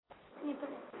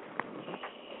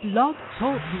Blog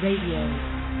Talk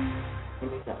Radio.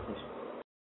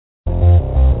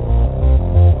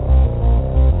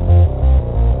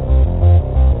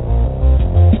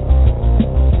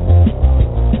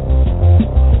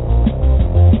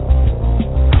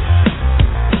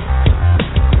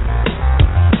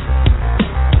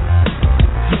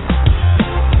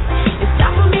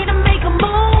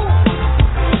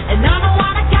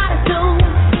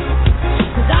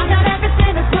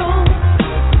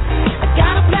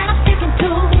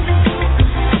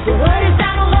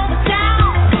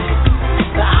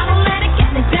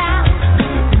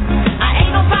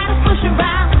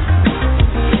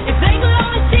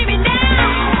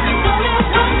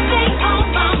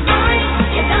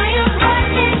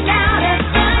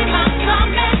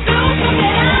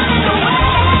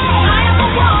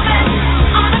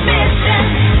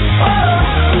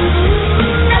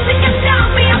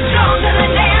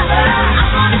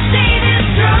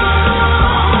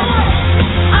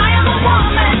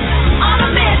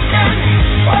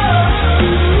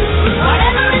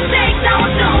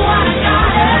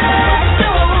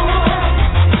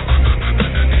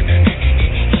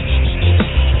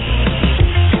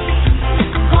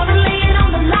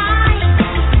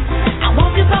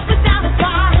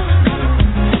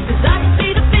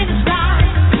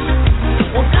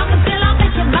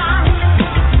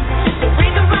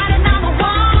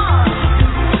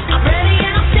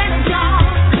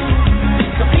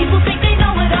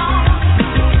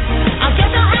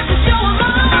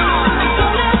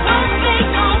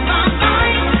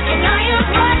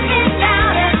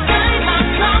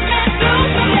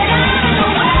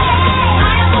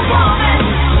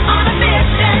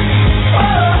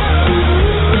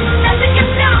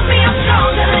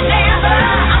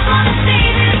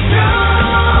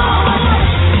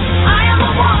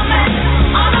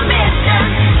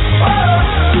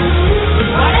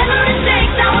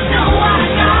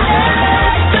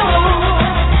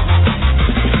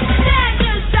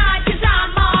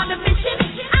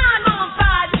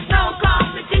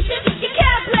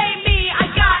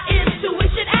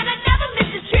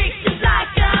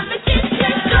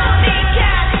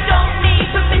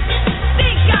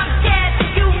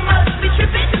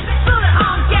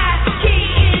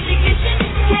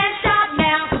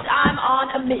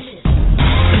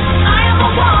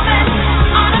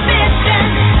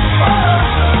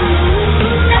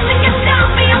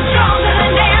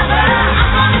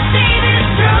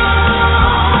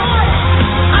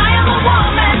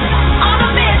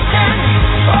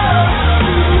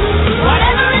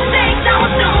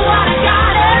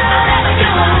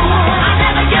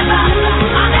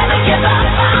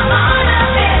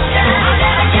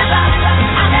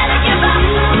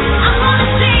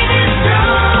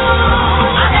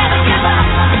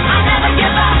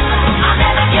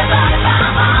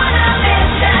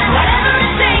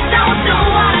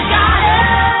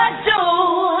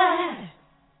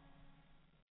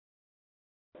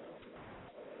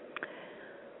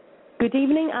 Good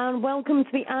evening and welcome to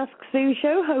the Ask Sue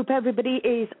show. Hope everybody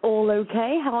is all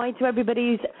okay. Hi to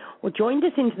everybody who's joined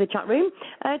us into the chat room.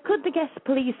 Could the guests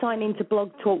please sign into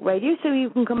Blog Talk Radio so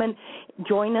you can come and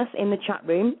join us in the chat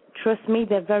room? Trust me,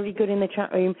 they're very good in the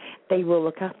chat room. They will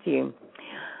look after you.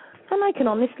 And I can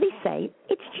honestly say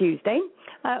it's Tuesday.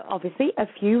 Obviously, a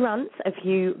few rants, a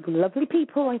few lovely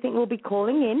people I think will be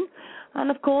calling in.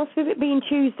 And, of course, with it being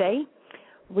Tuesday,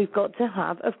 we've got to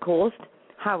have, of course,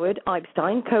 Howard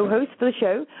Epstein, co-host for the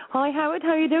show. Hi, Howard. How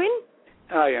are you doing?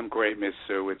 I am great, Miss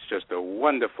Sue. It's just a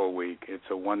wonderful week. It's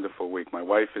a wonderful week. My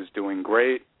wife is doing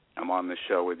great. I'm on the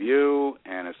show with you,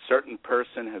 and a certain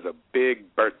person has a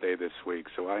big birthday this week,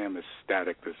 so I am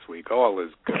ecstatic this week. All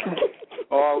is good.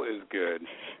 All is good.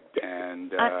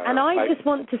 And I just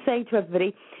want to say to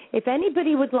everybody, if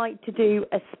anybody would like to do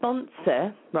a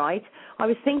sponsor, right, I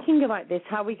was thinking about this,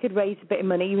 how we could raise a bit of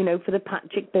money, you know, for the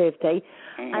Patrick birthday.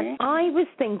 Mm-hmm. And I was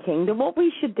thinking that what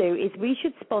we should do is we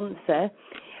should sponsor,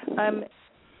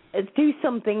 do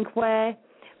something where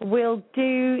we'll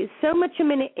do so much a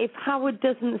minute if Howard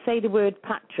doesn't say the word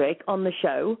Patrick on the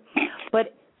show,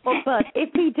 but if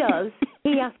he does,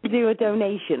 he has to do a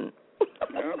donation.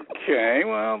 Okay,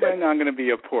 well, then I'm going to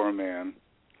be a poor man.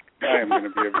 I am going to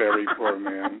be a very poor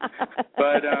man.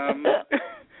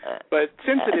 But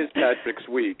since it is Patrick's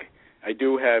week, I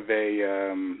do have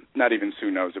not even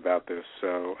Sue knows about this,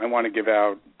 so I want to give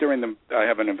out, I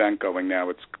have an event going now.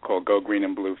 It's called Go Green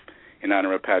and Blue in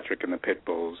honor of Patrick and the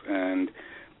Pitbulls, and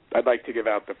I'd like to give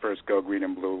out the first Go Green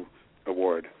and Blue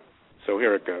award. So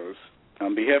here it goes.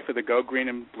 On behalf of the Go Green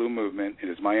and Blue movement, it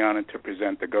is my honor to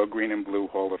present the Go Green and Blue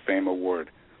Hall of Fame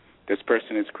Award. This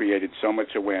person has created so much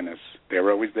awareness. They are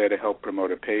always there to help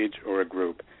promote a page or a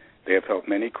group. They have helped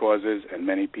many causes and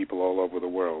many people all over the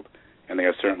world, and they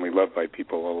are certainly loved by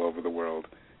people all over the world,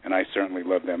 and I certainly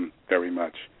love them very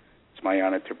much. It's my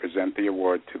honor to present the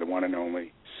award to the one and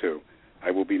only Sue.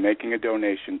 I will be making a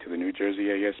donation to the New Jersey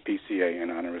ASPCA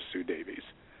in honor of Sue Davies.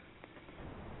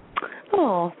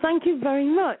 Oh, thank you very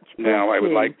much. Now, I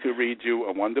would like to read you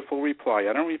a wonderful reply.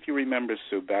 I don't know if you remember,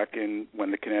 Sue, back in when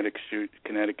the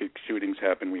Connecticut shootings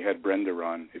happened, we had Brenda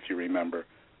on, if you remember.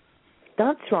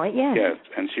 That's right, yes. Yes,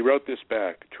 and she wrote this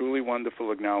back. Truly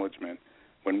wonderful acknowledgement.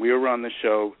 When we were on the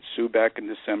show, Sue, back in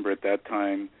December at that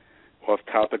time, off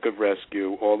topic of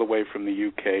rescue, all the way from the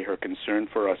UK, her concern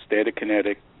for our state of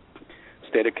Connecticut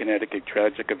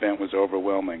tragic event was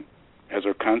overwhelming. As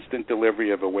her constant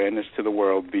delivery of awareness to the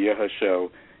world via her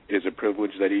show, it is a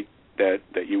privilege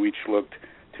that you each looked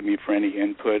to me for any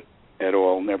input at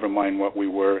all, never mind what we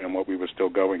were and what we were still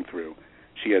going through.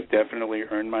 She has definitely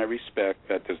earned my respect.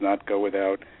 That does not go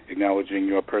without acknowledging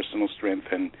your personal strength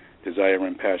and desire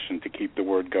and passion to keep the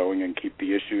word going and keep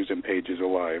the issues and pages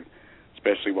alive,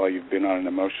 especially while you've been on an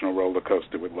emotional roller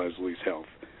coaster with Leslie's health.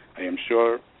 I am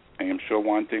sure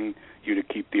wanting you to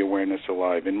keep the awareness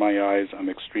alive. In my eyes, I'm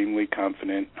extremely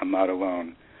confident I'm not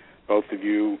alone. Both of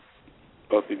you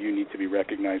need to be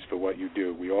recognized for what you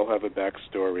do. We all have a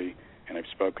backstory, and I've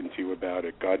spoken to you about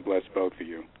it. God bless both of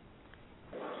you.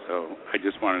 So I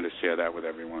just wanted to share that with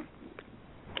everyone.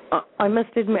 I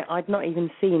must admit, I'd not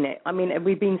even seen it. I mean,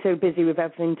 we've been so busy with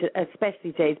everything,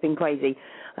 especially today. It's been crazy.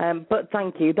 But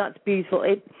thank you. That's beautiful.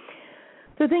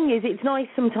 The thing is, it's nice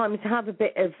sometimes to have a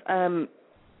bit of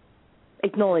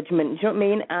acknowledgement, do you know what I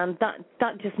mean? And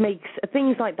that just makes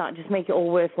things like that just make it all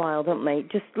worthwhile, don't they?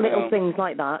 Just little things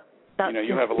like that. That's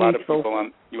you have a lot of people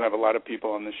on. You have a lot of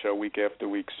people on the show week after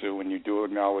week, Sue, and you do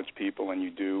acknowledge people, and you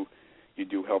do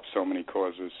help so many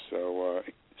causes. So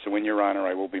in your honor,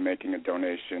 I will be making a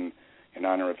donation in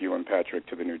honor of you and Patrick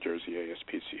to the New Jersey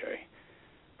ASPCA.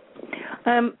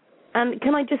 And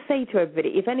can I just say to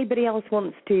everybody, if anybody else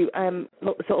wants to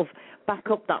sort of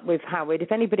back up that with Howard,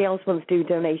 if anybody else wants to do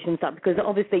donations, that because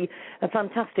obviously a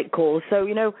fantastic cause. So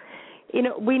you know,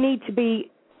 we need to be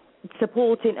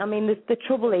supporting. I mean, the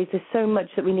trouble is there's so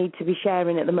much that we need to be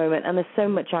sharing at the moment, and there's so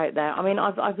much out there. I mean,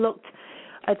 I've looked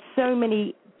at so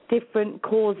many different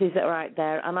causes that are out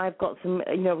there, and I've got some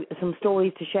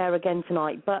stories to share again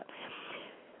tonight. But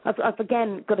I've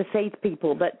again got to say to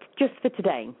people that just for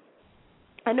today,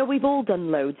 I know we've all done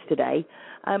loads today,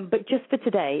 but just for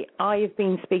today, I have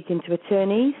been speaking to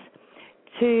attorneys,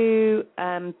 to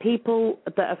people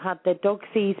that have had their dog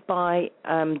seized by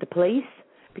the police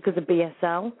because of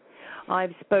BSL.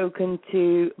 I've spoken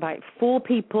to about 4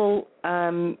 people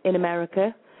in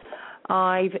America.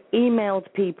 I've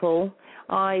emailed people.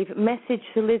 I've messaged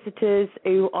solicitors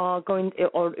who are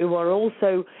who are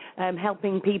also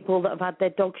helping people that have had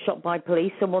their dogs shot by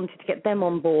police and wanted to get them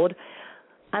on board.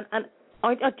 And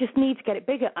I just need to get it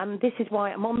bigger, and this is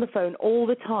why I'm on the phone all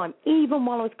the time. Even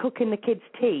while I was cooking the kids'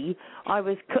 tea, I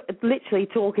was literally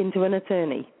talking to an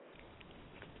attorney.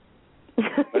 Do you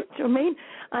know what I mean?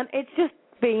 And it's just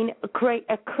been a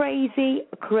crazy,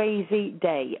 crazy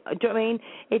day. Do you know what I mean?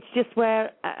 It's just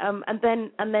where, and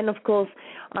then of course,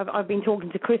 I've been talking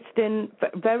to Kristen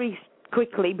very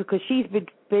quickly because she's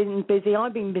been busy,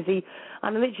 I've been busy,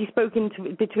 and I've literally spoken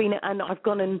between it, and I've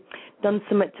gone and done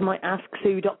something to my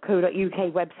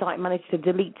asksue.co.uk website, managed to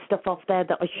delete stuff off there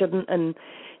that I shouldn't, and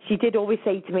she did always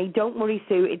say to me, don't worry,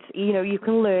 Sue, it's, you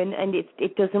can learn, and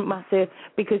it doesn't matter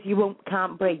because you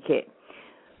can't break it.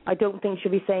 I don't think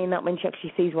she'll be saying that when she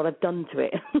actually sees what I've done to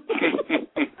it.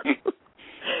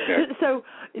 Yeah. So,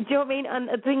 do you know what I mean? And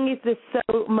the thing is, there's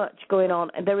so much going on,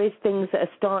 and there is things that are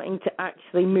starting to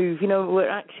actually move. We're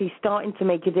actually starting to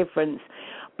make a difference.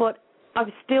 But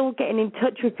I'm still getting in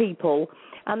touch with people,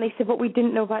 and they said, but we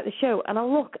didn't know about the show. And I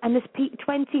look, and there's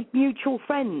 20 mutual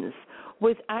friends.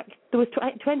 There was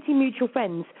 20 mutual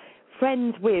friends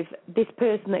with this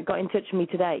person that got in touch with me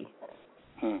today.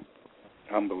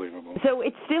 Unbelievable. So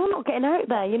it's still not getting out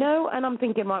there, and I'm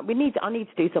thinking, right, I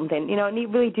need to do something, I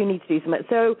really do need to do something.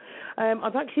 So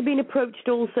I've actually been approached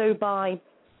also by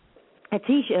a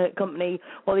T-shirt company.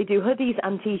 Well, they do hoodies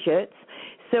and T-shirts.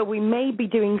 So we may be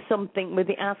doing something with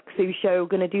the Ask Sue show,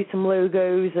 going to do some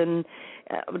logos and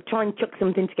try and chuck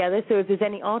something together. So if there's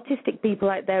any artistic people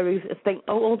out there who think,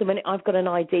 oh, hold a minute, I've got an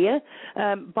idea,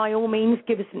 by all means,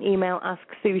 give us an email,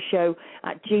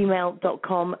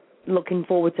 asksueshow@gmail.com. Looking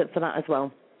forward to that as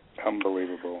well.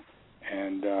 Unbelievable.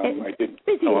 And I did.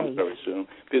 Busy. Oh, I'm sorry, Sue.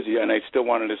 Busy, and I still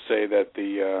wanted to say that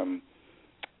the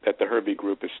Herbie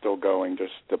group is still going.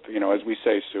 Just as we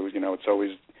say, Sue, it's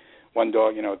always one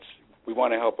dog. We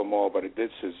want to help them all, but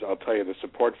this is, I'll tell you, the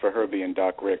support for Herbie and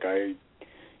Doc Rick.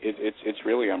 It's it's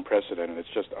really unprecedented. It's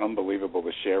just unbelievable,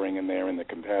 the sharing in there and the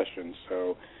compassion.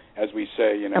 So, as we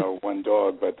say, one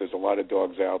dog, but there's a lot of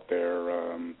dogs out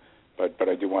there. But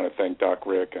I do want to thank Doc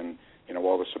Rick and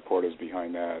all the supporters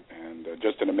behind that, and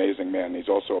just an amazing man. He's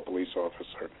also a police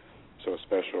officer, so a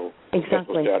special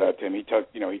shout out to him. He took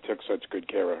such good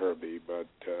care of Herbie. But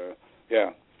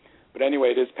yeah. But anyway,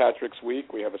 it is Patrick's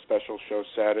week. We have a special show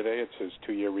Saturday. It's his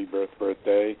 2-year rebirth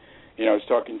birthday. I was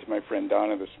talking to my friend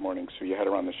Donna this morning, so you had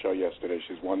her on the show yesterday.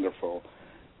 She's wonderful.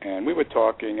 And we were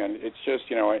talking, and it's just,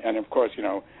 and of course,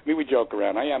 we would joke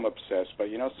around. I am obsessed, but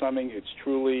something, it's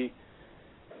truly,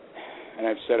 and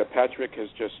I've said it, Patrick has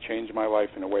just changed my life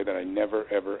in a way that I never,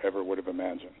 ever, ever would have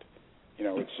imagined.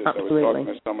 It's just, Absolutely. I was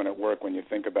talking to someone at work, when you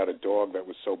think about a dog that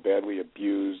was so badly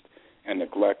abused and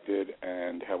neglected,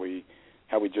 and how we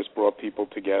just brought people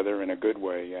together in a good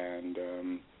way, and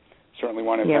certainly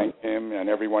want to thank him and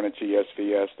everyone at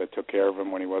GSVS that took care of him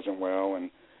when he wasn't well,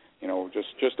 and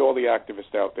just all the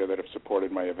activists out there that have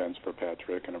supported my events for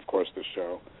Patrick, and of course the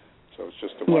show. So it's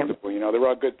just a wonderful. There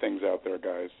are good things out there,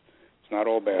 guys. It's not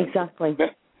all bad. Exactly.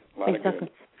 A lot of good.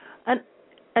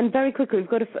 And very quickly, we've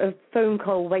got a phone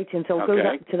call waiting, so I'll go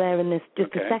back to there in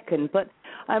just a second. But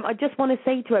I just want to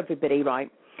say to everybody, right?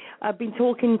 I've been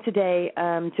talking today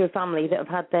to a family that have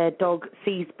had their dog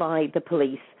seized by the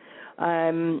police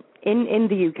in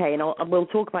the UK, and we'll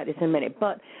talk about this in a minute.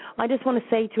 But I just want to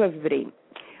say to everybody,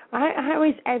 how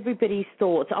is everybody's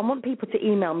thoughts? I want people to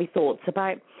email me thoughts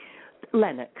about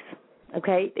Lennox.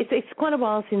 Okay, it's quite a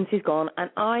while since he's gone, and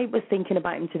I was thinking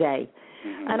about him today.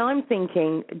 Mm-hmm. And I'm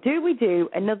thinking, do we do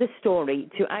another story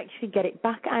to actually get it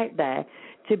back out there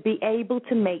to be able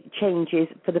to make changes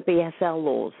for the BSL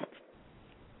laws?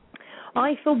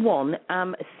 I, for one,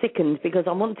 am sickened because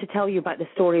I want to tell you about the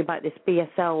story about this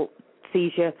BSL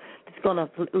seizure that's gone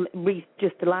up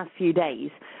just the last few days.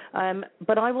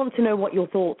 But I want to know what your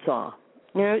thoughts are.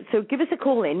 So give us a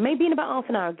call in. Maybe in about half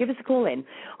an hour, give us a call in.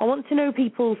 I want to know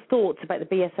people's thoughts about the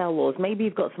BSL laws. Maybe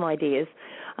you've got some ideas.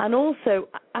 And also,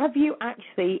 have you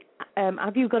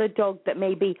got a dog that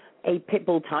may be a pit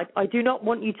bull type? I do not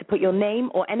want you to put your name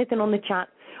or anything on the chat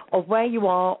of where you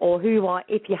are or who you are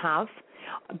if you have.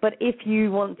 But if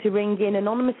you want to ring in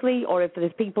anonymously, or if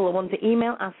there's people who want to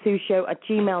email,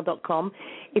 asksueshow@gmail.com.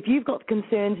 If you've got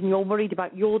concerns and you're worried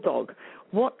about your dog,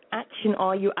 what action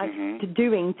are you actually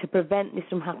doing to prevent this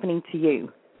from happening to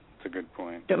you? That's a good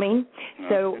point. Do you know what I mean?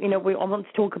 No, so, I want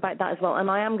to talk about that as well. And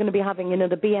I am going to be having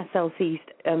another BSL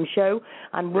seized show,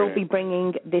 and we'll be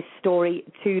bringing this story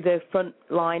to the front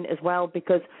line as well,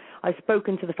 because I've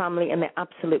spoken to the family and they're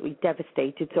absolutely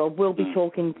devastated. So I will be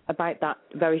talking about that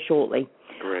very shortly.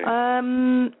 Great.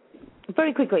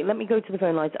 Very quickly, let me go to the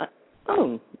phone lines.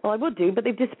 I would do, but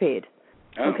they've disappeared.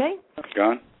 Oh, okay? It's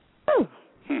gone? Oh.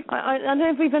 I don't know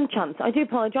if we've had a chance. I do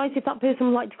apologise. If that person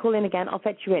would like to call in again, I'll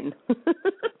fetch you in.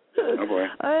 Oh, boy.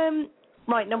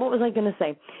 Right, now what was I going to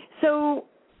say? So,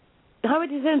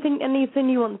 Howard, is there anything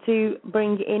you want to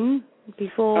bring in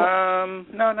before?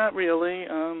 No, not really.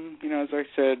 As I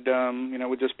said,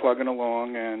 we're just plugging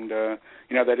along, and,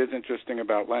 that is interesting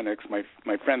about Lennox.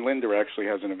 My friend Linda actually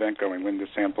has an event going. Linda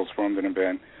Samples formed an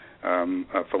event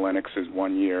for Lennox's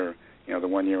 1 year, the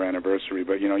 1 year anniversary.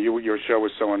 But, your show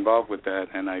was so involved with that,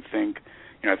 and I think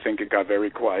it got very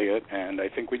quiet, and I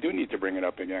think we do need to bring it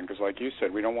up again, because like you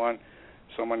said, we don't want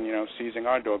someone, seizing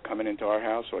our dog, coming into our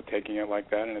house or taking it like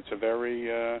that, and it's a very,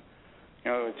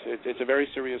 it's a very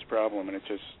serious problem, and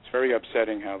it's very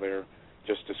upsetting how they're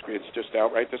it's just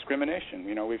outright discrimination.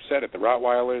 We've said it, the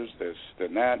Rottweilers, this,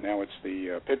 then that, now it's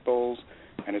the pit bulls,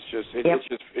 and it's just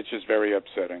very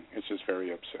upsetting. It's just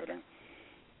very upsetting.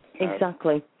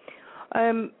 Exactly.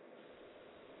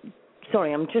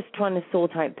 Sorry, I'm just trying to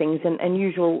sort out things, and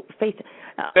usual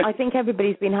I think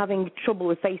everybody's been having trouble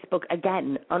with Facebook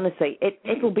again, honestly.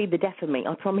 It'll be the death of me,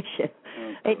 I promise you.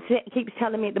 It keeps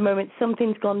telling me at the moment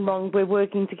something's gone wrong. We're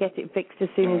working to get it fixed as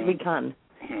soon as we can.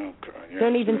 Oh, God, yes.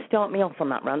 Don't even start me off on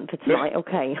that rant for tonight,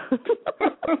 okay?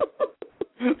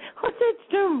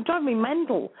 It's driving me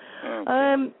mental.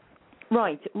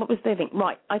 Right, what was the thing?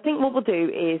 Right, I think what we'll do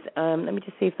is, let me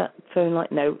just see if that phone line,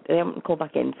 no, they haven't called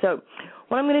back in. So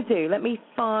what I'm going to do, let me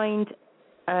find,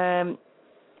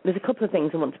 there's a couple of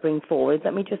things I want to bring forward.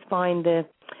 Let me just find the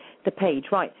page.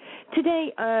 Right,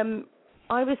 today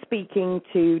I was speaking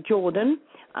to Jordan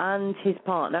and his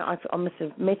partner. I must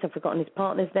admit I've forgotten his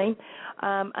partner's name.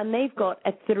 And they've got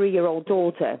a 3-year-old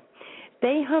daughter.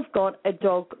 They have got a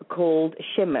dog called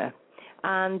Shimmer,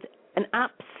 and an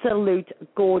absolute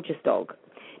gorgeous dog.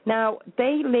 Now,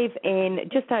 they live in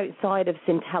just outside of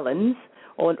St. Helens,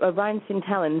 or around St.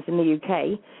 Helens in the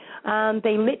UK, and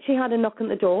they literally had a knock on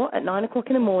the door at 9 o'clock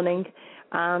in the morning,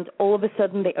 and all of a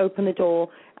sudden they opened the door,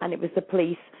 and it was the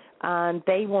police, and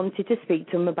they wanted to speak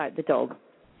to him about the dog.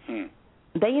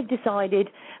 They have decided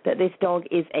that this dog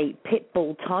is a pit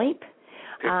bull type,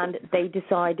 and they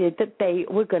decided that they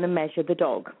were going to measure the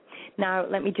dog. Now,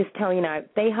 let me just tell you now,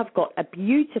 they have got a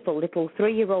beautiful little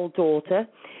 3-year-old daughter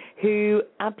who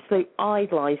absolutely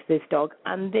idolizes this dog,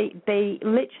 and they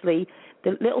literally,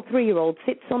 the little 3-year-old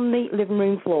sits on the living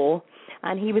room floor,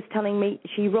 and he was telling me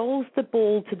she rolls the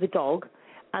ball to the dog,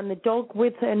 and the dog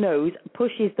with her nose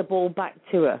pushes the ball back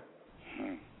to her.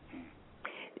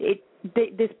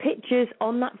 There's pictures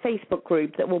on that Facebook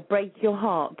group that will break your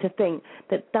heart to think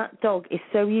that that dog is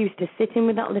so used to sitting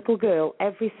with that little girl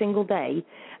every single day,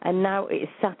 and now it is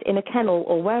sat in a kennel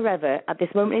or wherever at this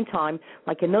moment in time,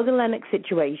 like another Lennox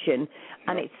situation,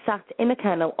 and it's sat in a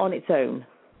kennel on its own,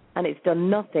 and it's done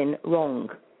nothing wrong.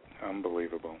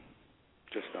 Unbelievable.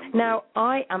 Just unbelievable. Now,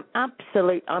 I am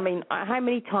absolute. I mean, how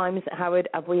many times, Howard,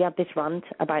 have we had this rant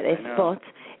about this? But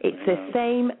it's the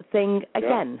same thing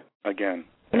again. Yeah. Again.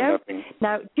 You know?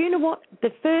 Now, do you know what? The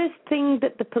first thing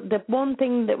that the one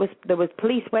thing that there was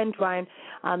police went round,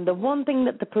 and the one thing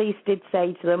that the police did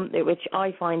say to them, which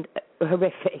I find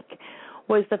horrific,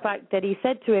 was the fact that he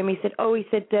said to him, he said,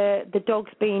 the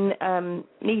dog's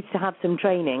needs to have some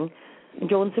training. And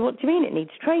Jordan said, what do you mean it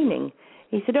needs training?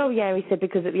 He said, he said,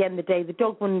 because at the end of the day, the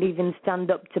dog wouldn't even stand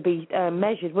up to be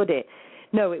measured, would it?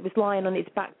 No, it was lying on its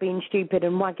back being stupid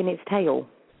and wagging its tail.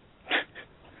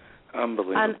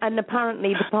 Unbelievable. And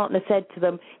apparently the partner said to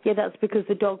them, that's because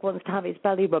the dog wants to have its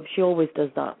belly rubbed. She always does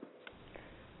that.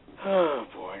 Oh,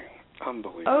 boy.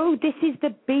 Unbelievable. Oh, this is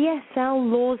the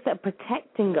BSL laws that are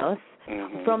protecting us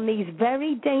from these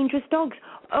very dangerous dogs.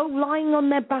 Oh, lying on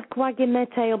their back, wagging their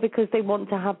tail because they want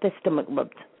to have their stomach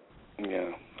rubbed.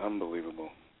 Yeah, unbelievable.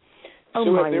 Oh,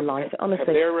 so my life,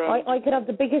 honestly. I could have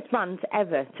the biggest rant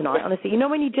ever tonight, honestly. You know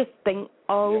when you just think,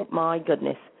 my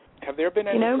goodness. Have there been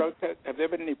any Have there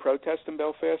been any protests in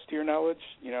Belfast, to your knowledge?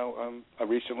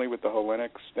 Recently with the whole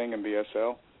Lennox thing and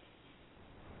BSL.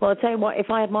 Well, I'll tell you what. If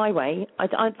I had my way,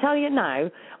 I'll tell you now.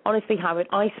 Honestly, Howard,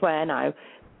 I swear now,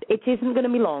 it isn't going to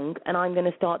be long, and I'm going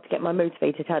to start to get my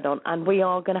motivated head on, and we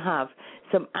are going to have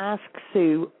some Ask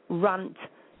Sue rant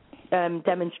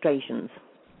demonstrations.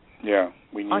 Yeah,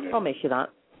 we need it. I promise you that.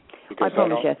 I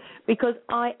promise you, because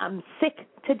I am sick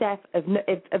to death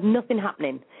of nothing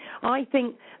happening. I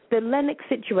think the Lennox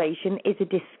situation is a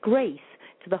disgrace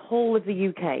to the whole of the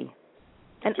UK,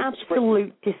 an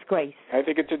absolute disgrace. I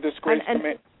think it's a disgrace.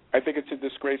 I think it's a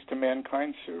disgrace to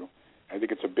mankind, Sue. I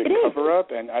think it's a big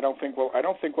cover-up, and I don't think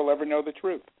we'll ever know the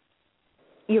truth.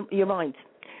 You're right.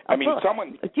 I mean,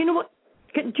 someone. Do you know what?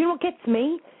 Do you know what gets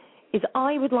me? Is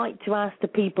I would like to ask the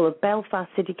people of Belfast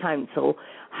City Council,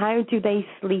 how do they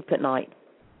sleep at night?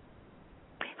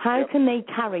 How can they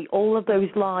carry all of those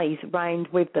lies round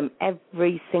with them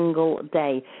every single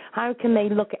day? How can they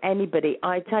look at anybody?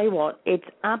 I tell you what, it's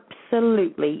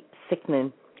absolutely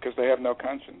sickening. Because they have no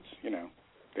conscience,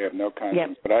 They have no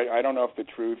conscience. But I don't know if the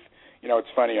truth, it's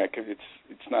funny.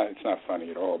 It's not funny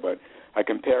at all. But I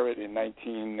compare it in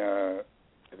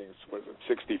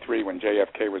 63 when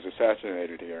JFK was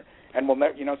assassinated here. And we'll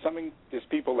never, there's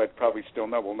people that probably still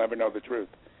know. We'll never know the truth.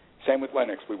 Same with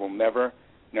Lennox. We will never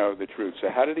know the truth. So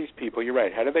how do these people? You're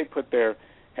right. How do they put their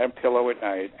pillow at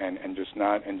night and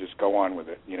just go on with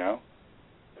it?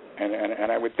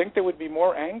 And I would think there would be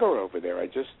more anger over there.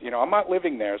 I'm not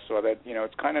living there, so that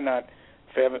it's kind of not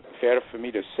fair for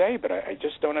me to say. But I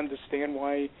just don't understand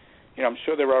why. I'm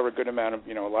sure there are a good amount of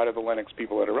a lot of the Lennox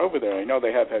people that are over there. I know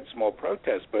they have had small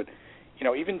protests, but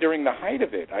even during the height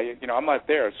of it, I'm not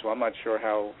there, so I'm not sure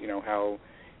how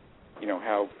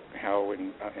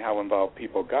involved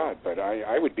people got. But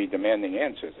I would be demanding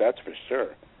answers. That's for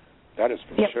sure. That is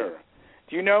for sure.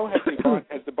 Do you know,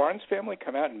 has the Barnes family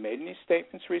come out and made any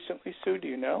statements recently, Sue? Do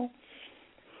you know?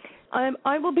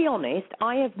 I will be honest.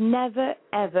 I have never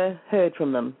ever heard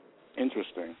from them.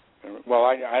 Interesting. Well,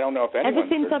 I don't know if anyone. Ever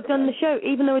since I've done the show,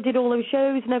 even though I did all those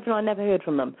shows and everything, I never heard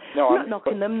from them. No, I'm not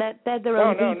knocking them. They're their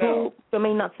own people. No. I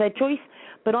mean, that's their choice.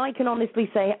 But I can honestly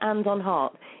say, hands on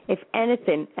heart, if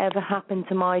anything ever happened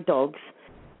to my dogs,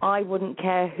 I wouldn't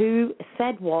care who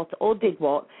said what or did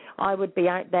what. I would be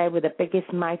out there with the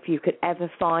biggest mouth you could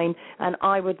ever find, and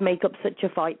I would make up such a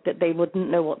fight that they wouldn't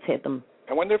know what's hit them.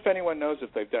 I wonder if anyone knows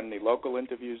if they've done any local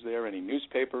interviews there, any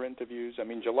newspaper interviews. I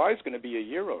mean, July's going to be a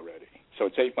year already, so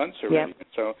it's 8 months already. Yep.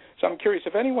 So I'm curious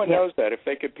if anyone knows that, if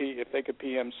they could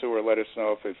PM Sue or let us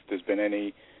know if there's been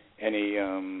any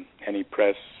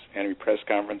press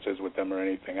conferences with them or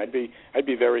anything. I'd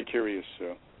be very curious.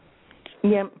 So.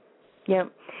 Yeah. The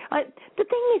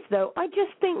thing is, though, I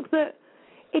just think that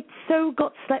it's so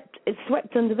got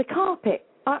swept under the carpet.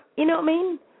 You know what I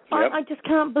mean? Yep. I just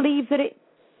can't believe that it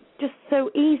just so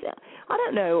easy. I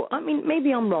don't know. I mean,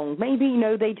 maybe I'm wrong. Maybe,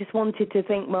 they just wanted to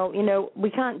think, well, we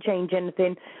can't change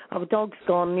anything. Our dog's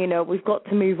gone, we've got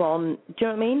to move on. Do you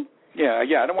know what I mean? Yeah.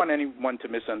 I don't want anyone to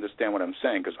misunderstand what I'm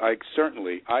saying, because I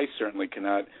certainly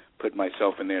cannot put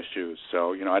myself in their shoes.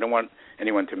 So, I don't want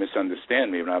anyone to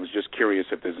misunderstand me. And I was just curious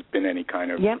if there's been any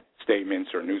kind of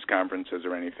statements or news conferences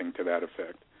or anything to that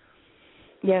effect.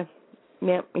 Yeah,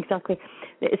 exactly.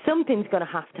 Something's going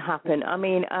to have to happen. I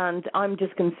mean, and I'm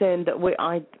just concerned that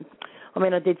I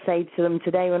did say to them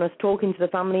today when I was talking to the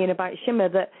family and about Shimmer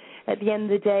that at the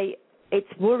end of the day,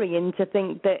 it's worrying to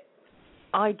think that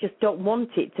I just don't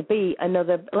want it to be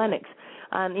another Lennox.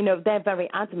 And, they're very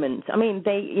adamant. I mean,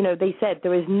 they said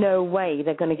there is no way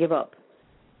they're going to give up.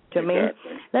 Do you know what I mean?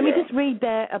 Let me just read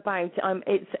there about,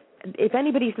 if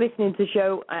anybody's listening to the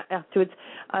show afterwards,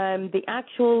 the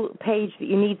actual page that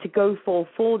you need to go for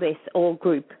this, or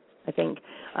group, I think.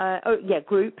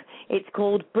 Group. It's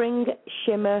called Bring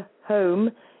Shimmer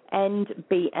Home, End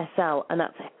BSL, and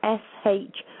that's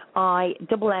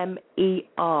SHIMMER.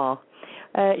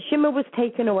 Shimmer was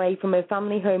taken away from her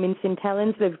family home in St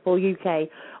Helens, Liverpool, UK,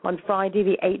 on Friday,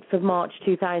 the 8th of March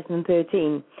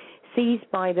 2013,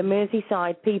 seized by the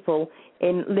Merseyside people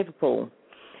in Liverpool.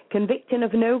 Convicted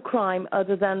of no crime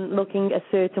other than looking a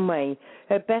certain way,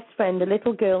 her best friend, a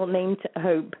little girl named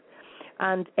Hope,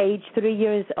 and aged 3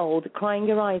 years old, crying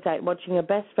her eyes out watching her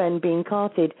best friend being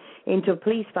carted into a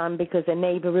police van because a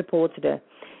neighbour reported her.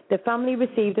 The family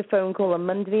received a phone call on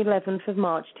Monday, the 11th of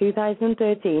March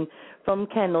 2013 from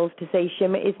kennels to say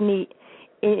Shimmer is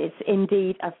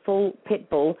indeed a full pit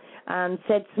bull, and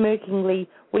said smirkingly,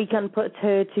 "We can put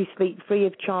her to sleep free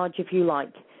of charge if you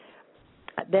like."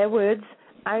 Their words,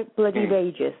 out bloody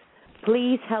rageous.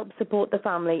 Please help support the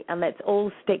family and let's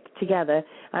all stick together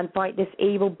and fight this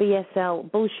evil BSL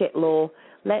bullshit law.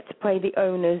 Let's pray the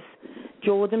owners,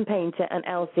 Jordan Painter and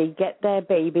Elsie, get their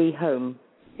baby home.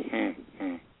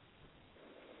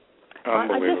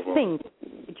 I just think,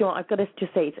 I've got to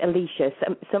just say it's Alicia.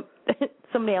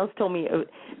 Somebody else told me it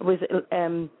was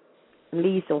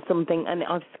Lisa or something, and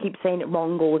I just keep saying it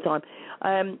wrong all the time.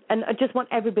 And I just want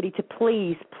everybody to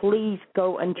please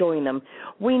go and join them.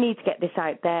 We need to get this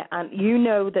out there, and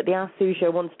that the Ask Sue Show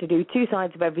wants to do two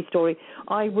sides of every story.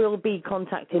 I will be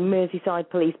contacting Merseyside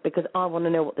Police because I want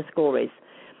to know what the score is.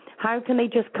 How can they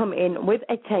just come in with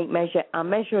a tape measure and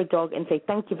measure a dog and say,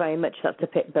 thank you very much, that's a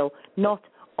pit bull, not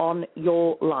on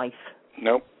your life?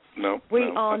 Nope. We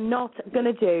are not going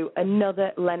to do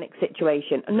another Lennox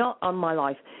situation, not on my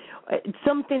life.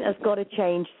 Something has got to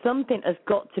change. Something has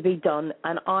got to be done,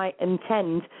 and I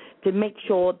intend to make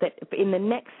sure that in the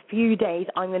next few days,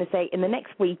 I'm going to say in the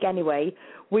next week anyway,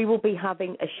 we will be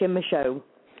having a Shimmer show.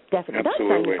 Definitely. Absolutely.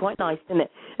 That sounds quite nice, doesn't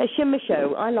it? A Shimmer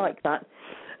show. I like that.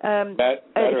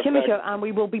 Shimmer show, and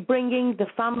we will be bringing the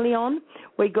family on.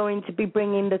 We're going to be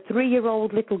bringing the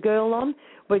 3-year-old little girl on.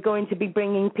 We're going to be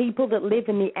bringing people that live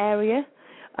in the area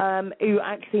who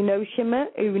actually know Shimmer,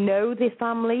 who know the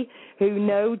family, who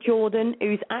know Jordan,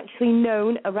 who's actually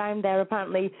known around there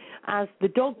apparently as the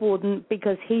dog warden,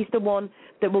 because he's the one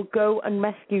that will go and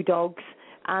rescue dogs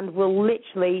and will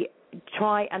literally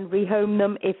try and rehome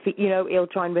them if, he'll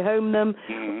try and rehome them.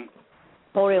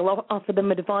 Or he'll offer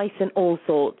them advice and all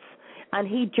sorts. And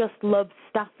he just loves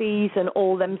staffies and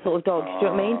all them sort of dogs, do you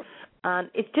know what I mean? And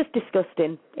it's just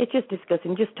disgusting. It's just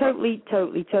disgusting. Just totally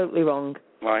wrong.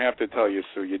 Well, I have to tell you,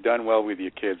 Sue, you've done well with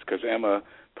your kids, because Emma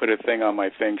put a thing on my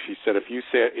thing. She said, if you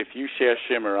share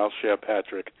Shimmer, I'll share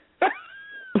Patrick.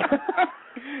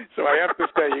 So I have to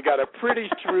say, you got a pretty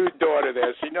shrewd daughter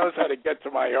there. She knows how to get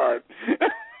to my heart.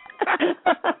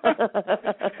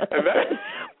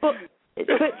 But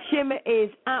Shimmer is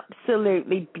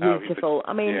absolutely beautiful.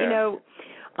 I mean,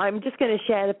 I'm just going to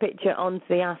share the picture onto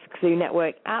the Ask Sue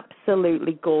network.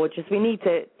 Absolutely gorgeous. We need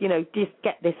to, just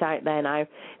get this out there now.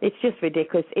 It's just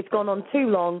ridiculous. It's gone on too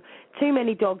long. Too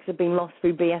many dogs have been lost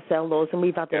through BSL laws, and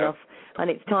we've had enough. And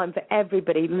it's time for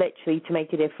everybody literally to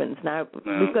make a difference now.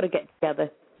 We've got to get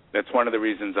together. That's one of the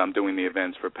reasons I'm doing the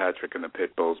events for Patrick and the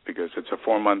Pit Bulls, because it's a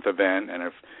 4-month event, and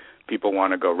if people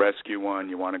want to go rescue one,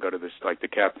 you want to go to this, like the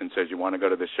captain says, you want to go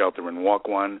to the shelter and walk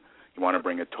one, you want to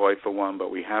bring a toy for one,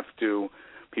 but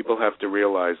people have to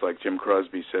realize, like Jim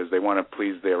Crosby says, they want to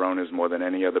please their owners more than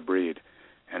any other breed.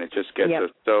 And it just gets us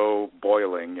so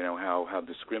boiling, how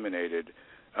discriminated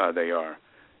they are.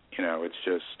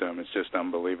 It's just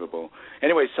unbelievable.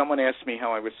 Anyway, someone asked me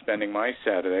how I was spending my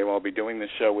Saturday. Well, I'll be doing the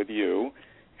show with you,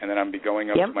 and then I'll be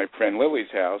going up to my friend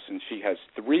Lily's house, and she has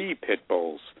 3 pit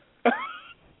bulls.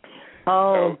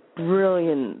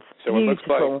 Brilliant. So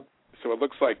beautiful. So it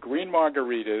looks like green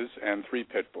margaritas and 3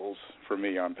 pit bulls for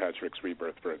me on Patrick's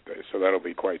rebirth birthday. So that'll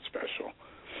be quite special.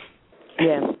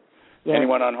 Yeah.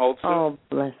 Anyone on hold, Sue? Oh,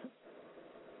 bless.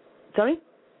 Sorry?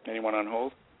 Anyone on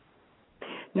hold?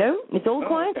 No, it's all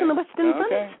quiet on the Western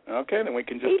Front. Okay, then we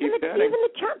can just keep chatting. Even the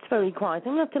chat's very quiet.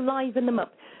 I'm going to have to liven them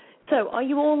up. So, are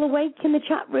you all awake in the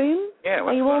chat room? Yeah.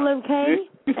 Are you all okay?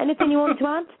 Anything you want to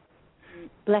add?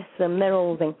 Bless them, they're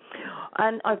all thing.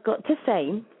 And I've got to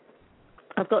say,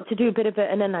 I've got to do a bit of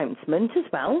an announcement as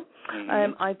well.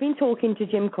 Mm-hmm. I've been talking to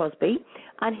Jim Crosby,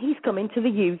 and he's coming to the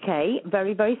UK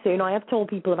very, very soon. I have told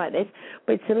people about this,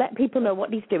 but to let people know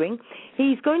what he's doing.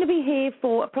 He's going to be here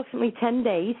for approximately 10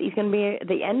 days. He's going to be at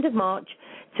the end of March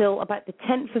till about the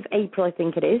 10th of April, I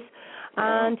think it is.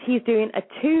 And he's doing a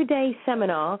 2-day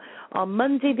seminar on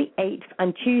Monday the 8th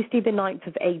and Tuesday the 9th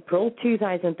of April,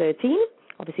 2013,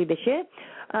 obviously this year.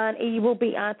 And he will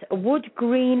be at Wood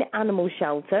Green Animal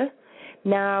Shelter.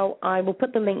 Now, I will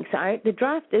put the links out. The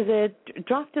draft is a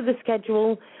draft of the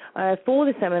schedule for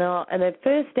the seminar, and the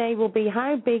first day will be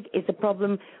how big is the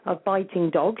problem of biting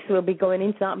dogs. So we'll be going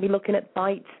into that and be looking at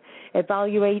bites,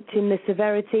 evaluating the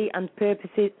severity and purpose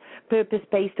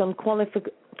based on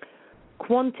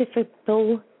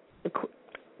quantifiable,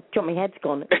 my head's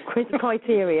gone,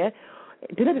 criteria.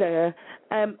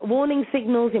 Warning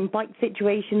signals in bite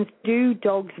situations. Do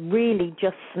dogs really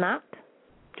just snap?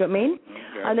 Do you know what I mean?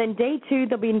 Okay. And then day 2,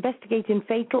 they'll be investigating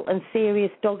fatal and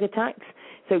serious dog attacks.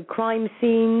 So crime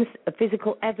scenes,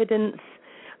 physical evidence,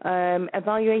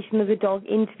 evaluation of the dog,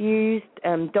 interviews,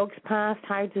 dogs past,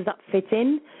 how does that fit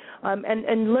in,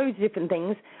 and loads of different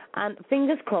things. And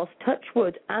fingers crossed, touch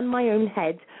wood, and my own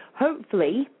head,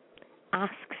 hopefully,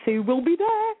 Ask Sue will be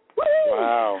there. Woo!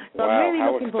 Wow. So I'm really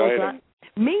how looking exciting. forward to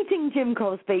that. Meeting Jim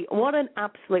Crosby, what an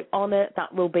absolute honour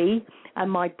that will be, and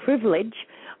my privilege.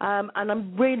 And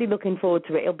I'm really looking forward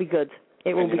to it. It'll be good.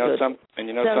 It will be good. Something.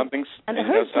 And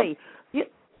hopefully,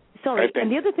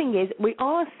 and the other thing is, we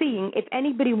are seeing if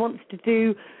anybody wants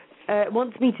me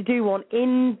to do one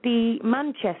in the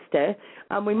Manchester,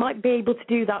 and we might be able to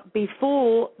do that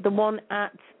before the one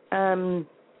at down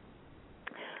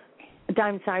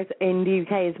south in the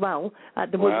UK as well,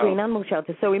 at the Wood Green Animal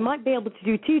Shelter. So we might be able to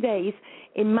do 2 days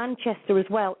in Manchester as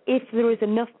well, if there is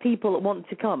enough people that want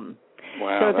to come.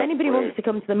 Wow, so if anybody wants to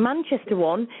come to the Manchester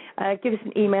one, give us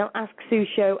an email,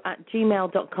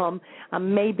 asksueshow@gmail.com,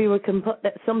 and maybe we can put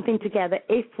something together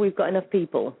if we've got enough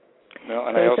people. Well,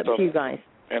 and so it's up to you guys.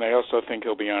 And I also think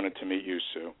he'll be honored to meet you,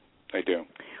 Sue. I do.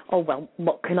 Oh, well,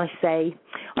 what can I say?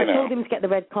 I told him to get the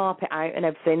red carpet out and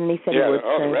everything, and he said he would.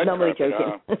 The red no, I'm only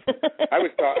carpet, joking. I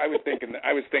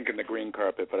was thinking the green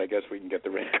carpet, but I guess we can get the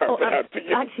red carpet out for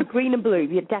you. Actually, green and blue,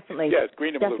 yeah, definitely. Yes,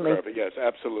 green and blue carpet. Yes,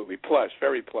 absolutely. Plush,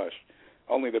 very plush.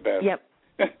 Only the best. Yep.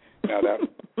 Now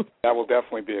that will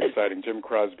definitely be exciting. Jim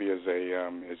Crosby is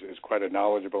quite a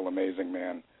knowledgeable, amazing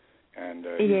man, and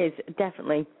he is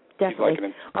definitely.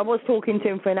 I was talking to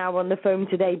him for an hour on the phone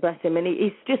today, bless him, and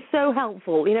he's just so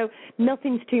helpful. You know,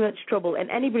 nothing's too much trouble, and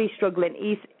anybody struggling,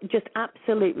 he's just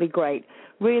absolutely great.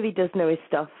 Really does know his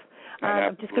stuff. And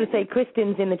I'm just going to say,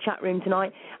 Kristin's in the chat room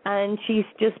tonight, and she's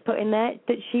just put in there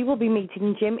that she will be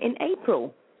meeting Jim in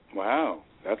April. Wow,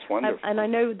 that's wonderful. And I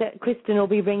know that Kristin will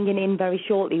be ringing in very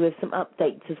shortly with some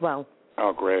updates as well.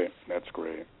 Oh, great. That's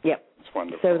great. Yep. That's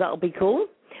wonderful. So that'll be cool.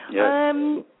 Yes.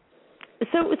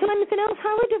 So anything else,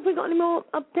 Howard? Have we got any more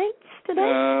updates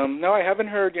today? No, I haven't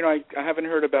heard. I haven't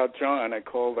heard about John. I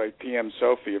PM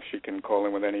Sophie if she can call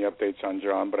in with any updates on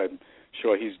John, but I'm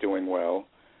sure he's doing well.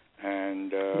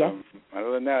 And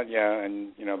other than that,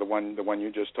 and the one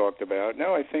you just talked about.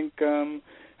 No, I think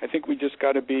we just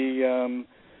got to be,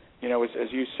 as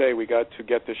you say, we got to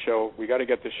get the show. We got to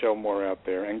get the show more out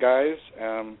there. And guys,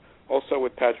 also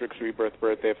with Patrick's rebirth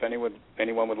birthday, if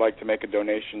anyone would like to make a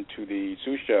donation to the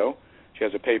Sue Show. She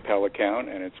has a PayPal account,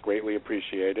 and it's greatly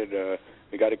appreciated.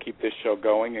 We got to keep this show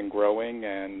going and growing,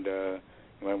 and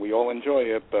we all enjoy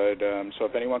it. But so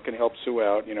if anyone can help Sue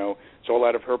out, it's all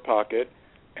out of her pocket,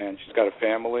 and she's got a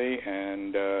family,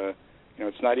 and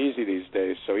it's not easy these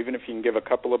days. So even if you can give a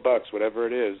couple of bucks, whatever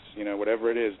it is,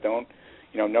 don't,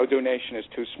 no donation is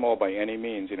too small by any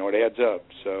means. It adds up.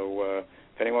 So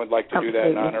if anyone would like to do that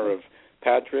in honor of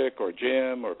Patrick or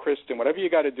Jim or Kristen, whatever you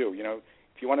got to do,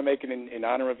 if you want to make it in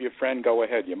honor of your friend, go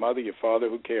ahead. Your mother, your father,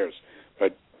 who cares?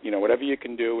 But, whatever you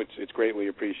can do, it's greatly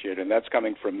appreciated. And that's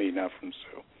coming from me, not from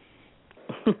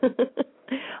Sue.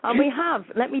 And we have,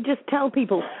 let me just tell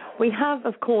people, we have,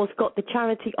 of course, got the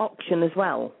charity auction as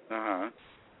well. Uh-huh.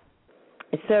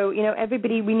 So,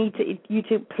 everybody, we need you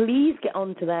to please get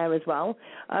onto there as well.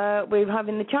 We're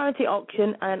having the charity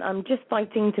auction, and I'm just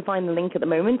fighting to find the link at the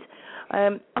moment.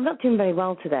 I'm not doing very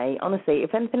well today, honestly,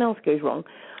 if anything else goes wrong.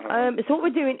 So what we're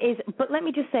doing is, but let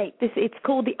me just say, it's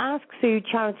called the Ask Sue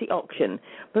charity auction.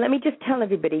 But let me just tell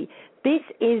everybody, this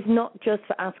is not just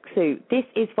for Ask Sue. This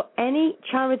is for any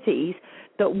charities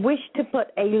that wish to put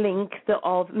a link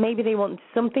of maybe they want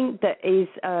something that is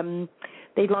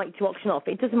they'd like to auction off.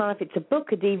 It doesn't matter if it's a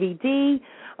book, a DVD,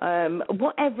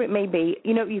 whatever it may be.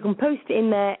 You can post it in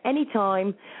there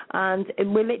anytime, and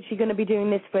we're literally going to be doing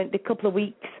this for a couple of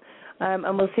weeks,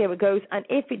 and we'll see how it goes. And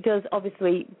if it does,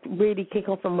 obviously, really kick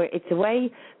off and it's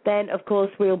away, then, of course,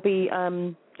 we'll be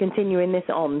continuing this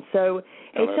on. So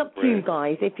it's up to you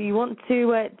guys. If you want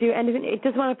to do anything, it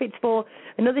doesn't matter if it's for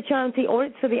another charity or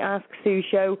it's for the Ask Sue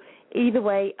show. Either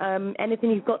way,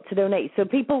 anything you've got to donate. So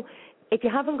people, if you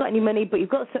haven't got any money but you've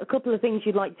got a couple of things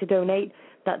you'd like to donate,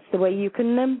 that's the way you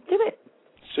can do it.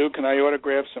 Sue, can I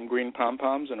autograph some green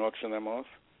pom-poms and auction them off?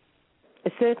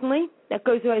 Certainly. That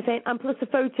goes without saying. And plus a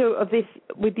photo of this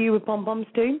with you with pom-poms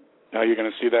too. Now you're going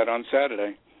to see that on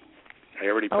Saturday. I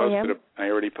already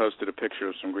posted a picture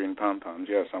of some green pom-poms.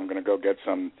 Yes, I'm going to go get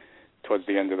some towards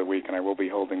the end of the week, and I will be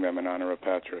holding them in honor of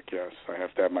Patrick. Yes, I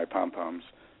have to have my pom-poms.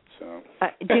 So.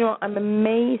 Do you know what? I'm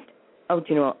amazed. Oh, do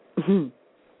you know what?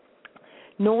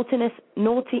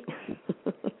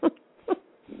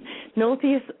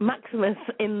 Naughtiest Maximus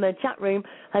in the chat room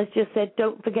has just said,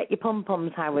 "Don't forget your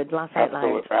pom-poms, Howard." Laugh out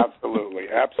loud. Absolutely.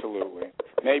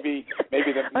 Maybe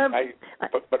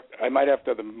but I might have to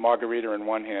have the margarita in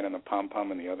one hand and the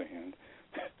pom-pom in the other hand.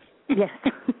 Yes.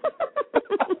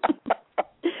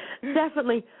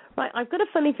 Definitely. Right, I've got a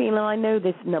funny feeling I know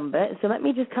this number, so let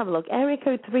me just have a look. Area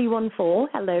code 314.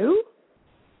 Hello.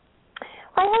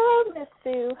 Hi, hello, Miss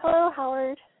Sue. Hello,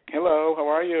 Howard. Hello, how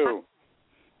are you?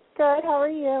 Good, how are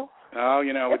you? Oh,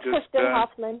 we're it's just... Kristen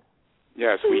Hoffman.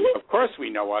 Yes, of course we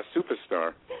know our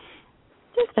superstar.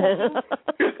 Just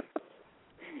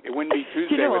It wouldn't be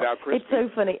Tuesday without Kristen. It's so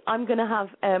funny. I'm going to have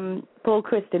Paul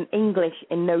Kristen English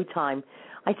in no time.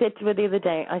 I said to her the other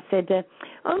day, I said,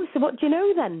 so what do you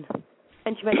know then?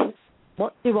 And she went,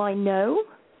 what do I know?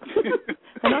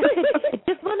 And I said, it's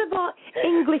just one of our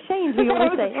English sayings. We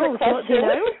always say, so what do you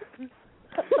know?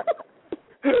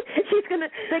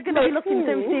 They're gonna be looking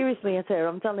so seriously at her,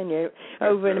 I'm telling you,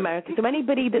 over in America. So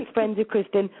anybody that's friends with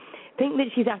Kristen, think that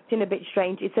she's acting a bit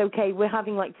strange. It's okay. We're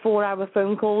having like 4-hour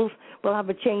phone calls. We'll have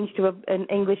her change to an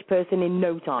English person in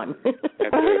no time. That's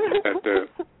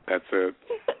it.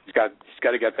 She's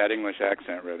got to get that English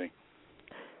accent ready.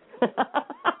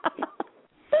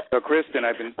 So Kristen,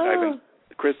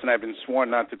 I've been sworn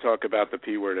not to talk about the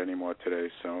P word anymore today.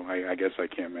 So I guess I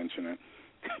can't mention it.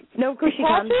 No, of course you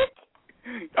can.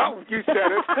 Oh, you said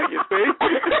it. You see?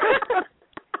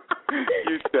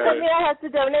 You said it. Does I have to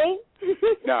donate?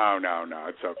 No,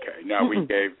 it's okay. No, we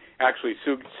gave... Actually,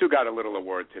 Sue got a little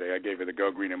award today. I gave her the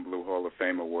Go Green and Blue Hall of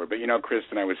Fame award. But,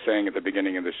 Kristen, I was saying at the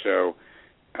beginning of the show,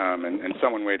 and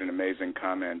someone made an amazing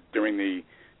comment. During the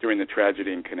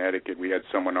tragedy in Connecticut, we had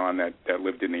someone on that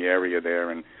lived in the area there,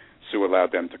 and Sue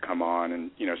allowed them to come on. And,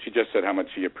 she just said how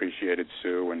much she appreciated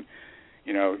Sue. And,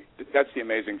 that's the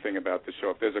amazing thing about the show.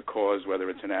 If there's a cause, whether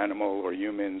it's an animal or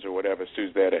humans or whatever,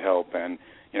 Sue's there to help. And,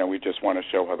 we just want to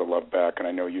show her the love back. And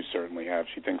I know you certainly have.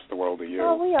 She thinks the world of you.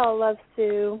 Oh, we all love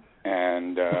Sue.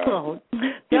 And,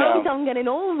 I'm getting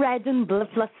all red and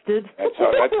flustered.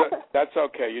 That's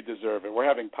okay. You deserve it. We're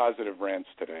having positive rants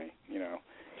today,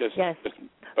 Yes.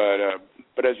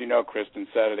 But as you know, Kristen,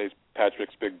 Saturday's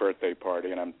Patrick's big birthday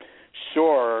party, and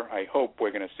I hope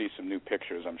we're going to see some new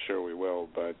pictures. I'm sure we will.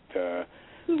 But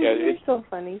you're so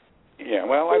funny. Yeah,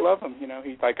 well, I love him. He,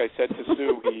 like I said to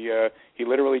Sue, he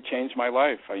literally changed my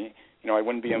life. I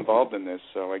wouldn't be involved in this.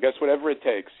 So I guess whatever it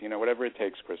takes,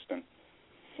 Kristen.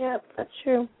 Yep, that's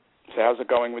true. So how's it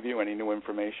going with you? Any new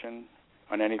information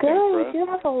on anything Good. for us? We do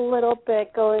have a little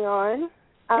bit going on.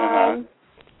 I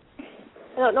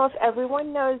don't know if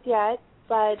everyone knows yet,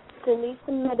 but Cindy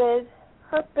submitted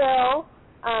her bill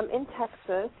in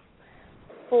Texas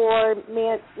for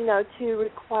to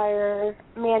require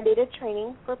mandated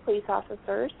training for police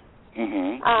officers.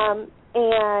 Mm-hmm.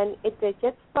 And it did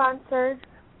get sponsored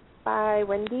by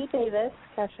Wendy Davis.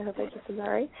 Gosh, I hope I just said that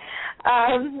right.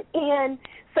 And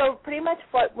so pretty much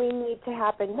what we need to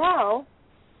happen now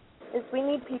is we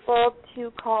need people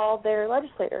to call their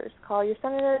legislators, call your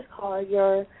senators, call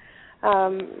your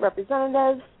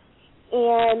representatives,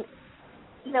 and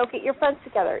get your friends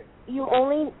together. It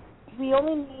only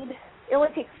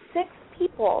takes 6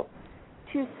 people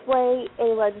to sway a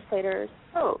legislator's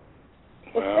vote.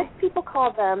 If 6 people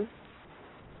call them,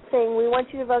 saying, we want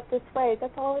you to vote this way.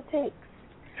 That's all it takes.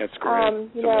 That's great.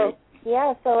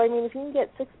 Yeah, so, I mean, if you can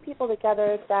get 6 people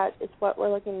together, that is what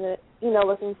we're looking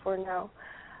for now.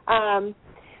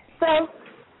 So,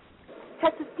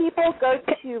 Texas people, go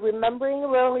to Remembering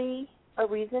Lily, A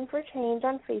Reason for Change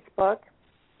on Facebook.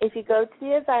 If you go to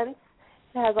the events,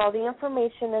 it has all the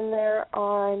information in there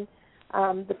on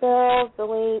the bills, the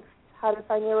links, how to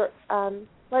find your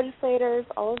legislators,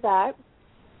 all of that.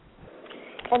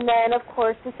 And then, of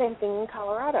course, the same thing in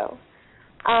Colorado.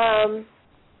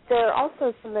 They're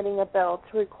also submitting a bill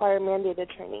to require mandated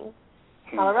training.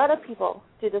 Colorado people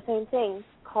do the same thing.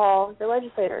 Call your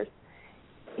legislators.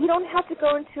 You don't have to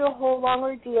go into a whole long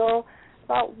ordeal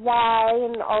about why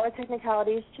and all the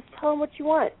technicalities. Just tell them what you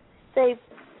want. Just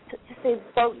say,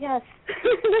 vote yes.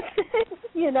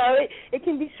 It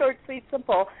can be short, sweet,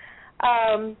 simple.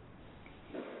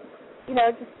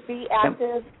 Just be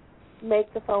active,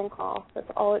 make the phone call. That's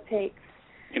all it takes.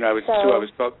 I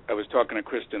was talking to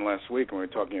Kristen last week, and we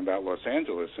were talking about Los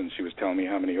Angeles, and she was telling me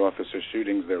how many officer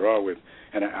shootings there are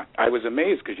and I was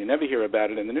amazed because you never hear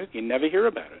about it in the news. You never hear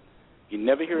about it. You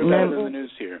never hear about it in the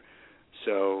news here.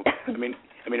 So, I mean,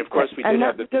 of course we did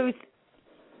have the...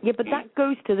 Yeah, but that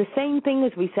goes to the same thing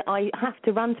as we say. I have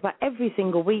to rant about every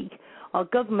single week. Our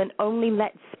government only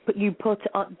lets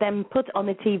them put on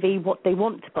the TV what they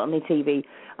want to put on the TV,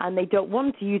 and they don't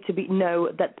want you to know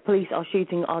that the police are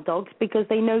shooting our dogs because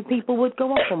they know people would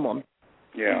go off on one.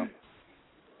 Yeah.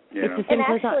 It's as simple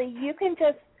and actually, you can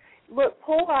just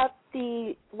pull up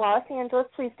the Los Angeles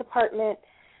Police Department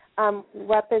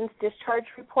weapons discharge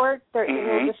report, their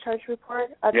annual discharge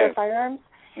report of their firearms,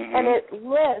 and it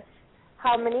lists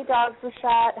how many dogs were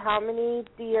shot, how many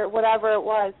deer, whatever it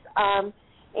was,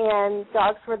 and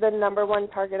dogs were the number one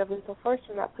target of lethal force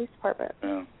in that police department.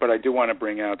 Yeah. But I do want to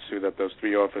bring out, Sue, that those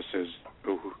 3 officers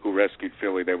who rescued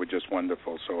Philly, they were just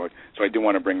wonderful. So I do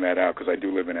want to bring that out because I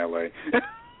do live in L.A.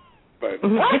 But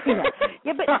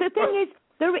yeah, but the thing is,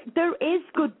 there is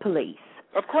good police.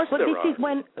 Of course but there are. But this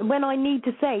is when I need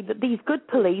to say that these good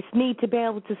police need to be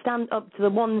able to stand up to the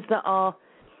ones that are,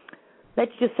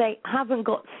 let's just say, haven't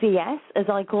got CS, as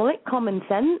I call it, common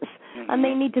sense, and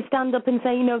they need to stand up and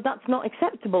say, that's not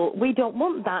acceptable. We don't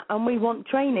want that, and we want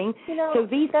training so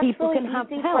these people really can have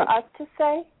easy help. For us to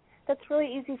say. That's really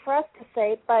easy for us to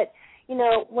say, but when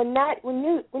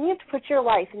you have to put your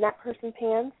life in that person's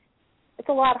hands, it's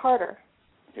a lot harder.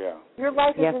 Yeah. Your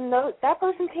life is in that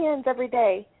person's hands every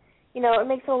day. It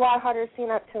makes it a lot harder to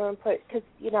stand up to them because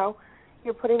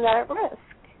you're putting that at risk.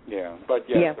 Yeah, but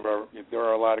yes, there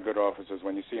are a lot of good officers.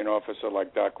 When you see an officer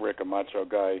like Doc Rick, a macho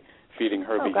guy, feeding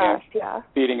Herbie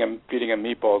feeding him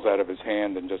meatballs out of his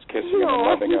hand and just kissing him and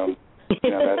loving him,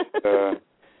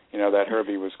 that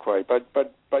Herbie was quite. But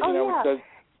it does.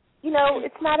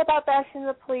 It's not about bashing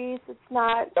the police. It's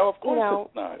not. No, of course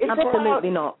it's not. It's absolutely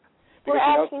not. We're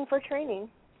asking for training.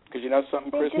 Because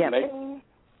something, Kristen,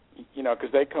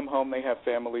 because they come home, they have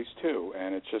families too,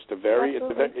 and it's just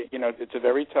it's a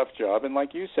very tough job. And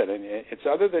like you said, and it's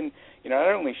other than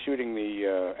not only shooting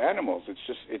the animals,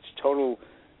 it's total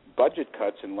budget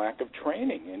cuts and lack of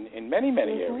training in many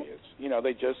areas.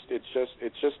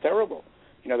 It's just terrible.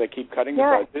 They keep cutting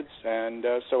the budgets, and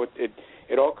so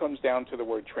it all comes down to the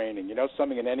word training.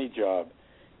 Something in any job,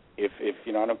 if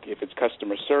it's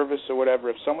customer service or whatever,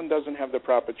 if someone doesn't have the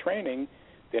proper training,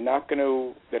 they're not going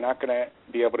to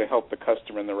be able to help the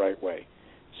customer in the right way.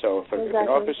 So if an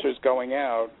officer's going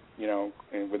out,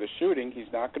 with a shooting, he's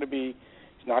not going to be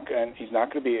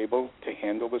able to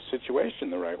handle the situation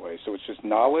the right way. So it's just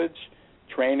knowledge,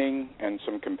 training, and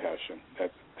some compassion.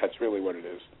 That's really what it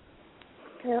is.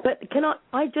 Yeah. But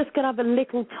I just can have a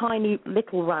tiny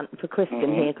rant for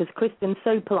Kristen here, because Kristen's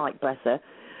so polite, bless her.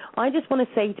 I just want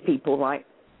to say to people, right,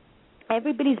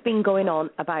 everybody's been going on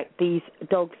about these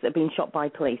dogs that have been shot by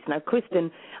police. Now, Kristen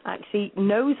actually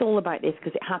knows all about this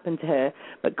because it happened to her,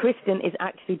 but Kristen is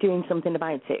actually doing something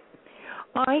about it.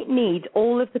 I need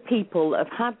all of the people that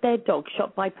have had their dogs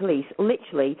shot by police,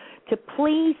 literally, to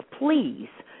please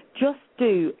just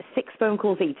do 6 phone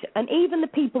calls each. And even the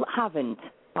people that haven't,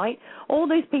 right? All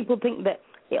those people think that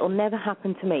it'll never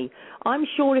happen to me. I'm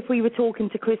sure if we were talking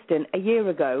to Kristen a year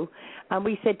ago and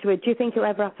we said to her, do you think it'll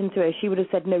ever happen to her? She would have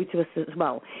said no to us as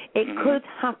well. It could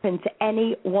happen to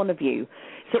any one of you.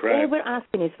 So all we're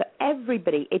asking is for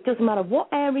everybody, it doesn't matter what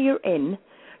area you're in,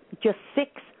 just 6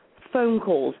 phone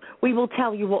calls. We will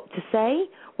tell you what to say.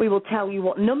 We will tell you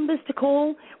what numbers to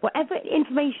call. Whatever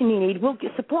information you need, we'll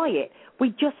supply it.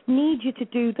 We just need you to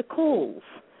do the calls.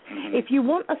 If you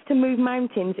want us to move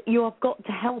mountains, you have got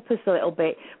to help us a little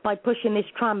bit by pushing this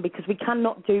tram because we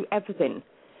cannot do everything.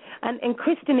 And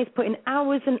Kristen is putting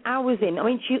hours and hours in. I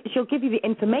mean, she'll give you the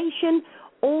information,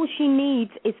 all she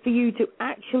needs is for you to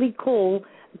actually call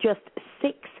just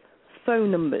 6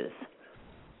 phone numbers.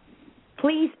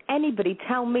 Please, anybody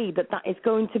tell me that is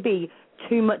going to be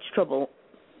too much trouble.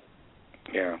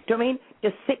 Yeah. Do you know what I mean?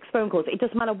 Just 6 phone calls. It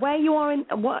doesn't matter where you are,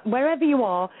 wherever you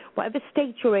are, whatever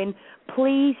state you're in,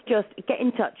 please just get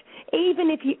in touch. Even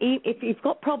if you've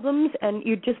got problems and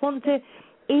you just want to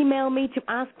email me to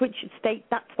ask which state,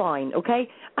 that's fine, okay?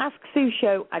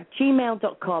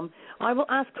 AskSueShow@gmail.com. I will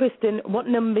ask Kristen what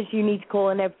numbers you need to call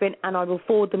and everything, and I will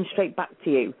forward them straight back to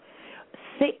you.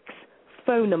 6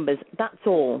 phone numbers, that's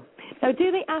all. Now,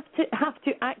 do they have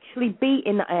to actually be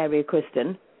in that area,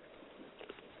 Kristen?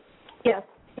 Yes,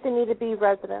 they need to be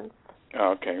residents.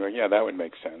 Oh, okay. Well, yeah, that would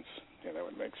make sense. Yeah, that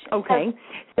would make sense. Okay.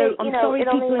 So I'm sorry,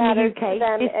 people in the UK.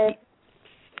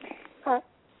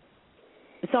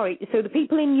 Sorry, so the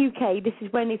people in UK, this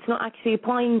is when it's not actually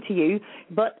applying to you,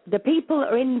 but the people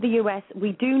are in the US,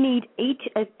 we do need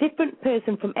a different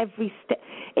person from every state.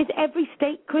 Is every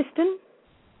state, Kristen?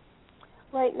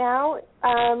 Right now,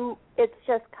 it's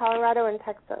just Colorado and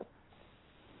Texas.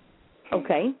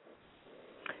 Okay.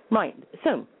 Right,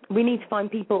 so we need to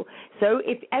find people. So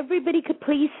if everybody could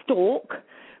please stalk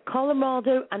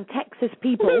Colorado and Texas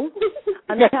people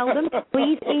and tell them to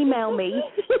please email me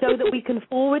so that we can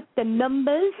forward the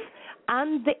numbers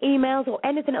and the emails or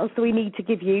anything else that we need to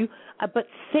give you. But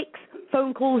 6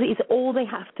 phone calls is all they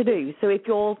have to do. So if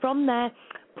you're from there,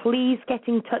 please get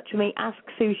in touch with me,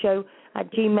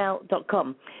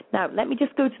 asksushow@gmail.com. Now, let me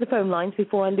just go to the phone lines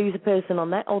before I lose a person on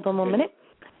there. Hold on 1 minute.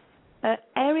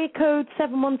 Area code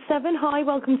 717. Hi,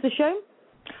 welcome to the show.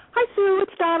 Hi, Sue.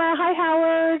 It's Donna. Hi,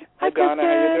 Howard. Hi, Donna.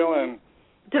 How you doing?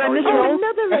 Did I miss your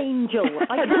another angel? Did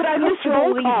I miss your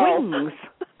rolling call? wings?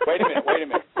 Wait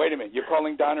a minute. You're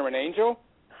calling Donna an angel?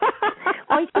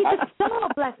 I see the star,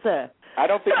 bless her. I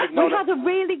don't think you've known We had a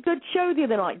really good show the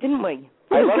other night, didn't we?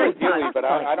 I love her dearly, but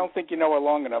I don't think you know her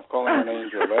long enough calling her an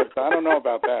angel. I don't know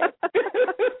about that.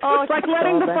 Oh, it's like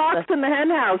letting the fox in the hen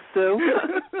house, Sue.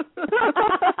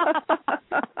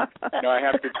 No, I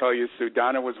have to tell you, Sue,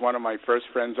 Donna was one of my first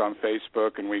friends on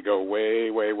Facebook, and we go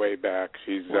way, way, way back.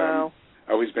 She's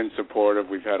always been supportive.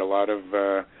 We've had a lot of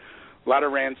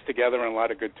rants together and a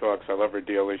lot of good talks. I love her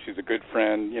dearly. She's a good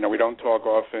friend. We don't talk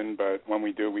often, but when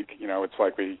we do, it's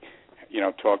like we,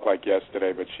 talk like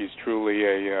yesterday. But she's truly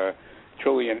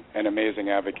an amazing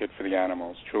advocate for the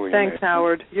animals. Truly Thanks, amazing.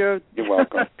 Howard. You're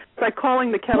welcome. It's like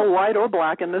calling the kettle white or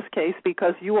black in this case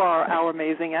because you are our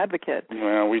amazing advocate.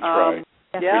 Well, we try.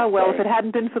 If it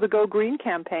hadn't been for the Go Green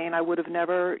campaign, I would have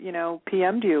never,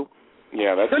 PM'd you.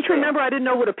 Yeah, that's Don't true. you remember I didn't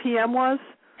know what a PM was?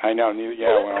 I know.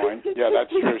 That's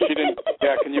true. She didn't.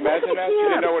 Yeah, can you imagine that? She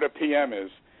didn't know what a PM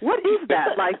is. What is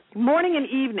that? Like morning and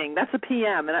evening. That's a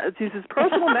PM. And it's his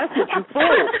personal message. You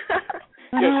fool.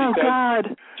 Yeah,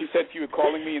 God. She said you were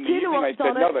calling me in the Do you know evening. what, I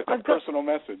said, Donna? no, that's a personal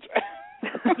message.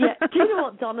 Yeah. Do you know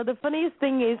what, Donna? The funniest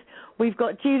thing is we've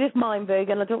got Judith Meinberg,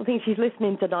 and I don't think she's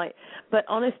listening tonight, but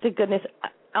honest to goodness,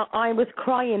 I was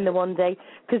crying the one day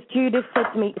because Judith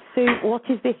said to me, Sue, what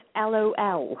is this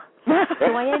LOL?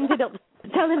 So I ended up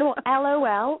telling her what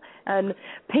LOL and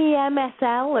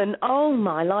PMSL and oh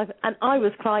my life, and I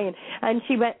was crying. And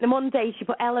she went, and one day she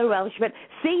put LOL, she went,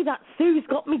 see, that Sue's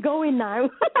got me going now.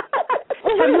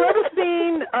 Have you ever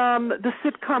seen the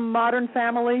sitcom Modern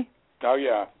Family? Oh,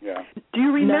 yeah. Do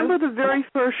you remember the very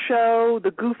first show, the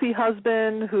goofy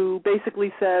husband who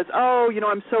basically says,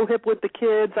 I'm so hip with the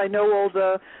kids, I know all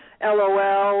the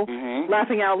LOL,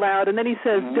 laughing out loud, and then he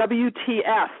says,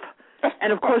 WTF.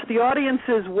 And, of course, the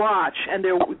audiences watch, and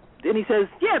he says,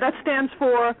 yeah, that stands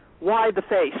for why the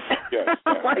face. Yes.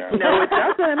 No, it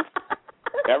doesn't.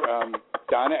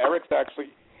 Donna, Eric's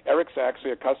actually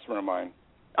a customer of mine.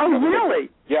 Oh, really?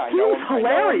 Yeah, I know him. He's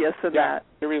hilarious in that.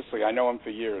 Seriously, I know him for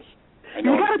years.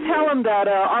 You got to tell him that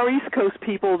our East Coast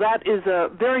people, that is a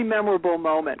very memorable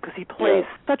moment because he plays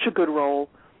such a good role.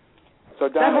 So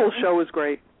Donna, that whole show is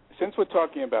great. Since we're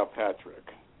talking about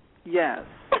Patrick, yes,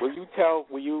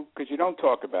 because you don't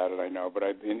talk about it, I know, but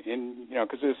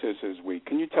because this is his week,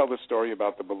 can you tell the story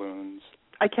about the balloons?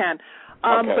 I can.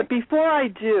 Okay. But before I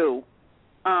do,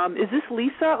 is this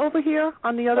Lisa over here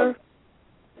on the other?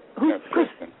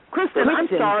 Kristen. Kristen, I'm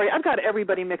sorry. I've got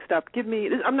everybody mixed up.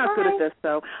 I'm not good at this,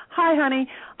 though. Hi, honey.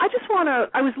 I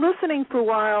was listening for a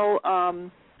while,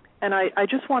 and I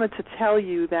just wanted to tell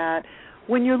you that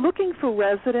when you're looking for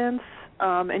residents,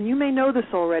 and you may know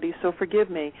this already, so forgive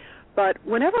me, but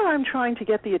whenever I'm trying to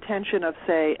get the attention of,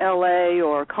 say, L.A.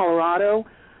 or Colorado,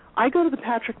 I go to the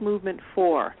Patrick Movement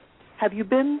 4. Have you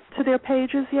been to their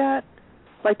pages yet?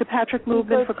 Like the Patrick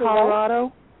Movement for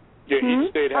Colorado? Yeah, each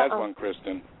state has one,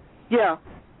 Kristen. Yeah.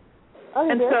 Oh,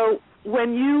 and so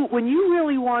when you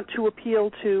really want to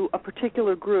appeal to a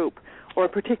particular group or a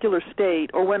particular state,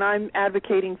 or when I'm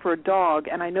advocating for a dog,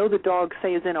 and I know the dog,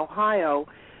 say, is in Ohio,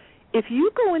 if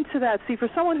you go into that, see, for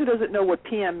someone who doesn't know what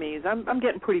PM means, I'm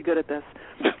getting pretty good at this.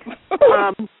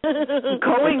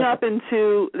 Going up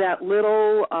into that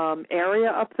little area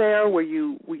up there where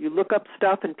you look up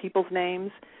stuff and people's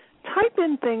names, type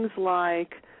in things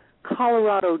like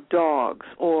Colorado dogs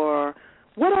or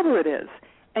whatever it is,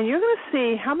 and you're going to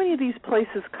see how many of these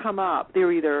places come up.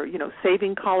 They're either,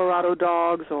 Saving Colorado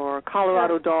Dogs or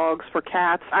Colorado Dogs for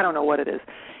Cats. I don't know what it is.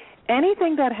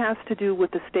 Anything that has to do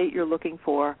with the state you're looking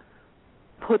for,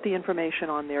 put the information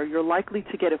on there. You're likely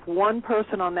to get, if one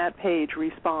person on that page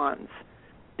responds,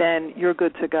 then you're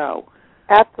good to go.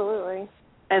 Absolutely.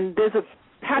 And there's a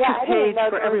Patrick page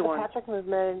for everyone. The Patrick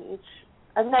movement in each.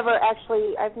 I've never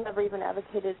even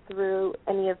advocated through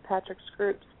any of Patrick's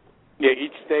groups. Yeah,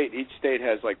 each state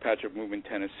has like Patrick Movement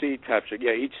Tennessee, Patrick.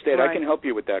 Yeah, each state. Right. I can help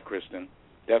you with that, Kristen.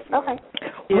 Definitely. Okay.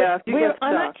 Yeah,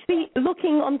 I'm actually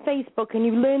looking on Facebook, and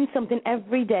you learn something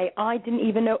every day. I didn't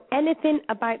even know anything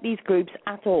about these groups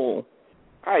at all.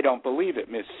 I don't believe it,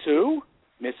 Miss Sue.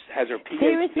 Miss has her PhD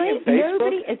Seriously, in Facebook?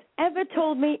 nobody has ever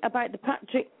told me about the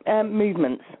Patrick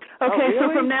movements. Okay, really?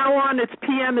 so from now on, it's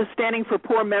PM is standing for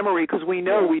poor memory, because we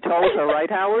know we told her,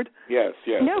 right, Howard? Yes,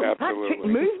 No, absolutely. Patrick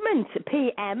movement,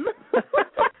 PM.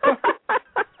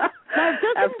 Now,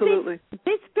 Absolutely.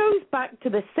 This goes back to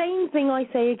the same thing I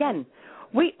say again.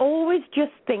 We always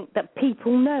just think that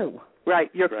people know. Right,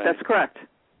 Right. That's correct.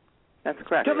 That's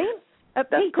correct. Do you know what I mean? That's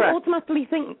people correct. automatically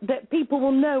think that people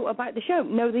will know about the show.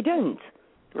 No, they don't.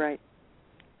 Right.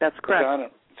 That's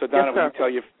correct. So Donna,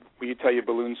 Yes, will you tell your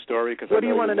balloon story? Cause what do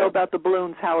you want to know about the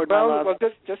balloons, Howard? Well,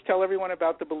 just tell everyone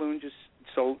about the balloon. Just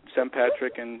sold St.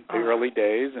 Patrick in the early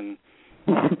days, and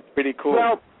pretty cool.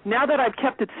 Well, now that I've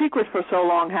kept it secret for so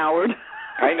long, Howard.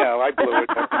 I know, I blew it.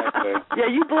 What can I say? Yeah,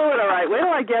 you blew it all right. Wait till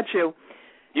I get you.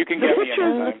 You can get me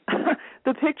anytime.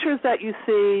 The pictures that you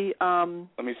see.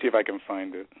 Let me see if I can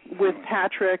find it. With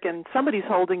Patrick, and somebody's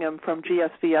holding him from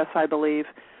GSVS, I believe.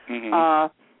 Mm-hmm.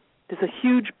 There's a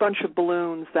huge bunch of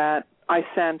balloons that I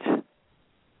sent.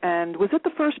 And was it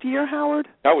the first year, Howard?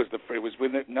 No, it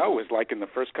was like in the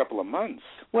first couple of months.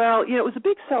 Well, it was a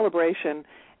big celebration,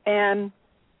 and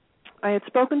I had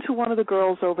spoken to one of the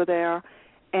girls over there,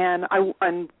 and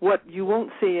what you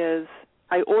won't see is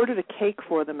I ordered a cake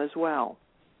for them as well.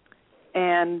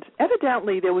 And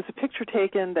evidently there was a picture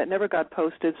taken that never got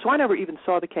posted, so I never even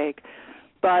saw the cake.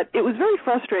 But it was very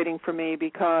frustrating for me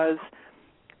because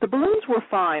the balloons were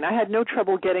fine. I had no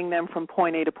trouble getting them from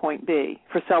point A to point B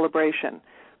for celebration.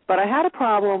 But I had a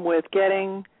problem with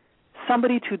getting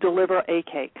somebody to deliver a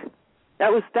cake.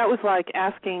 That was like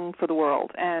asking for the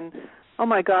world. And, oh,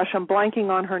 my gosh, I'm blanking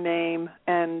on her name,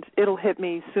 and it'll hit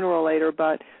me sooner or later,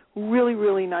 but really,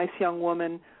 really nice young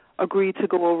woman agreed to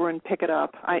go over and pick it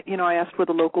up. I asked where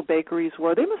the local bakeries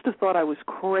were. They must have thought I was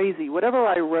crazy. Whatever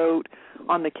I wrote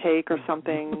on the cake or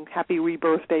something, happy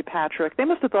rebirthday, Patrick, they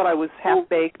must have thought I was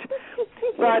half-baked.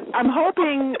 But I'm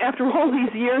hoping after all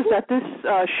these years that this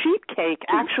sheet cake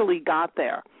actually got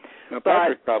there. No,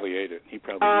 Patrick probably ate it. He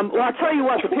probably ate it. Well, I'll tell you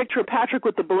what, the picture of Patrick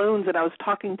with the balloons, and I was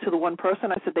talking to the one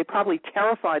person, I said they probably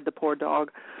terrified the poor dog.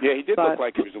 Yeah, he did look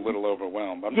like he was a little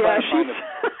overwhelmed. She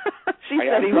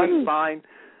said he was fine.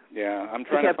 Yeah, I'm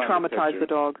trying to find traumatized the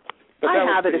dog. But I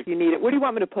have it if you need it. Where do you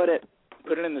want me to put it?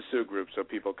 Put it in the Sue group so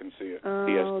people can see it.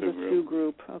 Oh, the Sue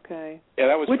group. Okay. Yeah,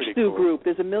 that was Which pretty Sue cool. group?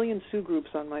 There's a million Sue groups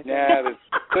on my thing. Yeah,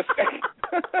 there's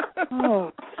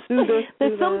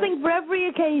something for every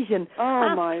occasion. Oh,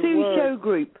 Ask my Sue word. Show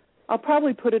group. I'll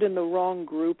probably put it in the wrong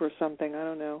group or something. I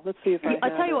don't know. Let's see if I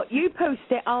tell you what, you post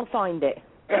it, I'll find it.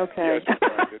 Okay. Yes,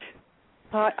 find it.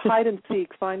 Hide and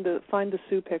seek. Find the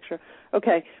Sue picture.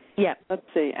 Okay. Yeah. Let's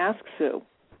see. Ask Sue.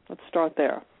 Let's start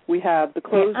there. We have the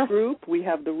closed group. We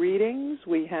have the readings.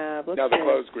 We have. The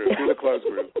closed group. Do the closed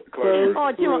group. The closed group.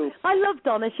 Oh, do you know what? I love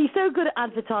Donna. She's so good at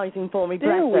advertising for me.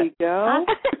 There we go.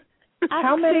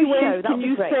 How many ways can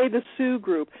you say the Sue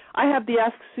group? I have the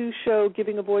Ask Sue Show,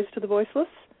 giving a voice to the voiceless.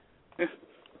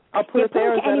 I'll put it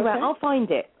there. Is that anywhere. okay? I'll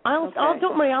find it.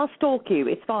 Don't worry. I'll stalk you.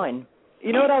 It's fine.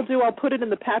 You know what I'll do? I'll put it in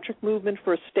the Patrick movement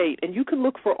for a state, and you can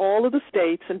look for all of the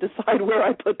states and decide where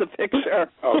I put the picture.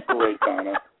 Oh, great,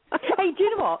 Donna. Hey, do you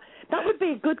know what? That would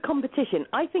be a good competition.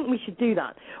 I think we should do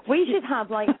that. We should have,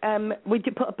 we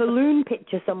should put a balloon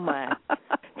picture somewhere. Do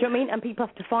you know what I mean? And people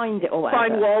have to find it or whatever.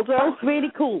 Find Waldo? That's really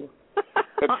cool.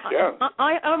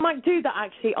 I might do that,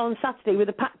 actually, on Saturday with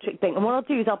a Patrick thing. And what I'll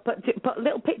do is I'll put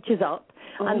little pictures up,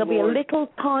 and there'll be a little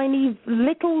tiny,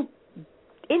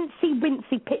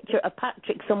 incy-wincy picture of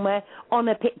Patrick somewhere on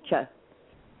a picture.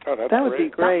 Oh, that's that would be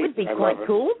great. That would be quite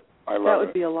cool. I love That would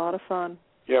it. be a lot of fun.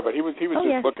 Yeah, but he was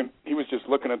yes. just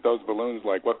looking at those balloons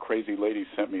like, what crazy lady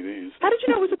sent me these? How did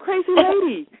you know it was a crazy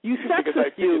lady? You sexist, Because I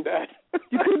figured that.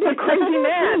 You could be a crazy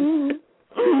man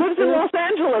who lives in Los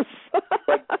Angeles.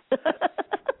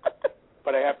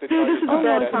 But I have to tell you, This is a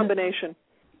bad combination.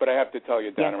 But I have to tell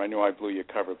you, Donna, I know I blew your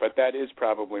cover, but that is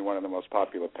probably one of the most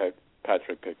popular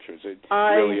Patrick pictures. It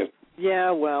really is.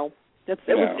 Yeah, well,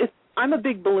 I'm a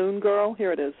big balloon girl.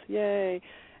 Here it is. Yay.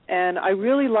 And I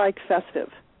really like festive.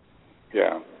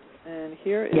 Yeah. And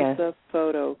here is the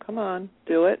photo. Come on,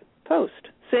 do it. Post.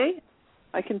 See?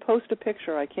 I can post a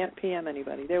picture. I can't PM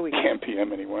anybody. There we go. Can't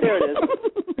PM anyone. There it is.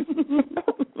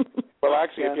 Well,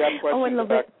 actually, if you have questions I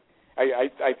love it.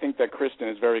 I think that Kristen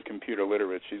is very computer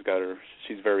literate. She's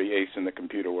very ace in the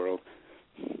computer world.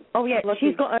 Oh yeah,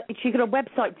 she's got a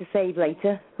website to save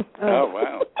later. Oh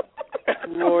wow.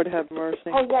 Lord have mercy.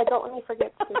 Oh yeah, don't let me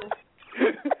forget to.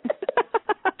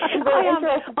 I'm very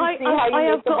interested to see how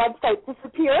you make the website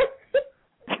disappear.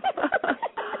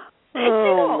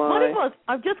 What it was,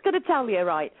 I've just got to tell you,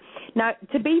 right. Now,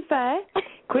 to be fair,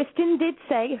 Kristen did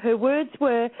say her words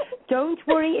were, "Don't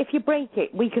worry if you break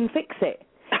it, we can fix it."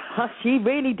 She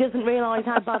really doesn't realise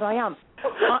how bad I am.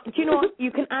 Do you know what?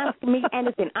 You can ask me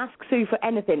anything. Ask Sue for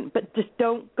anything, but just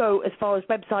don't go as far as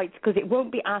websites, because it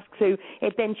won't be Ask Sue.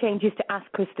 It then changes to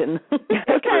Ask Kristen.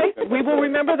 Okay, we will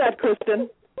remember that, Kristen.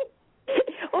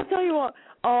 I'll tell you what.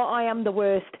 Oh, I am the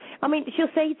worst. I mean, she'll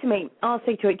say to me, I'll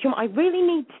say to her, Jim, I really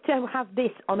need to have this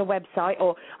on a website,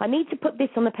 or I need to put this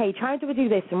on the page. How do I do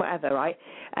this and whatever, right?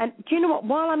 And do you know what?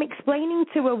 While I'm explaining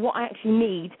to her what I actually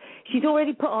need, she's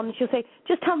already put on, she'll say,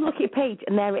 just have a look at your page,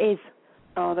 and there it is.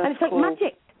 Oh, that's and it's like cool.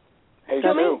 magic. Hey,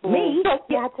 Sue. Sue. Me?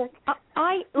 Yeah,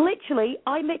 I literally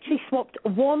swapped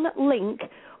one link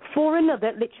for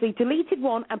another, literally deleted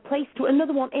one and placed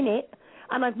another one in it,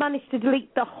 and I've managed to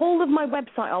delete the whole of my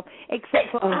website off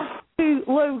except for Ask Sue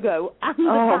logo and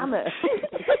the banner.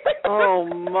 Oh,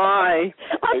 my.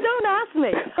 Don't ask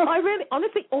me. I really,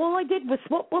 honestly, all I did was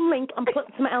swap one link and put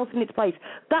something else in its place.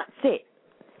 That's it.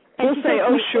 And We'll she say,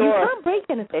 said, sure. You can't break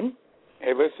anything.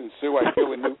 Hey, listen, Sue, I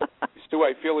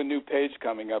feel a new page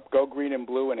coming up. Go green and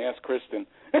blue and ask Kristen.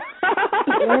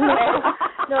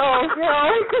 No.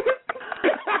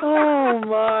 Oh,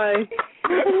 my.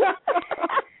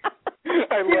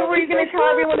 Were you going to tell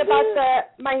everyone about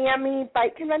the Miami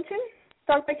bike convention?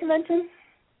 Dog bike convention?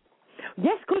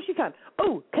 Yes, of course you can.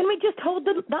 Oh, can we just hold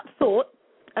that thought?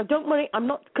 Don't worry, I'm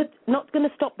not going to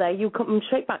stop there. You come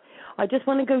straight back. I just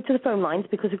want to go to the phone lines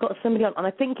because we've got somebody on, and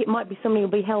I think it might be somebody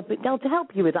who'll be able to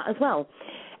help you with that as well.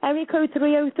 Area code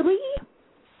 303.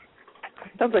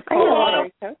 Sounds like Hello.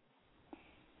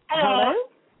 Hello.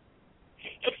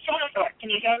 It's Jennifer. Can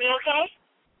you hear me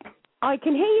okay? I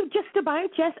can hear you just about,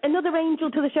 yes. Another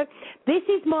angel to the show. This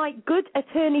is my good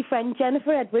attorney friend,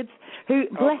 Jennifer Edwards, who,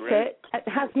 bless her,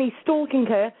 has me stalking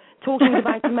her, talking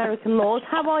about American laws.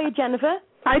 How are you, Jennifer?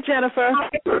 Hi, Jennifer. I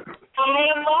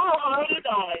am well. How are you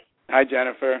guys? Hi,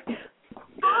 Jennifer.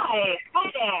 Hi.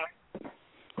 Hi there.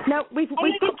 Now, we've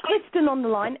got Kristen on the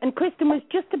line, and Kristen was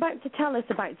just about to tell us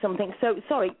about something. So,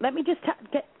 sorry, let me just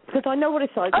get, because I know what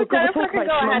it's like. We're going to talk about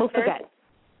it and we'll forget.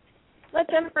 Let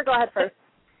Jennifer go ahead first.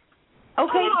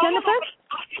 Okay, Jennifer?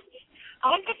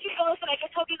 I'm just here to listen. I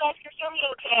just hope you guys can hear me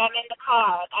okay. I'm in the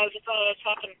car. I just wanted to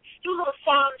check and do a little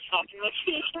sound check and make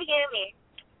sure you can hear me.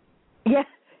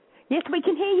 Yes, we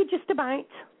can hear you just about.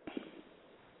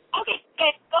 Okay,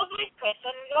 good. Go ahead, Chris,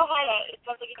 and go highlight. It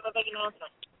sounds like you have a big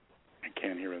announcement. I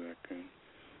can't hear her that good.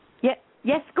 Yeah.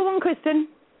 Yes, go on,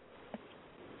 Kristen.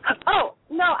 Oh,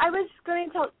 no, I was going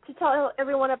to tell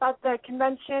everyone about the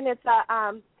convention. It's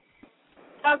a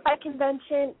dog bite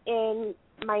convention in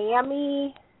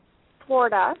Miami,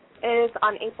 Florida. It is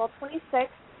on April 26th,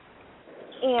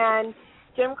 and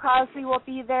Jim Crosby will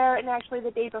be there, and actually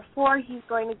the day before he's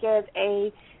going to give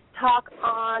a talk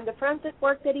on the forensic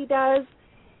work that he does,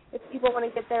 if people want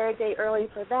to get there a day early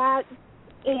for that.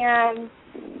 And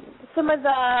some of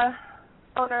the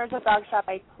owners of Dog Shot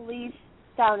by Police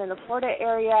down in the Florida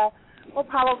area will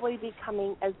probably be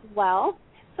coming as well.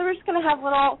 So we're just going to have a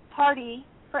little party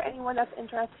for anyone that's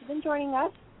interested in joining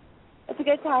us. It's a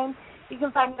good time. You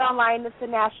can find it online. It's the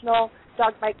National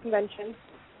Dog Bite Convention.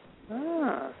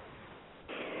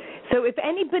 So if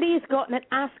anybody has got an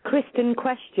Ask Kristen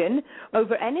question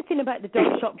over anything about the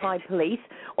Dog Shot by Police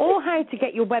or how to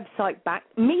get your website back,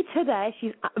 meet her there.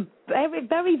 She's very,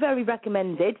 very, very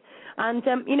recommended and,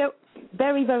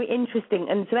 very, very interesting.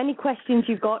 And so any questions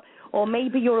you've got, or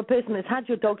maybe you're a person that's had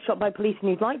your dog shot by police and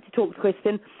you'd like to talk to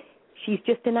Kristen, she's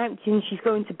just announcing she's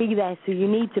going to be there, so you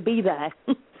need to be there.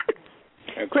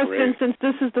 Kristen, great. since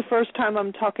this is the first time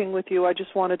I'm talking with you, I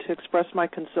just wanted to express my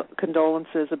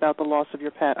condolences about the loss of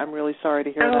your pet. I'm really sorry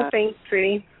to hear that. Oh, thanks,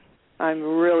 sweetie. I'm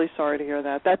really sorry to hear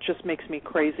that. That just makes me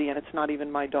crazy, and it's not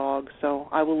even my dog, so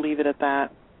I will leave it at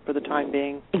that for the time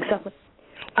being. Exactly.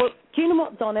 Well, do you know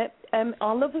what, Donna?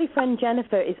 Our lovely friend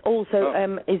Jennifer is also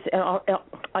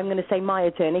I'm going to say my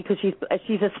attorney because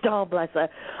she's a star, bless her,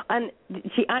 and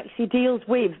she actually deals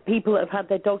with people that have had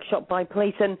their dogs shot by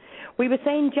police. And we were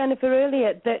saying, Jennifer,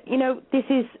 earlier that this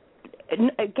is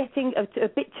getting a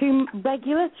bit too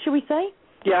regular, shall we say?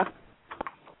 Yeah.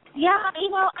 Yeah, I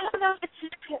don't know if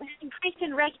it's increased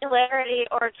in regularity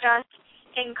or just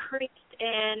increased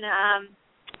in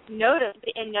notice,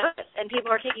 and people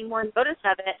are taking more notice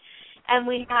of it. And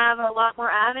we have a lot more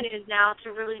avenues now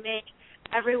to really make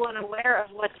everyone aware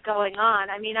of what's going on.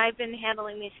 I mean, I've been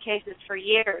handling these cases for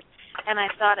years, and I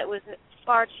thought it was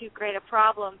far too great a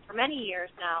problem for many years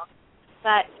now.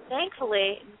 But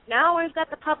thankfully, now we've got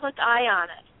the public eye on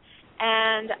it.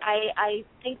 And I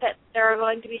think that there are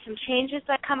going to be some changes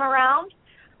that come around.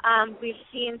 We've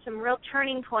seen some real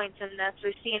turning points in this.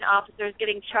 We've seen officers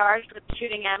getting charged with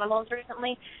shooting animals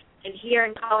recently here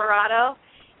in Colorado.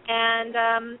 And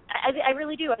I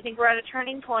really do. I think we're at a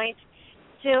turning point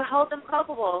to hold them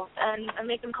culpable and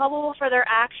make them culpable for their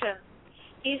actions.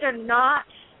 These are not,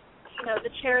 the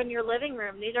chair in your living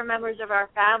room. These are members of our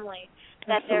family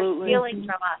that Absolutely. they're stealing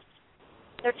from us.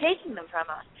 They're taking them from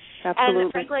us. Absolutely.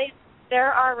 And frankly,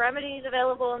 there are remedies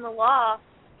available in the law.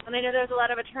 And I know there's a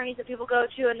lot of attorneys that people go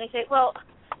to and they say, well,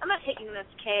 I'm not taking this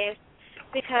case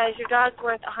because your dog's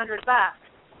worth $100.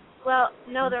 Well,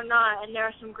 no, they're not, and there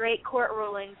are some great court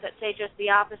rulings that say just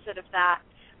the opposite of that.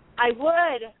 I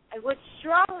would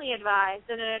strongly advise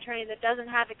that an attorney that doesn't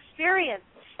have experience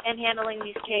in handling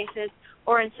these cases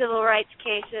or in civil rights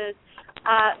cases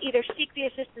either seek the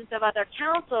assistance of other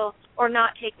counsel or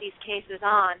not take these cases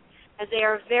on, as they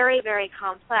are very, very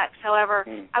complex. However,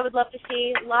 I would love to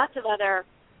see lots of other,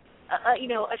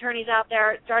 attorneys out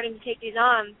there starting to take these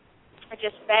on. I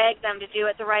just beg them to do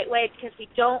it the right way because we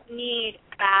don't need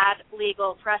bad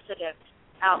legal precedent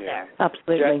out there.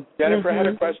 Absolutely. Jennifer, I had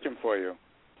a question for you.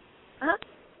 Uh-huh.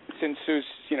 Since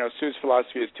Sue's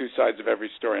philosophy is two sides of every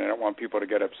story, and I don't want people to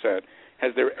get upset,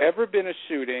 has there ever been a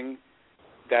shooting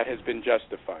that has been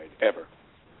justified, ever?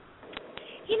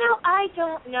 I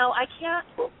don't know.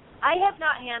 I have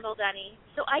not handled any,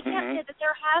 so I can't say that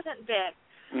there hasn't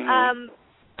been.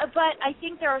 But I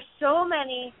think there are so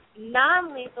many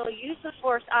non-lethal use of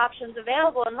force options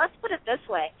available, and let's put it this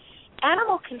way.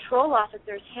 Animal control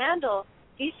officers handle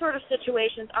these sort of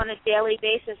situations on a daily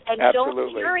basis and don't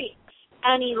carry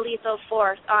any lethal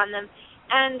force on them.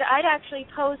 And I'd actually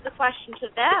pose the question to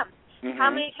them. How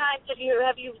many times have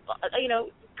you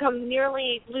come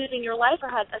nearly losing your life or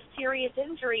had a serious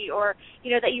injury or,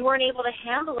 that you weren't able to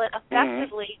handle it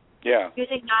effectively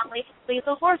using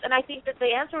non-lethal force? And I think that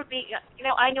the answer would be,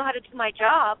 I know how to do my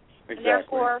job, and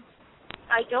therefore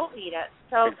I don't need it.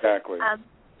 So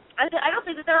I don't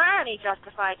think that there are any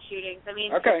justified shootings. I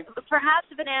mean, perhaps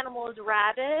if an animal is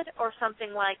rabid or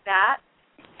something like that,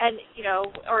 and,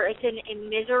 or it's in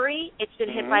misery, it's been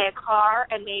hit by a car,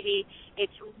 and maybe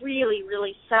it's really,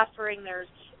 really suffering, there's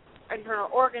internal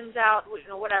organs out,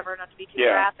 whatever, not to be too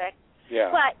graphic.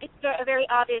 But it's a very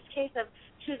obvious case of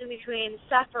choosing between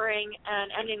suffering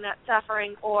and ending that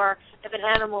suffering, or if an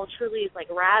animal truly is like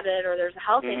rabid or there's a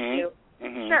health issue,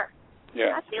 sure.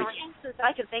 That's the only instance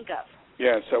I can think of.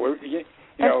 Yeah, so,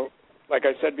 like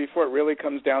I said before, it really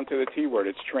comes down to the T word.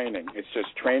 It's training. It's just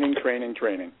training.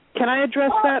 Can I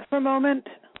address that for a moment?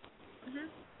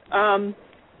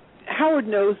 Howard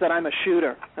knows that I'm a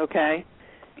shooter, okay?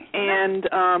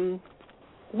 And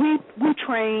we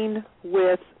train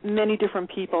with many different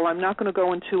people. I'm not going to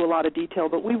go into a lot of detail,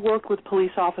 but we work with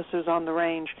police officers on the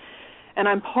range. And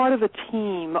I'm part of a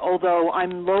team, although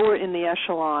I'm lower in the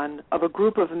echelon, of a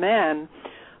group of men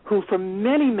who for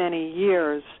many, many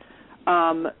years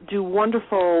do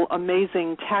wonderful,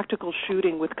 amazing tactical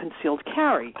shooting with concealed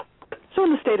carry. So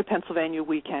in the state of Pennsylvania,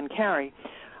 we can carry.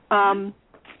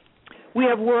 We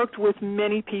have worked with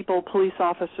many people, police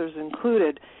officers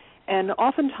included, and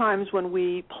oftentimes when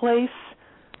we place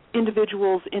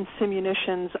individuals in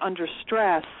simunitions under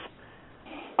stress,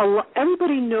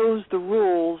 everybody knows the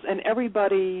rules and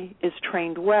everybody is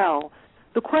trained well.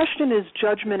 The question is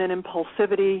judgment and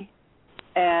impulsivity,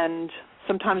 and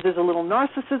sometimes there's a little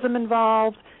narcissism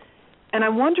involved. And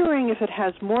I'm wondering if it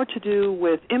has more to do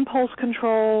with impulse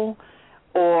control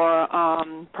or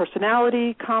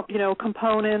personality,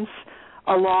 components,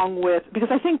 along with, because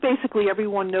I think basically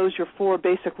everyone knows your 4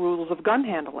 basic rules of gun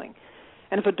handling.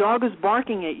 And if a dog is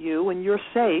barking at you and you're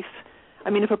safe, I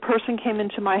mean, if a person came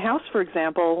into my house, for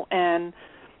example, and,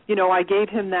 I gave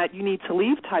him that you need to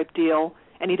leave type deal,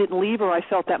 and he didn't leave, or I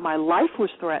felt that my life was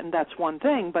threatened, that's one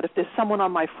thing. But if there's someone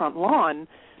on my front lawn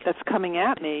that's coming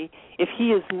at me, if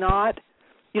he is not,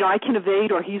 I can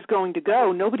evade or he's going to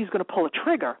go, nobody's going to pull a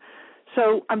trigger.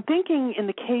 So I'm thinking in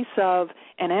the case of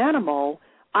an animal,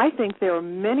 I think there are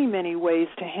many, many ways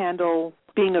to handle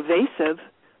being evasive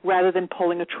rather than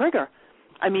pulling a trigger.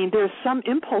 I mean, there's some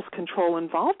impulse control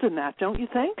involved in that, don't you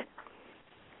think?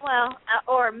 Well,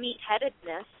 or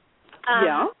meat-headedness.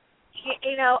 Yeah.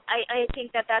 I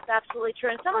think that that's absolutely true.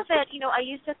 And some of it, I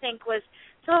used to think was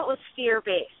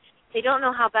fear-based. They don't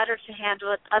know how better to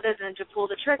handle it other than to pull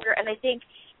the trigger. And I think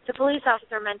the police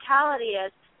officer mentality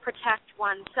is protect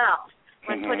oneself.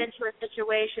 When put into a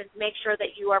situation, make sure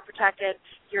that you are protected,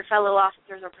 your fellow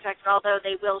officers are protected, although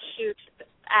they will shoot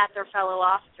at their fellow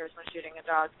officers when shooting a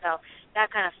dog. So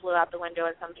that kind of flew out the window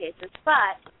in some cases.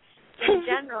 But in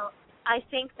general, I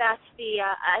think that's the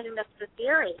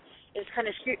theory, is kind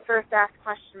of shoot first, ask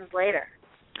questions later.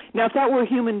 Now, if that were a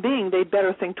human being, they'd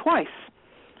better think twice.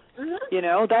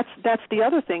 Mm-hmm. That's the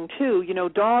other thing, too.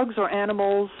 Dogs or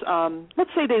animals, let's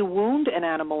say they wound an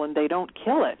animal and they don't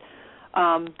kill it.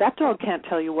 That dog can't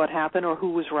tell you what happened or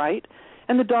who was right,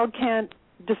 and the dog can't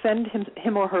defend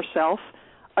him or herself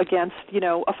against,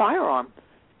 a firearm.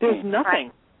 There's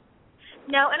nothing. Right.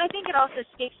 No, and I think it also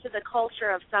speaks to the culture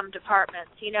of some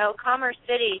departments. Commerce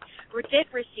City did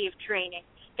receive training.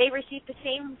 They received the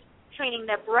same training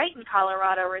that Brighton,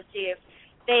 Colorado received.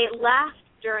 They laughed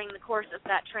during the course of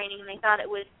that training, and they thought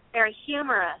it was very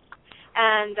humorous.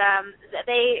 And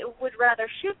they would rather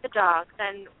shoot the dog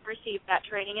than receive that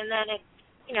training, and then it,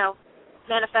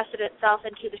 manifested itself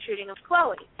into the shooting of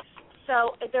Chloe.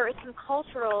 So there is some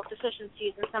cultural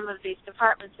deficiencies in some of these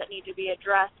departments that need to be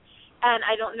addressed, and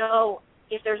I don't know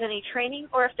if there's any training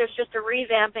or if there's just a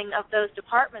revamping of those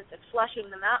departments and flushing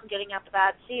them out and getting out the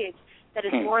bad seeds that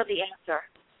is more the answer.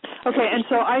 Okay, and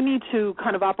so I need to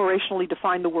kind of operationally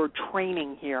define the word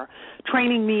training here.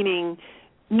 Training meaning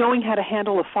knowing how to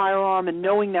handle a firearm and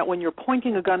knowing that when you're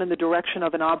pointing a gun in the direction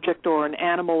of an object or an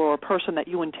animal or a person that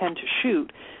you intend to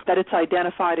shoot, that it's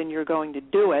identified and you're going to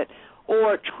do it,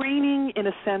 or training in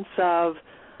a sense of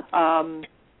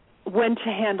when to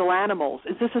handle animals.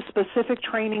 Is this a specific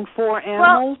training for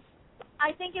animals? Well,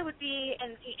 I think it would be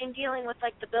in dealing with,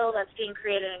 the bill that's being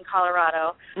created in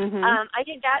Colorado. Mm-hmm. I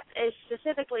think that is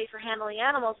specifically for handling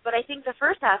animals, but I think the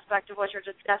first aspect of what you're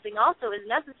discussing also is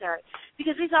necessary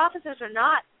because these officers are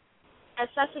not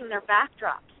assessing their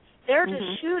backdrops. They're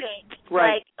just shooting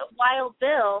like Wild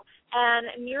Bill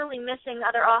and nearly missing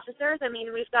other officers. I mean,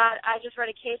 I just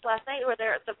read a case last night where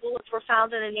the bullets were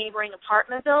found in a neighboring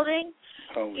apartment building.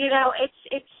 Oh.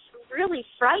 It's really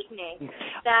frightening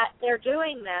that they're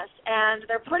doing this, and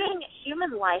they're putting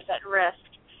human life at risk.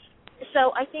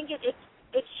 So I think it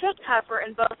should cover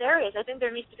in both areas. I think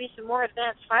there needs to be some more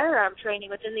advanced firearm training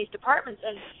within these departments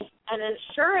and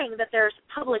ensuring that there's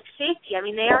public safety. I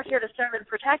mean, they are here to serve and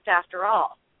protect after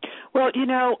all. Well,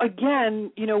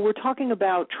 again, we're talking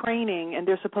about training, and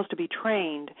they're supposed to be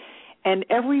trained. And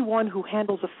everyone who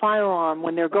handles a firearm,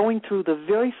 when they're going through the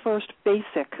very first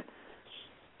basic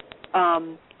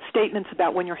statements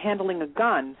about when you're handling a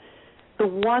gun, the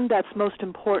one that's most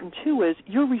important, too, is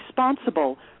you're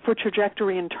responsible for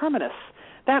trajectory and terminus.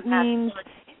 That means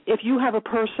if you have a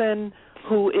person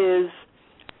who is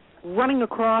running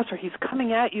across or he's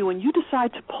coming at you and you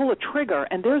decide to pull a trigger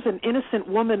and there's an innocent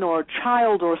woman or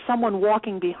child or someone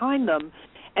walking behind them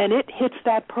and it hits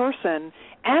that person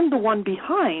and the one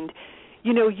behind,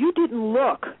 you didn't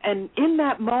look. And in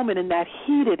that moment, in that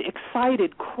heated,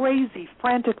 excited, crazy,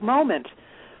 frantic moment,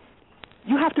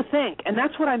 you have to think. And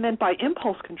that's what I meant by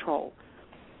impulse control.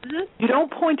 Mm-hmm. You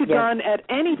don't point a gun at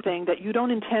anything that you don't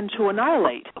intend to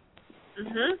annihilate.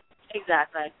 Mm-hmm.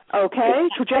 Exactly. Okay?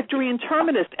 Trajectory and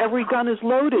terminus. Every gun is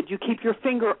loaded. You keep your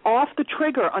finger off the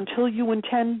trigger until you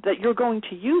intend that you're going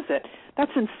to use it.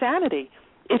 That's insanity.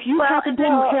 If you happen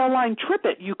to hairline trip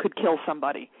it, you could kill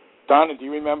somebody. Donna, do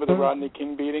you remember the Rodney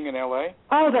King beating in L.A.?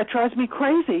 Oh, that drives me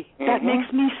crazy. Mm-hmm. That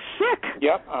makes me sick.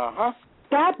 Yep, uh-huh.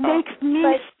 That makes me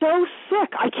so sick.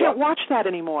 I can't watch that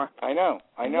anymore. I know.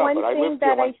 One thing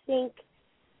that I think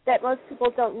that most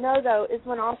people don't know, though, is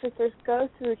when officers go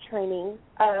through training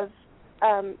of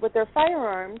with their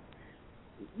firearms,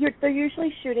 they're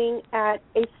usually shooting at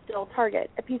a still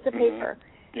target, a piece of paper.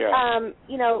 Yeah.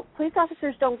 Police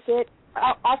officers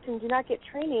often do not get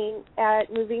training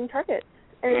at moving targets,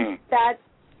 and that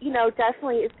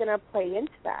definitely is going to play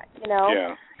into that.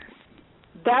 Yeah.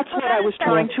 That's what I was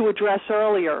trying to address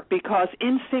earlier, because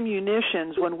in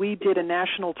Simunitions, when we did a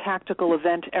national tactical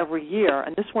event every year,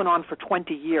 and this went on for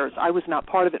 20 years, I was not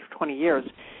part of it for 20 years,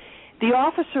 the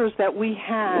officers that we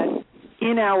had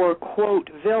in our, quote,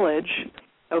 village,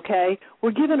 okay,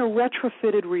 were given a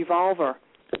retrofitted revolver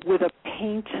with a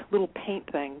little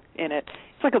paint thing in it.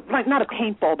 It's like not a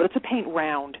paintball, but it's a paint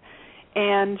round.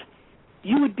 And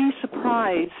you would be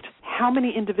surprised how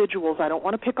many individuals, I don't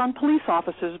want to pick on police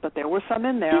officers, but there were some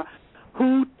in there,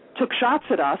 who took shots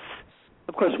at us.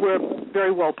 Of course, we're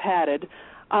very well padded,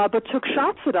 but took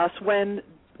shots at us when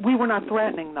we were not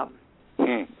threatening them.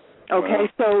 Okay,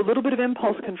 so a little bit of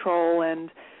impulse control, and,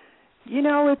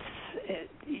 you're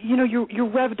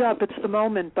revved up, it's the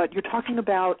moment, but you're talking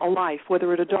about a life,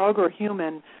 whether it's a dog or a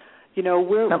human.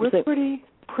 We're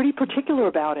pretty particular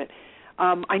about it.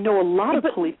 I know a lot of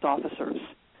police officers,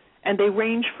 and they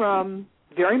range from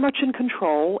very much in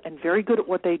control and very good at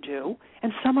what they do,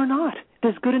 and some are not.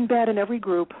 There's good and bad in every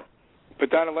group. But,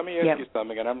 Donna, let me ask you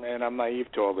something, and I'm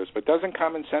naive to all this, but doesn't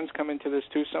common sense come into this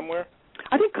too somewhere?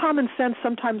 I think common sense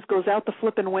sometimes goes out the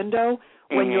flipping window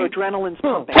when your adrenaline's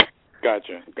pumping.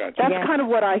 Gotcha. That's kind of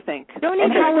what I think.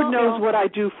 And Howard knows what I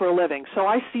do for a living, so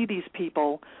I see these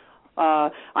people.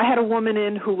 I had a woman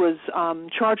in who was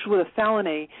charged with a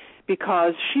felony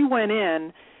because she went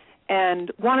in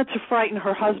and wanted to frighten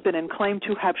her husband and claimed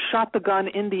to have shot the gun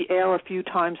in the air a few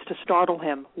times to startle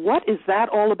him. What is that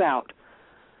all about?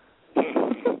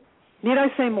 Need I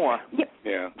say more?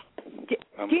 Yeah.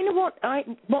 Do you know what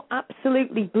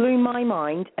absolutely blew my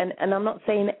mind, and I'm not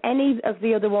saying any of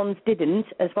the other ones didn't,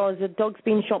 as far as the dogs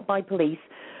being shot by police,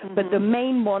 but the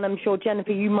main one, I'm sure,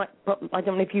 Jennifer, I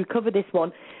don't know if you covered this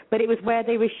one, but it was where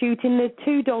they were shooting the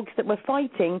two dogs that were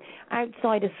fighting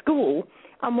outside a school.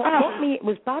 And what got me, it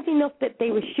was bad enough that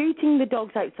they were shooting the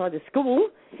dogs outside the school,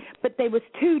 but there was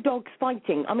two dogs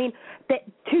fighting. I mean,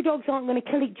 two dogs aren't going to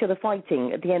kill each other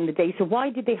fighting at the end of the day, so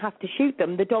why did they have to shoot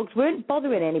them? The dogs weren't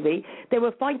bothering anybody. They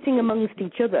were fighting amongst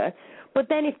each other. But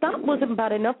then if that wasn't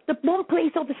bad enough, the one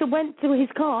police officer went to his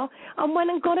car and went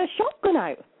and got a shotgun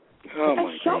out.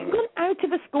 A shotgun out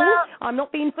of a school? Well, I'm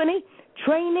not being funny.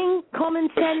 Training, common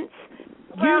sense,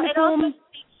 uniform.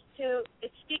 It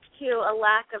speaks to a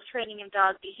lack of training in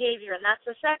dog behavior, and that's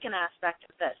the second aspect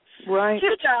of this. Right.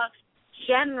 Two dogs,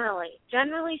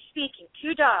 generally speaking,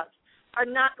 two dogs are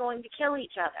not going to kill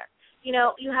each other.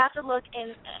 You have to look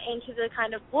into the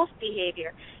kind of wolf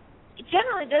behavior.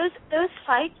 Generally, those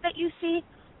fights that you see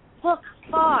look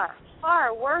far,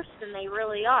 far worse than they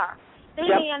really are. They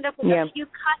may end up with a few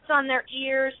cuts on their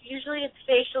ears. Usually it's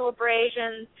facial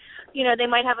abrasions. They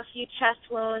might have a few chest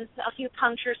wounds, a few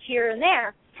punctures here and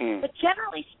there. But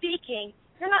generally speaking,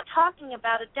 you're not talking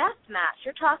about a death match.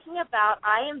 You're talking about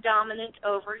I am dominant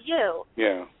over you.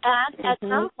 Yeah. And at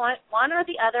some point, one or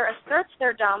the other asserts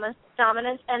their dominance,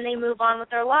 and they move on with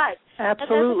their lives.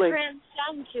 Absolutely. It doesn't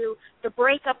transcend to the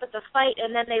breakup of the fight,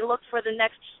 and then they look for the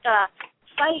next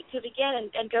fight to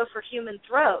begin and go for human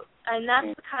throat. And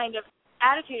that's the kind of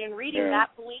attitude in reading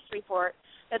that police report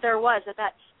that there was,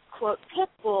 that quote, pit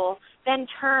bull then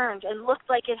turned and looked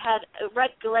like it had a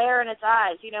red glare in its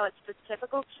eyes. It's the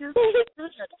typical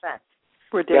defense.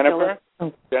 Ridiculous.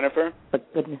 Jennifer?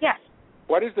 Yes.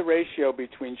 What is the ratio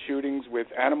between shootings with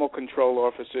animal control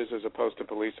officers as opposed to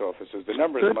police officers? The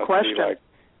numbers Good must question. be like...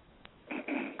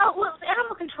 The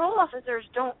animal control officers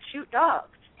don't shoot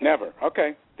dogs. Never.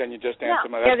 Okay. Then you just answered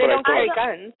my... They don't carry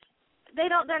guns.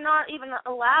 They're not even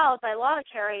allowed by law to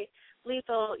carry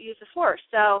lethal use of force.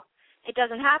 So it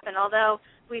doesn't happen, although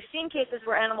we've seen cases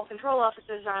where animal control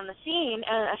officers are on the scene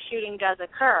and a shooting does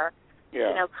occur.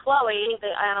 Yeah. Chloe, the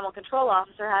animal control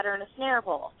officer, had her in a snare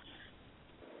hole.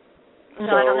 So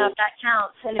I don't know if that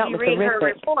counts. And if you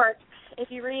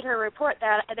read her report,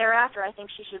 thereafter, I think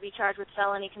she should be charged with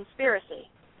felony conspiracy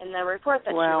in the report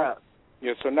that she wrote.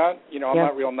 Yeah, so I'm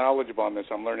not real knowledgeable on this.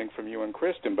 I'm learning from you and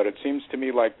Kristen, but it seems to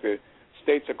me like the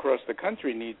states across the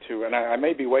country need to, and I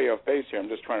may be way off base here, I'm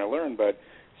just trying to learn, but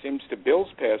seems to bills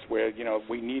pass where,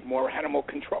 we need more animal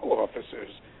control officers.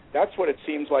 That's what it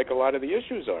seems like a lot of the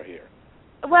issues are here.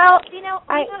 Well, we've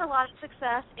had a lot of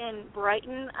success in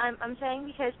Brighton, I'm saying,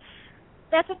 because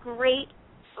that's a great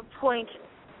point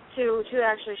to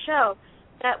actually show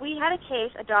that we had a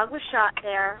case, a dog was shot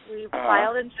there, we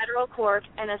filed in federal court,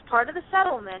 and as part of the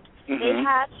settlement, they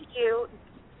had to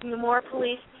do more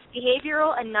police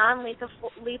behavioral and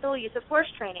non-lethal use of force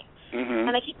training.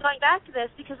 And I keep going back to this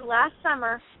because last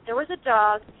summer there was a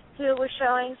dog who was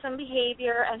showing some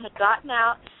behavior and had gotten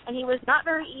out, and he was not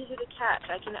very easy to catch.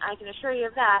 I can assure you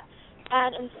of that.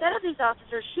 And instead of these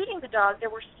officers shooting the dog,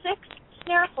 there were 6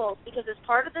 snare pulls because as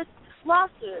part of this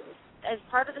lawsuit, as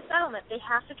part of the settlement, they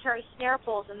have to carry snare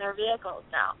poles in their vehicles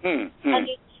now. And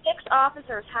these 6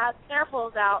 officers had snare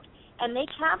poles out, and they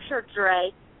captured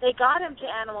Dre. They got him to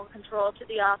animal control, to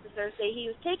the officers. He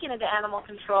was taken into animal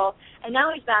control, and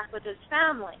now he's back with his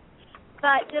family.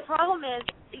 But the problem is,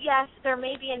 yes, there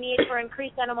may be a need for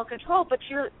increased animal control, but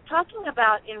you're talking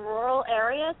about in rural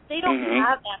areas, they don't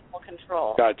have animal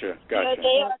control. Gotcha.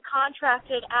 They are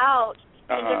contracted out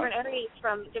in different areas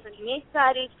from different humane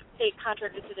societies. They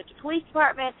contracted to the police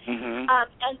department,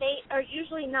 and they are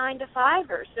usually 9 to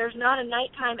 5ers. There's not a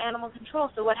nighttime animal control.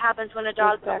 So what happens when a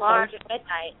dog's at large at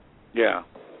midnight? Yeah.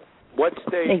 What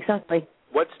state? Exactly.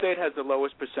 What state has the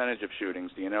lowest percentage of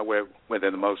shootings? Do you know where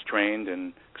they're the most trained?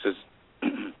 And cause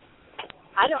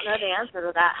I don't know the answer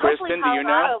to that. Kristen, Hopefully do you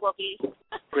know? Will be.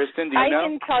 Kristen, do you know? I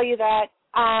can tell you that.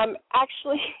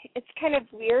 Actually, it's kind of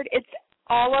weird. It's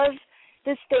all of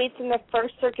the states in the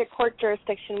First Circuit Court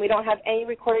jurisdiction. We don't have any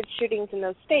recorded shootings in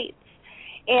those states.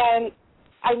 And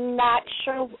I'm not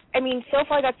sure. I mean, so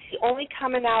far that's the only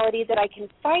commonality that I can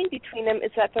find between them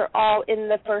is that they're all in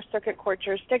the First Circuit Court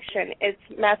jurisdiction. It's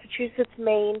Massachusetts,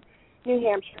 Maine, New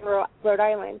Hampshire, Rhode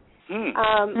Island.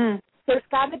 There's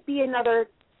got to be another,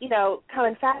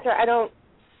 common factor. I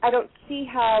don't see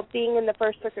how being in the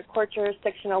First Circuit Court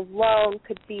jurisdiction alone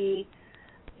could be,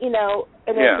 an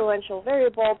influential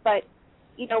variable. But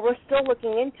we're still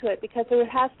looking into it because there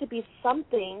has to be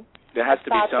something. There has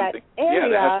to be something. Yeah,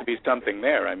 there has to be something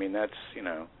there. I mean, that's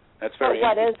that's very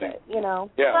what interesting. Is it?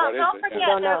 Yeah, well, what don't is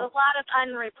forget there's a lot of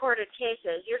unreported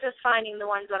cases. You're just finding the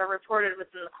ones that are reported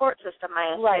within the court system,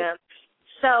 I assume. Right.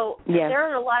 So there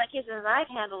are a lot of cases, and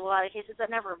I've handled a lot of cases that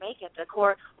never make it to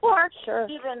court. Or,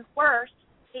 even worse,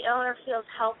 the owner feels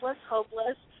helpless,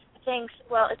 hopeless, thinks,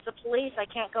 well, it's the police, I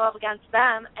can't go up against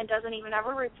them, and doesn't even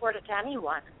ever report it to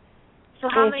anyone. So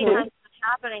how many times is it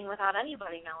happening without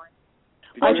anybody knowing?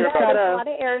 There's a lot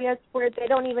of areas where they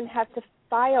don't even have to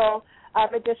file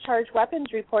a discharged weapons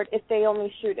report if they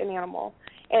only shoot an animal.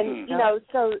 And,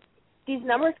 so these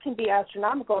numbers can be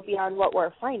astronomical beyond what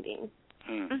we're finding.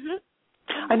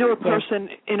 I know a person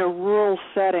in a rural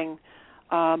setting,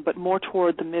 but more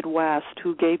toward the Midwest,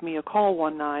 who gave me a call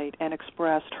one night and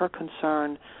expressed her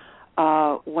concern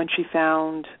when she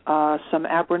found some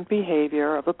aberrant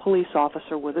behavior of a police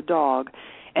officer with a dog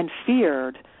and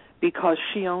feared because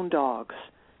she owned dogs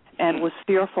and was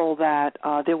fearful that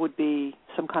there would be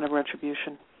some kind of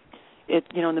retribution.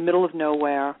 In the middle of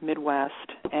nowhere, Midwest,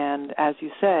 and as you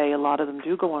say, a lot of them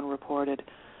do go unreported.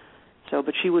 So,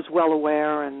 but she was well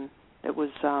aware, and it was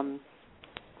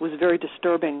a very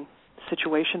disturbing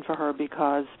situation for her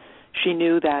because she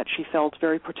knew that she felt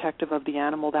very protective of the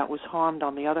animal that was harmed.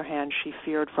 On the other hand, she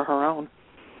feared for her own.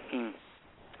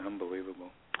 Unbelievable.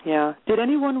 Yeah. Did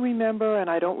anyone remember, and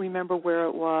I don't remember where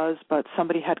it was, but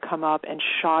somebody had come up and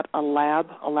shot a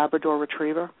Labrador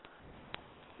Retriever,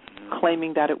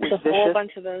 claiming that it was vicious? A whole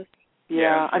bunch of those.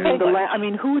 Yeah. I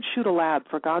mean, who would shoot a lab,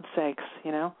 for God's sakes,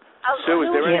 Sue, is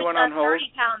there anyone on hold?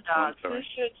 30-pound dogs. Who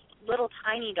shoots little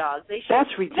tiny dogs? They shoot. That's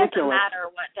ridiculous. It doesn't matter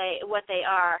what they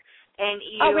are. And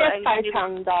we have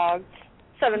 5-pound dogs,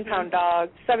 7-pound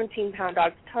dogs, 17-pound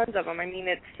dogs, tons of them. I mean,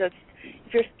 it's just,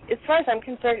 as far as I'm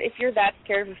concerned, if you're that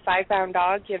scared of a 5-pound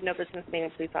dog, you have no business being a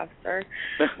police officer.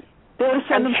 They would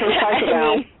send them for a psych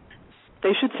eval.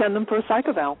 They should send them for a psych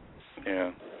eval.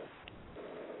 Yeah.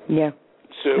 Yeah.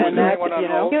 Sue, is there anyone on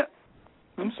hold?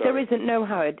 I'm sorry. There isn't, no,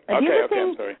 Howard. Okay,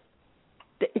 I'm sorry.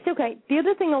 It's okay. The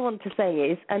other thing I want to say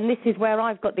is, and this is where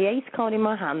I've got the ace card in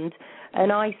my hand,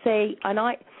 and I say, I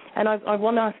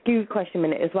want to ask you a question in a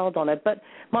minute as well, Donna, but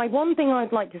my one thing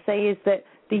I'd like to say is that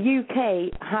the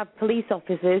UK have police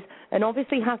officers and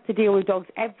obviously have to deal with dogs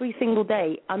every single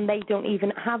day, and they don't even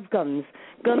have guns.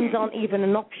 Guns aren't even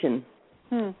an option.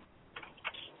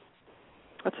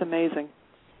 That's amazing.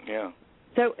 Yeah.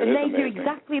 So and they do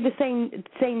exactly the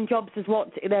same jobs as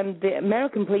what the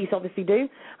American police obviously do,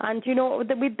 and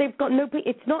they've got no.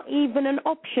 It's not even an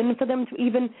option for them to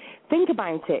even think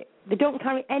about it. They don't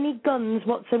carry any guns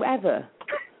whatsoever.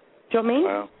 Do you know what I mean?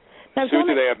 Wow. Now, Sue,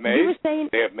 Donna, do they have mace? You were saying,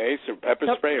 they have mace or pepper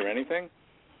spray or anything?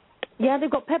 Yeah, they've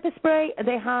got pepper spray.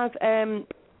 They have.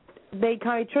 They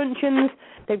carry truncheons.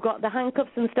 They've got the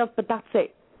handcuffs and stuff, but that's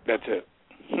it. That's it.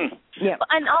 Yeah.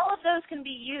 And all of those can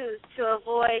be used to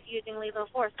avoid using lethal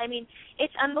force. I mean,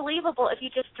 it's unbelievable if you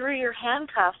just threw your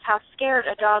handcuffs, how scared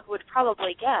a dog would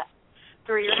probably get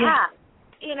through your hat.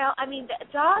 I mean,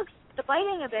 dogs, the bite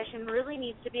inhibition really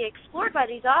needs to be explored by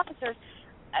these officers.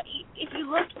 If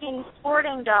you look in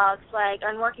sporting dogs,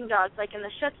 and working dogs, like in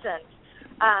the Schutzhund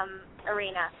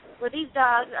arena, where these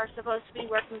dogs are supposed to be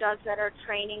working dogs that are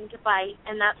training to bite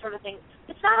and that sort of thing.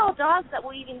 It's not all dogs that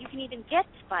you can even get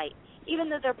to bite.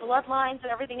 Even though their bloodlines and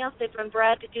everything else, they've been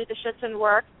bred to do the shits and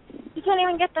work, you can't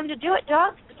even get them to do it.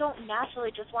 Dogs don't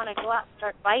naturally just want to go out and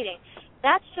start biting.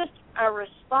 That's just a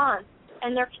response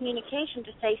and their communication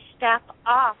to say, step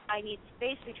off, I need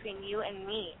space between you and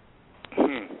me.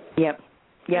 Yep,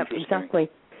 exactly.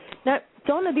 Now,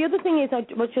 Donna, the other thing is I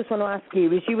just want to ask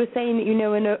you is you were saying that you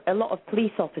know a lot of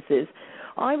police officers.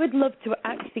 I would love to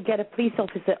actually get a police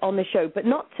officer on the show, but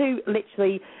not to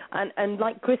literally, and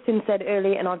like Kristen said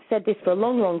earlier, and I've said this for a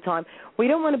long, long time, we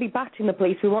don't want to be battering the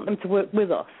police, we want them to work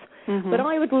with us. But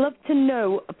I would love to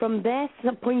know from their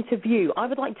point of view, I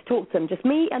would like to talk to them, just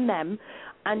me and them,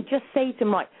 and just say to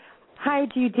them, like, how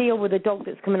do you deal with a dog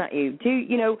that's coming at you? Do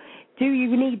you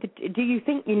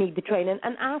think you need the training?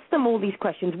 And ask them all these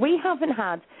questions. We haven't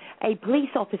had a police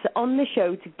officer on the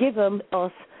show to give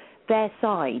us their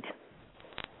side.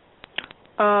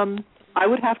 I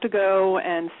would have to go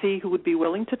and see who would be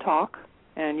willing to talk,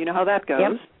 and you know how that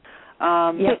goes.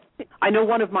 Yep. I know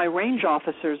one of my range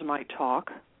officers might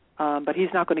talk, but he's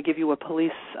not going to give you a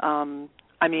police.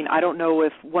 I don't know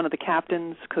if one of the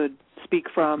captains could speak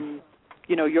from,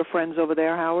 your friends over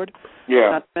there, Howard.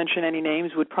 Yeah. Not to mention any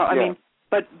names would probably.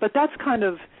 But that's kind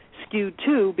of skewed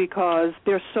too because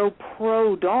they're so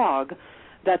pro-dog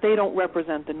that they don't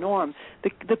represent the norm.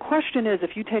 The question is,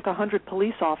 if you take 100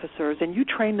 police officers and you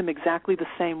train them exactly the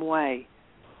same way,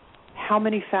 how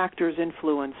many factors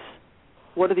influence?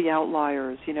 What are the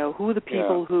outliers? Who are the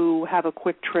people who have a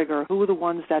quick trigger? Who are the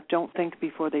ones that don't think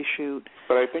before they shoot?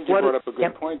 But I think you brought up a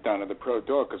good point, Donna, the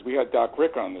pro-dog, because we had Doc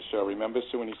Rick on the show, remember,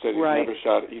 Sue, when he said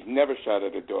he's never shot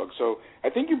at a dog. So I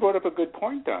think you brought up a good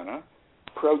point, Donna.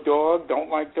 Pro-dog, don't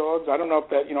like dogs. I don't know if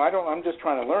that, I'm just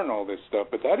trying to learn all this stuff,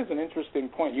 but that is an interesting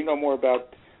point. You know more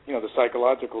about, the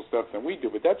psychological stuff than we do,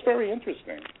 but that's very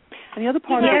interesting. And the other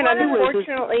part of it,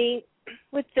 unfortunately,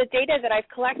 with the data that I've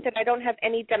collected, I don't have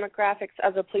any demographics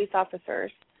of the police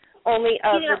officers, only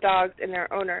of the dogs and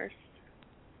their owners.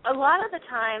 A lot of the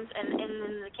times, and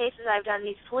in the cases I've done,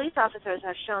 these police officers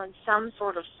have shown some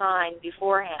sort of sign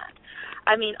beforehand.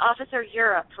 Officer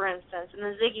Europe, for instance, in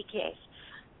the Ziggy case,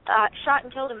 shot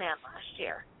and killed a man last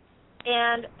year,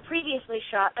 and previously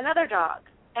shot another dog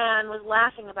and was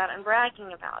laughing about it and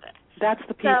bragging about it. That's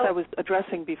the piece I was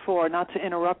addressing before, not to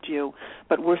interrupt you,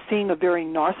 but we're seeing a very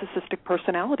narcissistic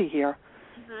personality here.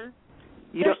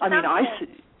 Yeah,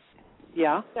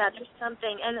 there's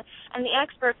something. And the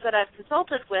experts that I've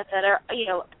consulted with that are,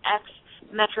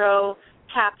 ex-Metro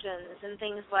captains and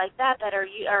things like that are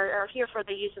here for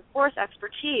the use of force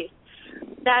expertise,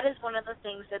 that is one of the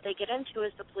things that they get into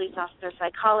is the police officer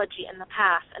psychology in the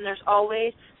past. And there's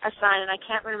always a sign, and I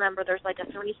can't remember, there's like a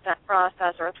 3-step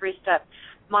process or a 3-step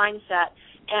mindset,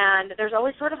 and there's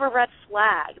always sort of a red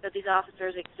flag that these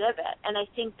officers exhibit. And I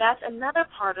think that's another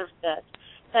part of this,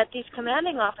 that these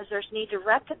commanding officers need to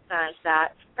recognize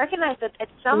that at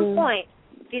some point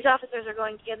these officers are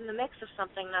going to get in the mix of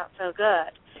something not so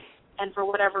good. And for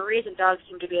whatever reason, dogs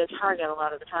seem to be a target a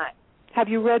lot of the time. Have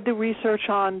you read the research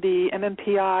on the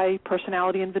MMPI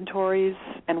personality inventories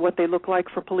and what they look like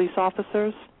for police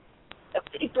officers?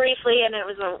 Briefly, and it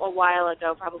was a while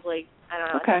ago, probably. I don't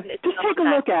know. Okay. Just take a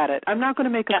look at it. I'm not going to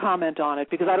make a comment on it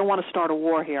because I don't want to start a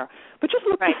war here. But just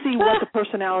look to see what the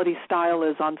personality style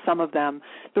is on some of them.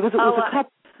 Because it was a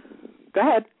couple. Go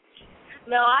ahead.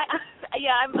 No,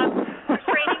 I'm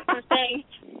refraining from saying.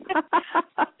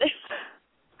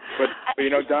 But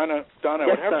Donna,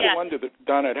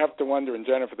 I'd have to wonder, and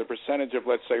Jennifer, the percentage of,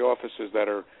 let's say, officers that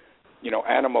are,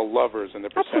 animal lovers, and the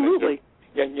percentage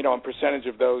and percentage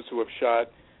of those who have shot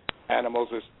animals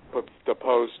as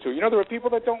opposed to, there are people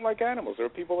that don't like animals. There are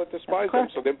people that despise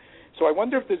them. So I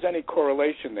wonder if there's any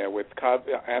correlation there with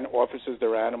officers that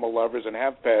are animal lovers and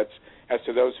have pets as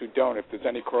to those who don't, if there's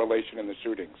any correlation in the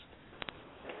shootings.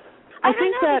 I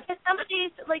think that because some of these,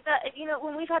 like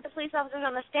when we've had the police officers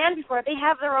on the stand before, they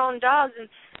have their own dogs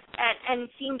and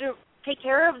seem to take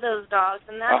care of those dogs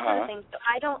and that kind of thing. So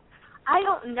I don't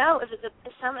know if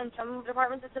in some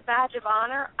departments it's a badge of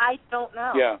honor. I don't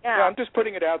know. Yeah, I'm just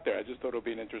putting it out there. I just thought it would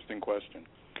be an interesting question.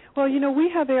 Well,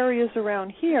 we have areas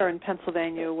around here in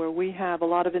Pennsylvania where we have a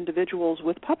lot of individuals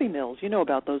with puppy mills. You know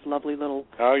about those lovely little.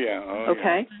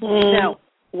 Okay. Yeah. Now,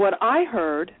 what I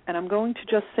heard, and I'm going to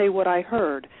just say what I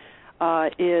heard.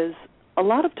 Is a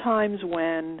lot of times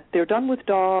when they're done with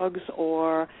dogs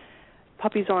or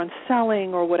puppies aren't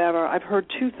selling or whatever, I've heard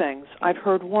two things. I've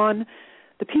heard one,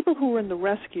 the people who were in the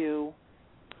rescue,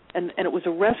 and it was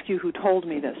a rescue who told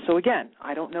me this. So again,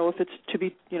 I don't know if it's to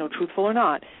be truthful or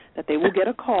not, that they will get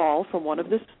a call from one of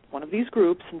these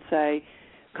groups and say,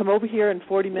 come over here in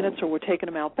 40 minutes or we're taking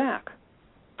them out back.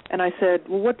 And I said,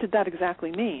 well, what did that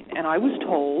exactly mean? And I was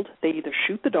told they either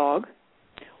shoot the dog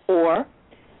or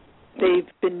they've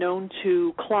been known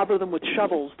to clobber them with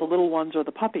shovels, the little ones or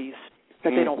the puppies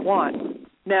that they don't want.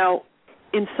 Now,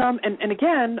 in some, and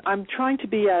again, I'm trying to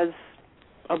be as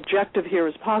objective here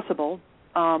as possible.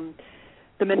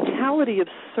 The mentality of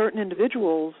certain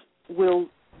individuals will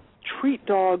treat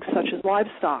dogs such as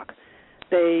livestock.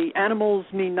 Animals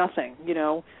mean nothing,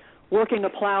 working a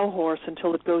plow horse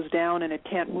until it goes down and it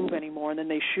can't move anymore, and then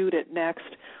they shoot it next.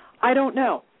 I don't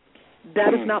know.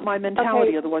 That is not my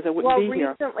mentality, otherwise I wouldn't be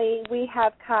here. Well, recently we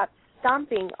have cops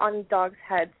stomping on dogs'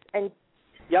 heads and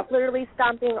literally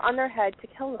stomping on their head to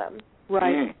kill them.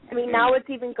 Right. I mean, now it's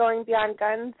even going beyond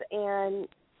guns, and,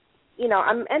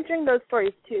 I'm entering those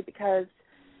stories, too, because,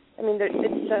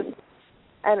 it's just,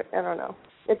 I don't know.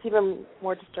 It's even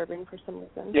more disturbing for some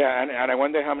reason. Yeah, and I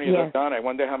wonder how many have done. I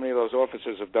wonder how many of those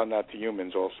officers have done that to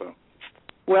humans also.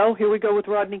 Well, here we go with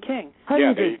Rodney King.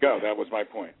 Yeah, there you go. That was my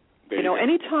point.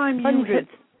 Anytime you hit,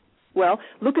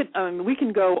 look at, we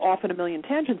can go off in a million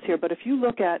tangents here, but if you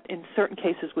look at, in certain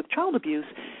cases with child abuse,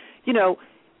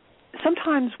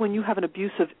 sometimes when you have an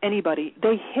abuse of anybody,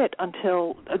 they hit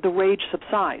until the rage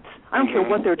subsides. I don't care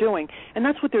what they're doing. And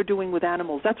that's what they're doing with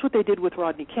animals. That's what they did with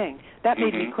Rodney King. That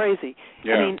made me crazy.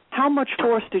 Yeah. How much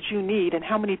force did you need and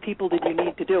how many people did you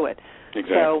need to do it?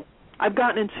 Exactly. So I've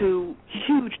gotten into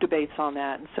huge debates on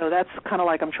that, and so that's kind of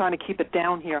like I'm trying to keep it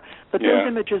down here. But those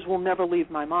images will never leave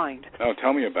my mind. Oh,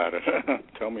 tell me about it.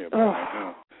 Tell me about it.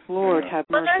 Yeah. Lord have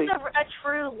mercy. Well, there's a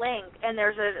true link, and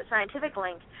there's a scientific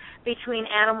link between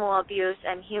animal abuse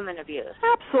and human abuse.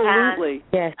 Absolutely.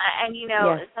 And,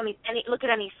 look at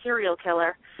any serial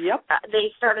killer. Yep.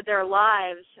 They started their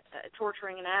lives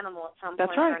torturing an animal at some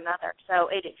point or another. So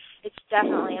it's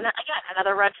definitely, again,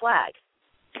 another red flag.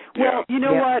 Well, you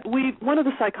know what? One of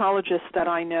the psychologists that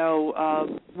I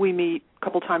know, we meet a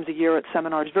couple times a year at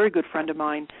seminars, a very good friend of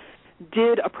mine,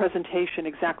 did a presentation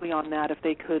exactly on that, if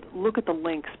they could look at the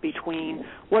links between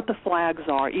what the flags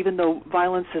are. Even though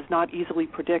violence is not easily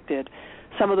predicted,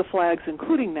 some of the flags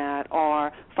including that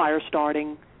are fire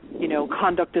starting,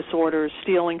 conduct disorders,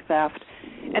 stealing, theft,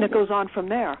 and it goes on from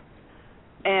there.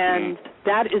 And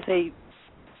that is a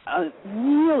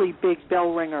really big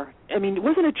bell ringer. I mean,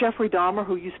 wasn't it Jeffrey Dahmer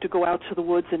who used to go out to the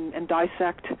woods and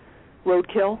dissect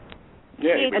roadkill?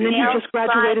 Yeah. And then he just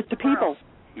graduated to people.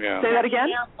 Yeah. Say that again?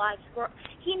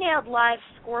 He nailed live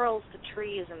squirrels to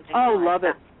trees and things love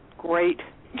it. Great.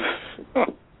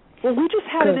 Well, we just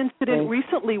had an incident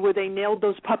recently where they nailed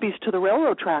those puppies to the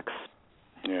railroad tracks.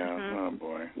 Yeah, oh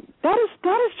boy. That is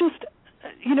just,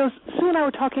 Sue and I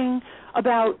were talking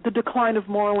about the decline of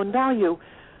moral and value.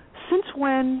 Since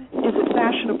when is it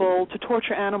fashionable to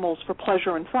torture animals for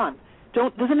pleasure and fun?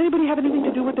 Doesn't anybody have anything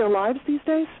to do with their lives these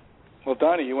days? Well,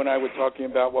 Donnie, you and I were talking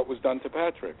about what was done to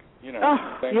Patrick.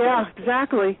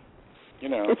 Exactly.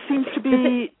 It seems to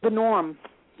be the norm.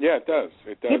 Yeah, it does.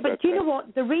 It does. Yeah, but do you know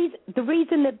what? The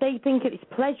reason that they think it's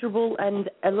pleasurable and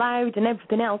allowed and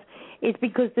everything else is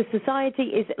because the society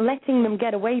is letting them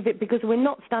get away with it, because we're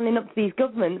not standing up to these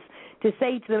governments to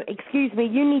say to them, excuse me,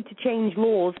 you need to change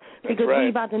laws because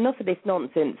we've had enough of this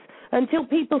nonsense. Until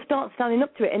people start standing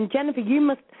up to it. And Jennifer, you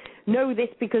must know this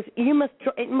because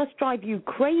it must drive you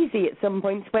crazy at some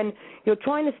points when you're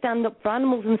trying to stand up for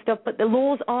animals and stuff, but the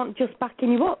laws aren't just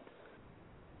backing you up.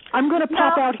 I'm going to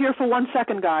pop out here for 1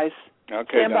 second, guys. Okay.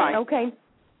 Stand by. Okay.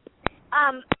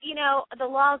 The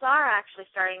laws are actually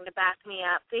starting to back me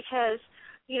up because,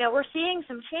 we're seeing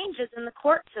some changes in the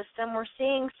court system. We're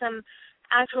seeing some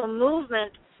actual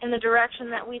movement in the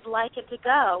direction that we'd like it to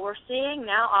go. We're seeing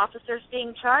now officers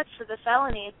being charged for the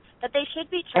felonies that they should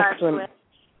be charged with.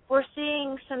 We're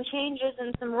seeing some changes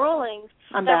and some rulings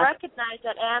that recognize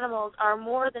that animals are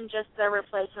more than just their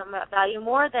replacement value,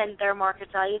 more than their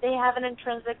market value. They have an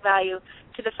intrinsic value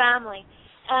to the family.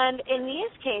 And in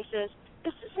these cases,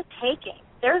 this is a taking.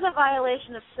 There's a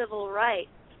violation of civil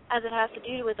rights as it has to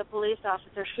do with a police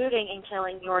officer shooting and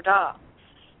killing your dog.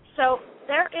 So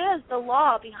there is the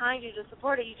law behind you to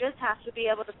support it. You just have to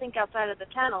be able to think outside of the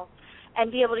kennel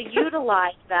and be able to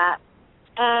utilize that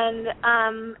and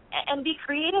be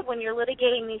creative when you're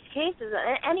litigating these cases,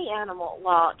 any animal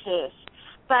law case.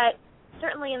 But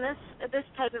certainly in this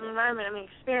type of environment,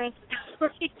 experience is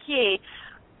pretty key.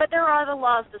 But there are the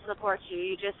laws to support you.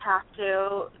 You just have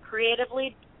to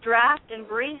creatively draft and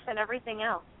brief and everything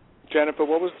else. Jennifer,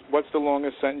 what's the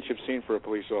longest sentence you've seen for a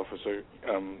police officer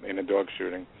in a dog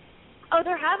shooting? Oh,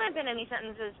 there haven't been any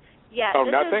sentences yet. Oh,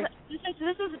 nothing?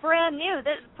 This is brand new.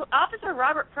 Officer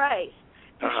Robert Price,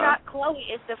 who shot Chloe,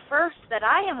 is the first that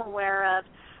I am aware of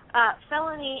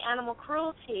felony animal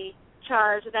cruelty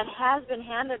charge that has been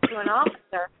handed to an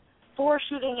officer for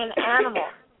shooting an animal.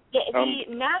 The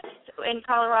next in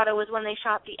Colorado was when they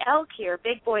shot the elk here,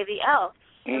 Big Boy the elk,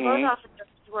 and both officers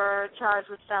were charged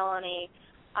with felony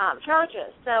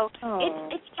charges. So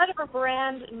it's kind of a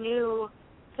brand new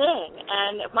thing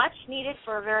and much needed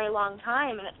for a very long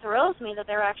time, and it thrills me that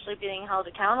they're actually being held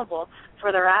accountable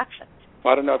for their actions.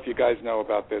 Well, I don't know if you guys know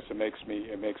about this. It makes me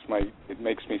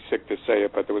sick to say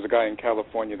it, but there was a guy in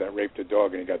California that raped a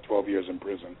dog and he got 12 years in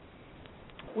prison.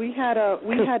 We had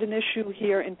an issue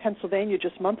here in Pennsylvania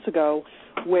just months ago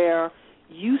where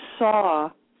you saw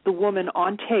the woman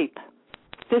on tape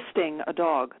fisting a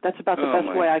dog. That's about the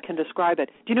best way I can describe it.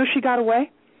 Do you know she got away?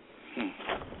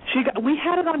 We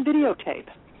had it on videotape,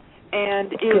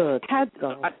 and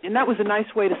and that was a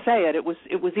nice way to say it. It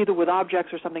was either with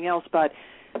objects or something else, but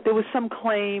there was some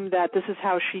claim that this is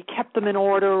how she kept them in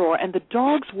order, and the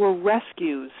dogs were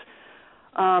rescues.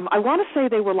 I want to say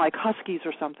they were like huskies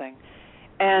or something.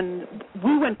 And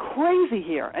we went crazy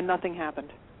here, and nothing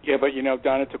happened. Yeah, but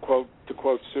Donna, to quote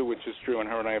Sue, which is true, and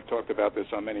her and I have talked about this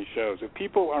on many shows. If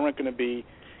people aren't going to be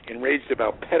enraged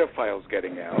about pedophiles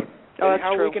getting out, then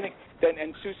how are we going to?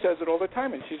 And Sue says it all the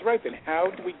time, and she's right. Then how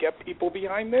do we get people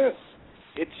behind this?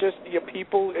 It's just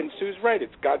people, and Sue's right.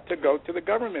 It's got to go to the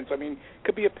governments. I mean,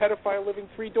 could be a pedophile living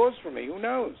 3 doors from me. Who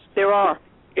knows? There are.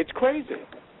 It's crazy.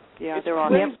 Yeah, it's there are.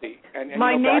 Crazy. And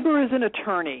my neighbor is an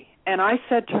attorney, and I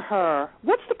said to her,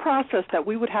 "What's the process that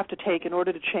we would have to take in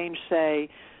order to change, say,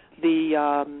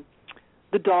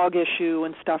 the dog issue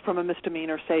and stuff from a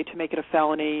misdemeanor, say, to make it a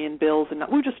felony and bills?" And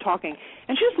we were just talking,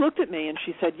 and she just looked at me and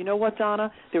she said, "You know what,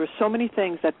 Donna? There are so many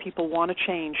things that people want to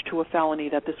change to a felony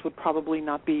that this would probably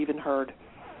not be even heard."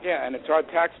 Yeah, and it's our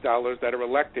tax dollars that are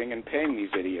electing and paying these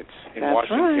idiots in That's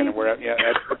Washington right. and wherever. Yeah,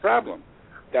 that's the problem.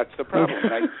 That's the problem.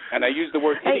 And I use the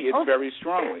word idiots very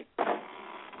strongly.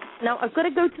 Now, I've got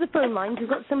to go to the phone lines. We've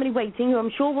got somebody waiting who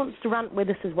I'm sure wants to rant with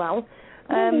us as well.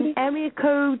 Area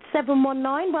code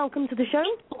 719, welcome to the show.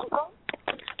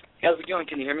 How's it going?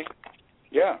 Can you hear me?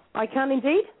 Yeah. I can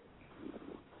indeed.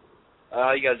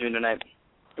 How you guys doing tonight?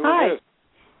 Hi.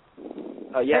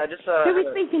 Yeah, just... who are we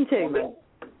speaking to?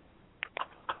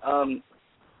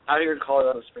 Out here in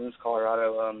Colorado Springs,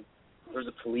 Colorado, there was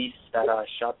a police that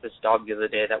shot this dog the other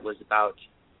day that was about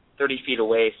 30 feet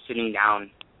away, sitting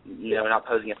down, not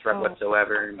posing a threat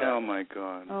whatsoever. And, oh, my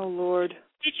God. Oh, Lord.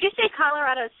 Did you say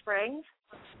Colorado Springs?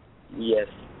 Yes.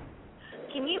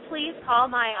 Can you please call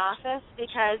my office,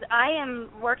 because I am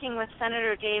working with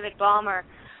Senator David Ballmer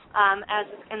as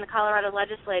in the Colorado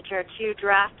legislature to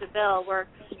draft a bill where,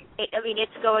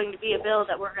 it's going to be a bill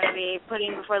that we're going to be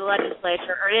putting before the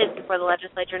legislature, or is before the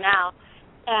legislature now,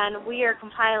 and we are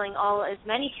compiling as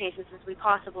many cases as we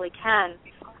possibly can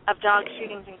of dog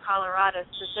shootings in Colorado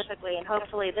specifically, and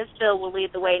hopefully this bill will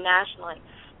lead the way nationally.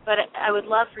 But I would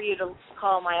love for you to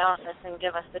call my office and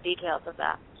give us the details of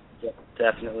that. Yeah,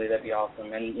 definitely, that'd be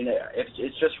awesome. And,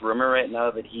 it's just rumor right now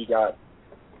that he got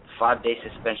 5-day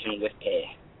suspension with pay.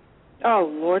 Oh,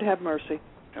 Lord have mercy.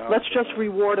 Oh, let's just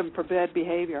reward him for bad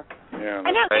behavior. Yeah,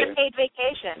 I know, get a paid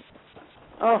vacation.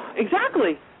 Oh,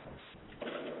 exactly.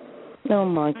 Oh,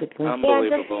 my goodness. And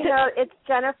just so you know, it's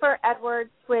Jennifer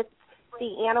Edwards with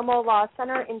the Animal Law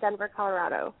Center in Denver,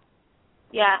 Colorado.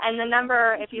 Yeah, and the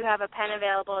number, if you have a pen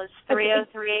available, is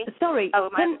 303. Sorry.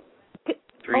 Hold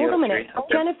a minute.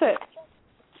 Jennifer.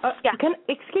 Yeah.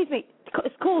 Excuse me.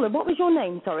 Caller, what was your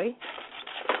name? Sorry.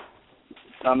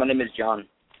 My name is John.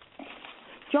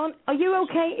 John, are you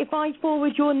okay if I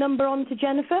forward your number on to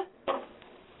Jennifer?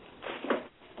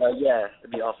 Yeah,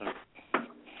 that'd be awesome.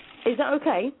 Is that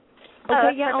okay?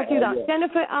 Okay, yeah, I'll do that. Yeah.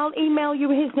 Jennifer, I'll email you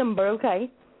his number, okay?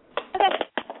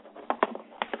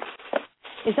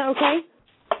 Is that okay?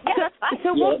 Yeah, that's fine.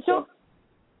 So what dog...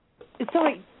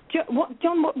 Sorry,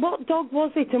 John, what dog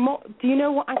was it, and do you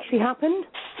know what actually happened?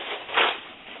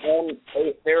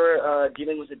 They were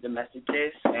dealing with a domestic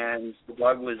case, and the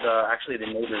dog was actually the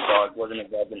neighbor's dog. Wasn't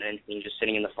involved in anything, just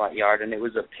sitting in the front yard, and it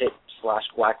was a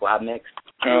pit/black lab mix.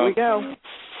 Here we go.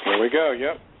 Here we go,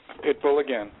 yep. Pitbull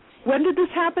again. When did this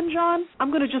happen, John?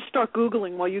 I'm going to just start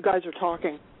Googling while you guys are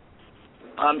talking.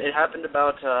 It happened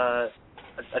about,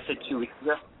 I'd say 2 weeks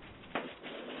ago.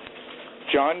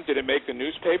 John, did it make the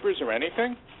newspapers or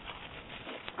anything?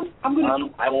 I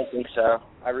don't think so.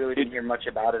 I really didn't hear much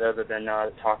about it other than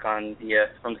talk on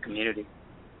from the community.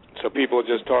 So people are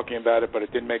just talking about it, but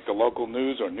it didn't make the local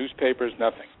news or newspapers,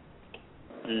 nothing?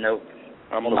 Nope.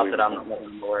 Well, not that I'm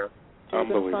aware of.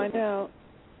 Unbelievable. Find out.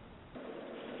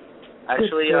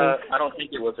 Actually, I don't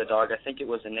think it was a dog. I think it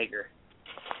was a nigger.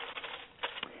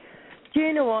 Do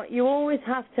you know what? You always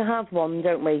have to have one,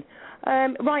 don't we?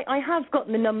 Right, I have got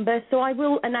the number, so I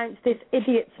will announce this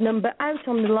idiot's number out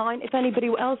on the line. If anybody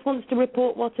else wants to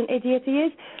report what an idiot he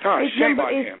is, his number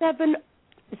is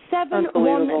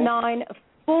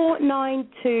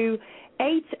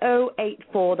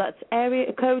 719-492-8084. That's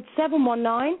area code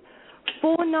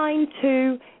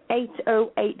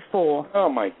 719-492-8084. Oh,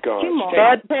 my God.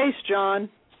 Bad pace, John.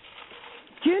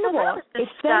 Do you know what?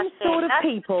 It's them sort of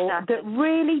people that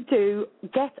really do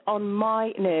get on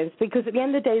my nerves, because at the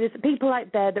end of the day, there's people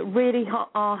out there that really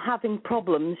are having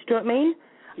problems. Do you know what I mean?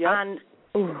 Yep. And,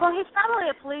 well, he's probably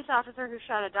a police officer who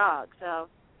shot a dog, so.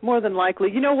 More than likely.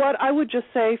 You know what? I would just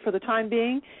say, for the time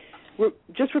being,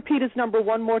 just repeat his number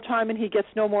one more time, and he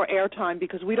gets no more airtime,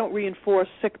 because we don't reinforce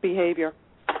sick behavior.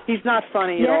 He's not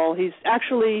funny at all. He's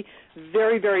actually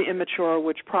very, very immature,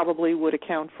 which probably would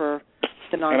account for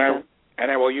the nonsense. And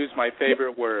I will use my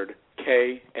favorite word,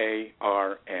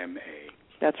 K-A-R-M-A.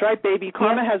 That's right, baby.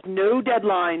 Karma has no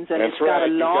deadlines, and it's got a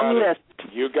long list.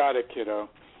 You got it, kiddo.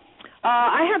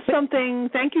 I have something.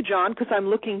 Thank you, John, because I'm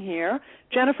looking here.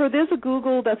 Jennifer, there's a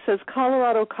Google that says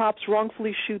Colorado cops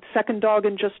wrongfully shoot second dog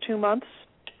in just 2 months.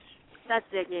 That's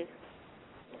Doggy.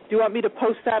 Do you want me to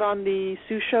post that on the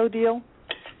Sue Show deal?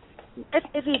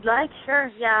 If you'd like,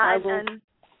 sure. Yeah, and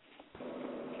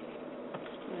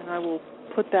I will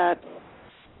put that.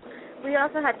 We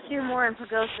also had 2 more in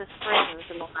Pagosa Springs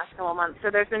in the last couple of months, so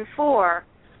there's been 4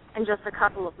 in just a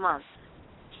couple of months.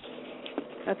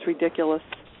 That's ridiculous.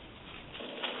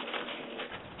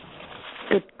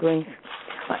 Good grief.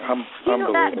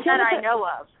 Unbelievable. That I know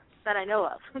of.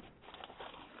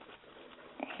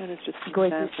 That is just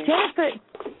great. Jennifer,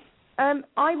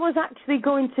 I was actually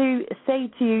going to say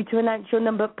to you to announce your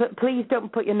number, but please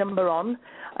don't put your number on,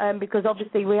 because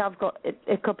obviously we have got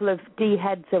a couple of D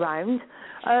heads around.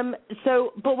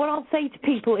 But what I'll say to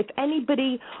people, if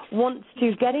anybody wants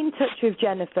to get in touch with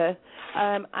Jennifer,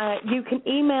 you can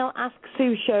email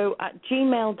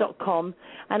asksueshow@gmail.com,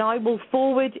 and I will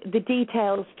forward the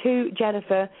details to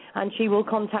Jennifer, and she will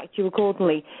contact you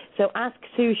accordingly. So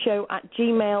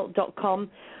asksueshow@gmail.com.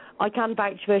 I can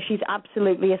vouch for her. She's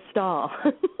absolutely a star.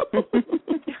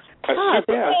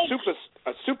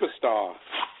 a superstar.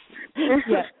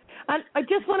 Yeah. And I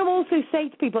just want to also say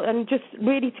to people, and just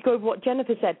really to go over what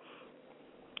Jennifer said,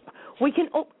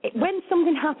 when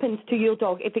something happens to your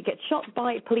dog, if it gets shot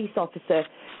by a police officer,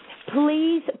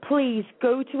 please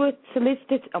go to a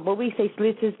solicitor. Well, we say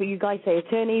solicitors, but you guys say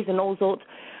attorneys and all sorts.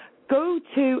 Go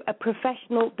to a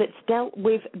professional that's dealt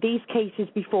with these cases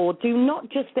before. Do not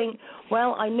just think,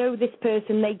 well, I know this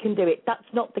person, they can do it.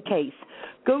 That's not the case.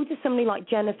 Go to somebody like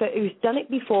Jennifer who's done it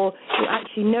before, who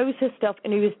actually knows her stuff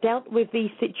and who has dealt with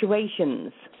these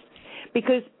situations.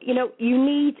 Because, you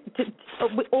need to,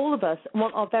 all of us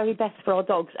want our very best for our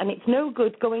dogs, and it's no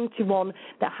good going to one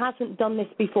that hasn't done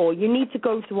this before. You need to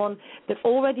go to one that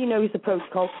already knows the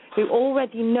protocol, who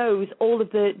already knows all of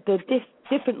the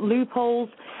different loopholes,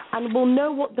 and will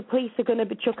know what the police are going to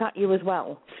chuck at you as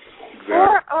well.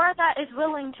 Or that is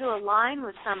willing to align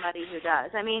with somebody who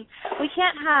does. I mean, we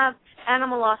can't have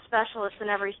animal law specialists in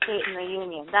every state in the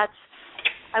union.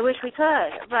 I wish we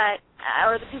could,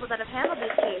 or the people that have handled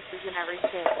these cases in every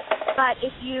state. But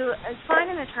if you find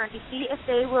an attorney, see if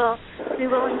they will be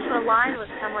willing to align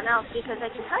with someone else, because I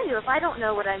can tell you, if I don't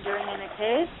know what I'm doing in a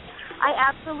case, I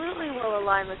absolutely will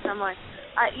align with someone.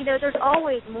 There's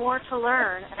always more to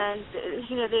learn, and,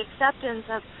 the acceptance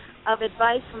of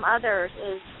advice from others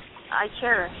I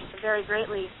cherish very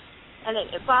greatly. And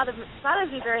it bothers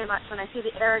me very much when I see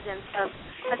the arrogance of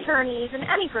attorneys in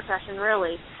any profession,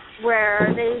 really,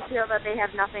 where they feel that they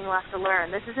have nothing left to learn.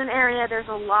 This is an area there's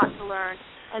a lot to learn,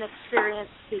 and experience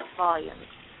speaks volumes.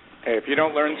 Hey, if you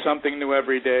don't learn something new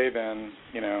every day, then,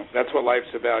 that's what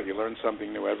life's about. You learn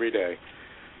something new every day.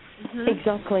 Mm-hmm.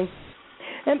 Exactly.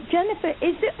 Jennifer,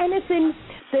 is there anything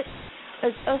that,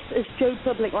 as Joe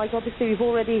Public, like obviously we've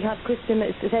already had Kristen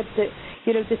that said that,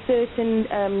 there's certain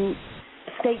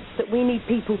states that we need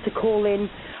people to call in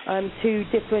to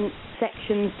different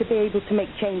sections to be able to make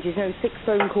changes, 6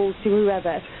 phone calls to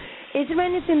whoever. Is there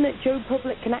anything that Joe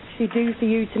Public can actually do for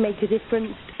you to make a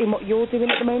difference in what you're doing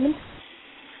at the moment?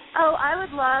 Oh, I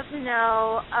would love to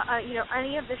know,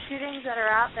 any of the shootings that are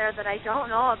out there that I don't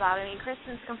know about. I mean,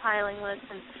 Kristen's compiling lists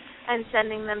and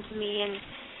sending them to me and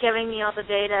giving me all the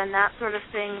data and that sort of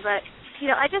thing. But,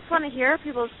 I just want to hear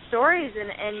people's stories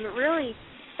and really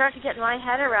start to get my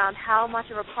head around how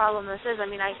much of a problem this is. I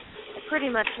mean, I pretty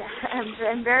much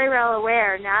am very well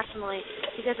aware nationally,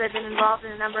 because I've been involved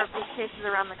in a number of these cases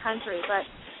around the country. But,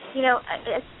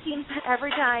 it seems that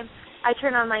every time I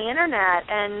turn on my internet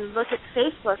and look at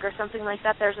Facebook or something like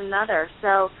that, there's another.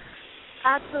 So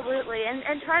absolutely.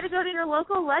 And try to go to your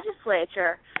local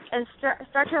legislature. and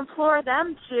start to implore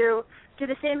them to do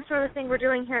the same sort of thing we're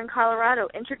doing here in Colorado,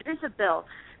 introduce a bill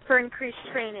for increased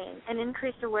training and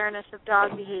increased awareness of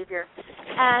dog behavior.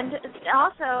 And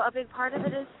also a big part of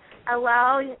it is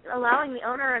allowing the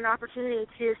owner an opportunity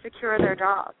to secure their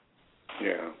dog.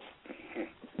 Yeah.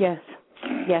 Yes.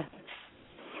 Yes.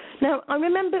 Now, I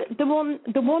remember the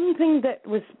one thing that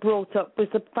was brought up was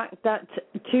the fact that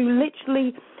to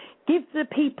literally give the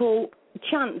people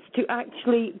chance to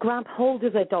actually grab hold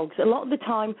of their dogs. A lot of the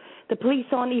time, the police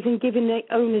aren't even giving the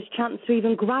owners chance to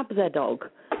even grab their dog.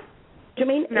 Do you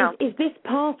mean, no. is this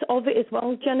part of it as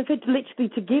well, Jennifer, literally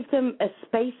to give them a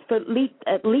space for at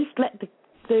least let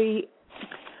the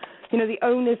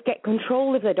owners get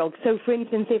control of their dogs? So, for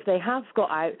instance, if they have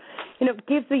got out,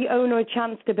 give the owner a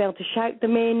chance to be able to shout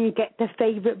them in, get their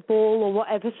favourite ball or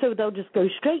whatever, so they'll just go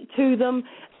straight to them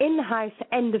in the house,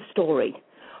 end of story,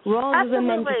 rather than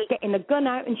them just getting a gun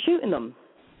out and shooting them.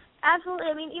 Absolutely.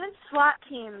 I mean, even SWAT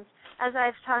teams, as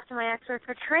I've talked to my experts,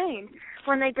 are trained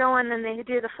when they go in and they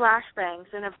do the flashbangs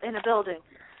in a building,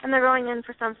 and they're going in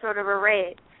for some sort of a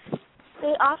raid.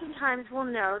 They oftentimes will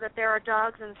know that there are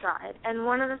dogs inside, and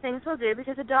one of the things they'll do,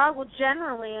 because a dog will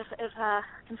generally, if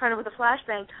confronted with a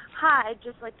flashbang, hide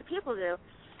just like the people do.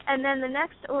 And then the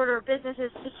next order of business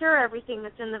is secure everything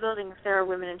that's in the building, if there are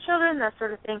women and children, that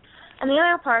sort of thing. And the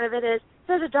other part of it is, if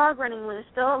there's a dog running loose,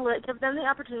 they'll give them the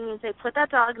opportunity to say, put that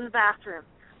dog in the bathroom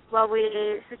while we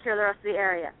secure the rest of the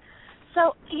area.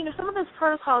 So, some of those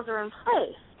protocols are in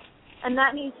place, and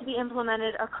that needs to be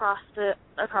implemented across the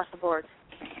board.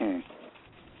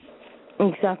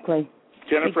 Exactly.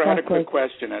 Jennifer, I had a quick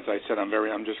question. As I said, I'm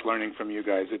just learning from you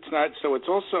guys. It's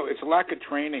a lack of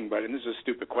training, and this is a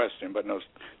stupid question, but no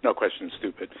question is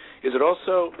stupid. Is it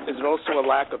also a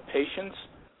lack of patience?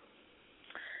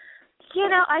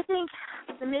 I think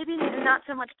maybe not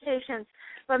so much patience,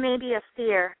 but maybe a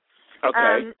fear.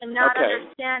 Okay. And not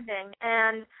understanding.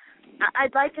 And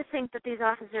I'd like to think that these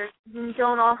officers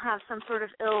don't all have some sort of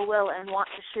ill will and want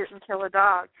to shoot and kill a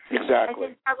dog. Exactly. I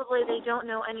think probably they don't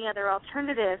know any other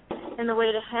alternative in the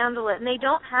way to handle it. And they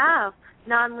don't have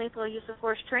non-lethal use of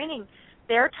force training.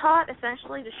 They're taught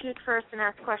essentially to shoot first and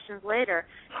ask questions later.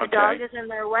 The dog is in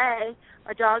their way.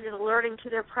 A dog is alerting to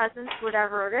their presence,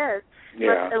 whatever it is.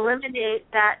 Yeah. Let's eliminate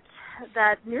that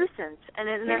nuisance. And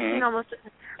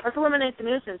let's eliminate the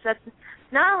nuisance. That's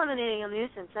not eliminating a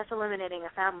nuisance. That's eliminating a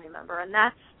family member. And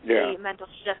that's the mental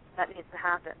shift that needs to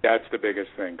happen. That's the biggest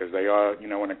thing, because they are,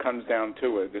 when it comes down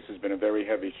to it, this has been a very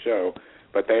heavy show,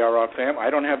 but they are our family. I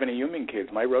don't have any human kids.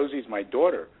 My Rosie's my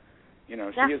daughter.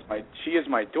 She is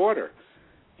my daughter.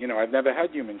 I've never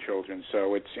had human children,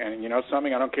 so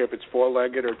something, I don't care if it's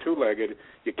four-legged or two-legged,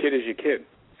 your kid is your kid,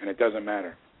 and it doesn't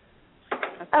matter.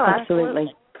 Oh,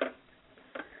 absolutely.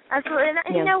 Absolutely.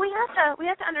 And we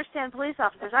have to understand police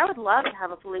officers. I would love to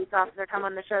have a police officer come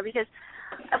on the show because,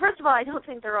 first of all, I don't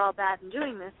think they're all bad in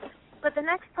doing this, but the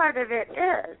next part of it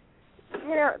is,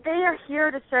 they are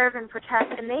here to serve and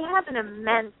protect, and they have an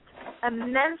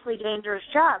immensely dangerous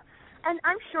job. And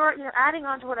I'm sure, adding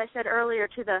on to what I said earlier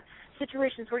to the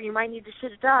situations where you might need to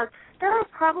shoot a dog, there are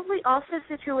probably also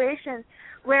situations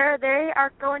where they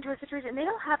are going to a situation and they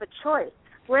don't have a choice.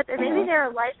 Where maybe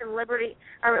their life and liberty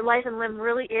or life and limb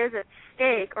really is at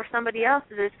stake, or somebody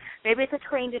else's is. Maybe it's a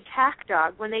trained attack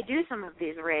dog when they do some of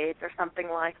these raids or something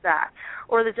like that.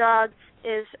 Or the dog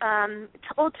is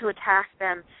told to attack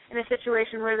them in a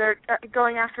situation where they're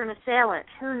going after an assailant.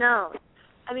 Who knows?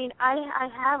 I mean, I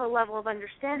have a level of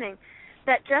understanding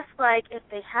that just like if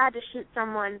they had to shoot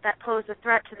someone that posed a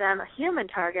threat to them, a human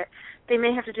target, they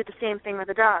may have to do the same thing with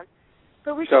a dog.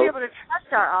 But we should be able to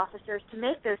trust our officers to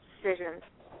make those decisions.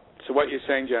 So what you're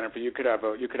saying, Jennifer, you could have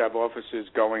officers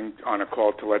going on a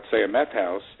call to, let's say, a meth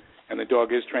house, and the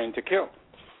dog is trained to kill,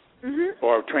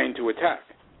 or trained to attack.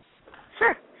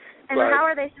 Sure. And how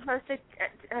are they supposed to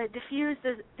diffuse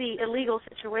the illegal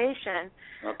situation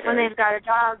when they've got a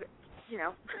dog,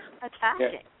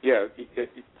 attacking? Yeah.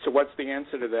 So what's the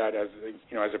answer to that as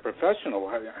a professional?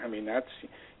 I mean, that's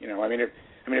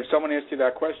if someone asked you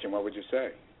that question, what would you say?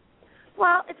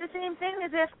 Well, it's the same thing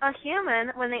as if a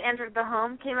human, when they entered the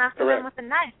home, came after them with a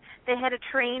knife. They had a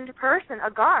trained person, a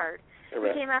guard, who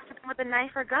came after them with a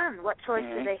knife or gun. What choice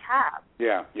do they have?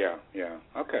 Yeah.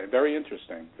 Okay, very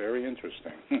interesting.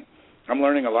 I'm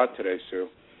learning a lot today, Sue.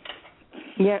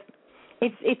 Yeah. Do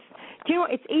you know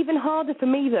what? It's even harder for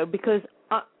me, though, because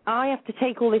I have to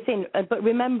take all this in, but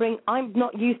remembering I'm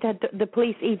not used to the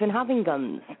police even having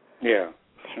guns. Yeah.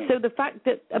 So the fact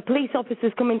that a police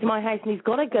officer's come into my house and he's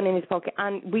got a gun in his pocket,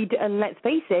 and let's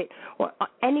face it,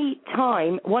 any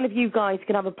time one of you guys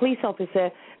could have a police officer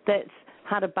that's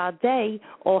had a bad day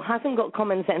or hasn't got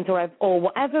common sense or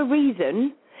whatever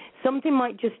reason, something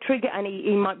might just trigger, and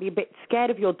he might be a bit scared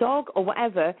of your dog or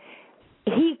whatever,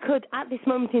 he could, at this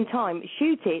moment in time,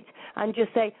 shoot it and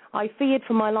just say, I feared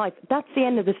for my life. That's the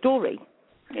end of the story.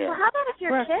 Yeah. Well, how about if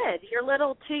your kid, your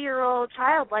little 2-year-old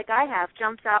child like I have,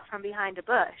 jumps out from behind a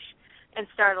bush and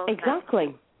startles them?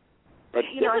 Exactly. But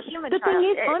You know, a human the child.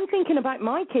 thing is, I'm thinking about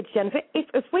my kids, Jennifer.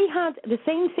 If we had the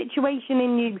same situation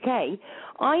in the UK,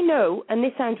 I know, and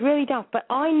this sounds really daft, but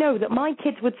I know that my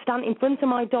kids would stand in front of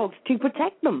my dogs to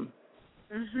protect them.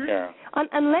 Mm-hmm. Yeah.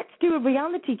 And let's do a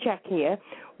reality check here.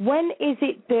 When is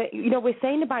it that, we're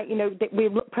saying about, that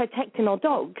we're protecting our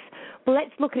dogs, but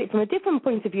let's look at it from a different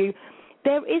point of view.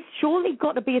 There is surely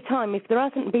got to be a time, if there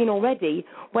hasn't been already,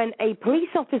 when a police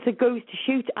officer goes to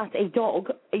shoot at a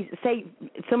dog, say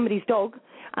somebody's dog,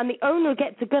 and the owner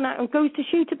gets a gun out and goes to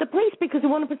shoot at the police because they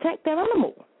want to protect their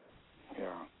animal.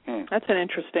 Yeah. That's an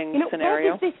interesting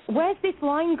scenario. Where's this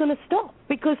line going to stop?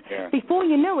 Because before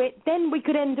you know it, then we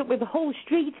could end up with a whole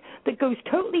street that goes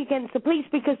totally against the police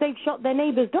because they've shot their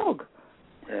neighbour's dog.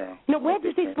 Yeah. Where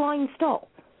does this line stop?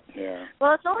 Yeah.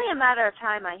 Well, it's only a matter of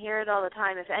time. I hear it all the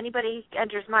time. If anybody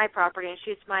enters my property and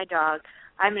shoots my dog,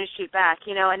 I'm going to shoot back,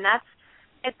 and that's,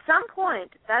 at some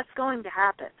point, that's going to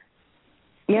happen.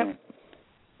 Yep. Mm.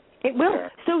 It will. Yeah.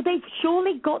 So they've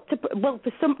surely got to, for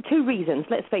two reasons,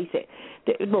 let's face it.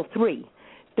 Three.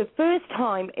 The first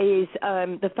time is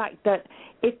the fact that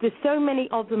if there's so many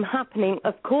of them happening,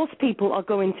 of course people are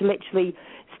going to literally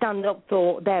stand up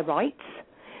for their rights.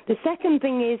 The second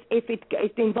thing is if it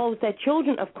involves their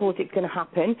children, of course it's going to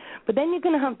happen, but then you're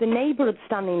going to have the neighbourhood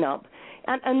standing up.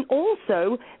 And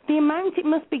also the amount it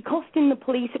must be costing the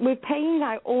police, we're paying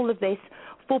out all of this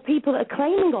for people that are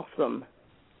claiming off them.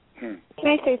 Can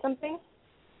I say something?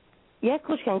 Yeah, of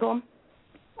course you can. Go on.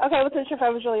 Okay, I wasn't sure if I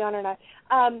was really on or not.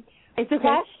 It's okay.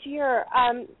 Last year,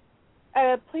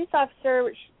 a police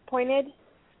officer pointed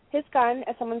his gun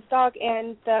at someone's dog,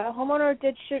 and the homeowner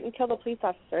did shoot and kill the police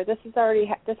officer. This is already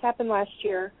this happened last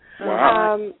year.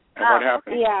 Wow. And what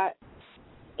happened? Yeah,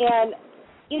 and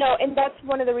and that's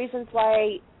one of the reasons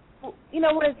why.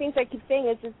 One of the things I keep saying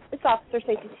is it's officer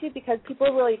safety too, because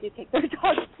people really do take their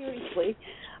dogs seriously,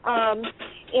 and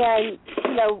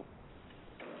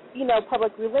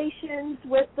public relations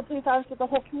with the police officer, the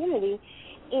whole community,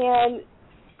 and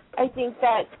I think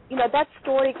that that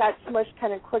story got smushed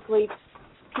kind of quickly.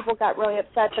 People got really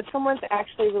upset, but someone's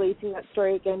actually releasing that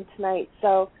story again tonight,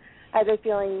 so I have a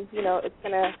feeling it's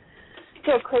gonna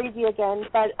go crazy again.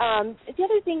 But the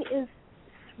other thing is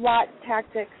SWAT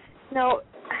tactics.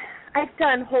 I've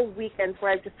done whole weekends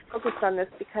where I've just focused on this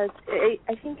because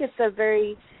I think it's a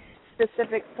very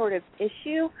specific sort of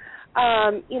issue.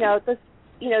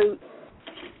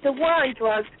 The war on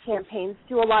drugs campaigns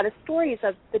do a lot of stories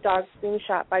of the dogs being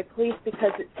shot by police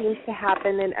because it seems to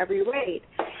happen in every raid.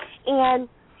 And,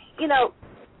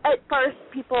 at first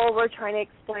people were trying to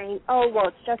explain,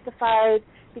 it's justified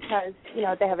because,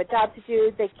 they have a job to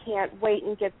do. They can't wait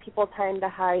and give people time to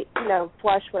hide,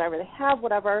 flush whatever they have,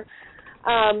 whatever.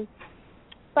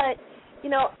 But,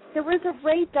 there was a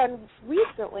raid done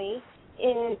recently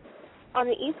on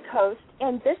the East Coast,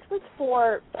 and this was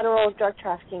for federal drug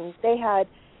trafficking. They had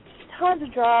tons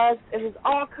of drugs. It was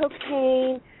all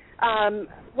cocaine,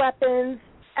 weapons,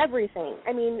 everything.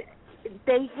 I mean,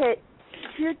 they hit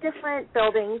 2 different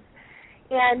buildings,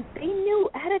 and they knew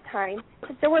ahead of time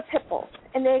that there were pit bulls,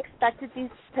 and they expected these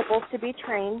pit bulls to be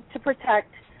trained to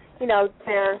protect,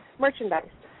 their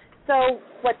merchandise. So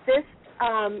what this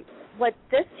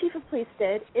chief of police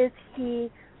did is he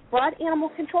brought animal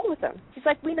control with him. He's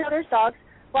like, we know there's dogs.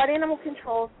 Brought animal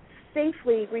control,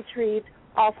 safely retrieved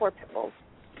all 4 pit bulls.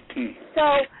 So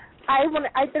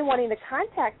I've been wanting to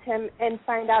contact him and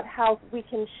find out how we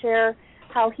can share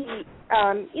how he,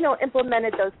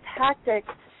 implemented those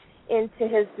tactics into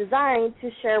his design to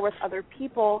share with other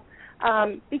people.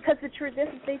 Because the truth is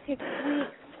they take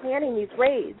weeks planning these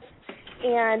raids.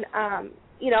 And,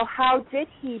 how did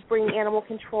he bring animal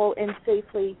control in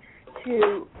safely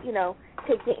to,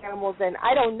 take the animals in?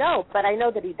 I don't know, but I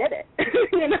know that he did it,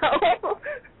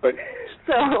 But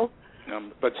so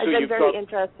But I've been very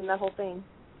interested in that whole thing.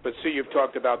 But Sue, you've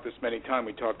talked about this many times.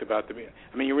 We talked about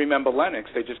you remember Lennox?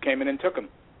 They just came in and took him.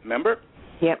 Remember?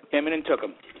 Yep. Came in and took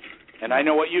him. And I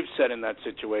know what you've said in that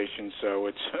situation, so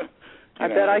it's. I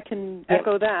bet I can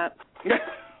echo that.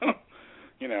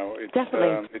 It's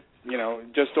definitely.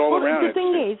 Just all around. The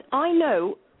thing is, I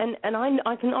know, and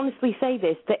I can honestly say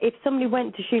this, that if somebody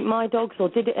went to shoot my dogs or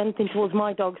did anything towards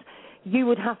my dogs, you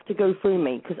would have to go through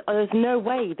me, because there's no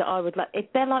way that I would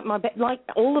if they're like like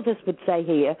all of us would say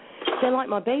here, they're like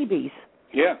my babies.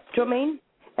 Yeah. Do you know what I mean?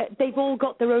 They've all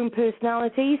got their own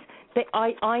personalities.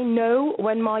 I know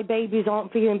when my babies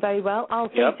aren't feeling very well. I'll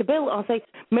say to Bill, I'll say,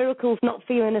 Miracle's not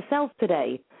feeling herself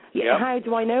today. How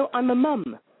do I know? I'm a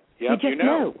mum. Yep, you just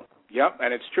know. Yep,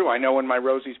 and it's true. I know when my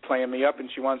Rosie's playing me up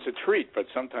and she wants a treat, but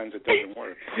sometimes it doesn't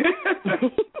work.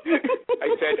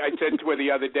 I said to her the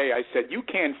other day, I said, you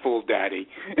can't fool Daddy.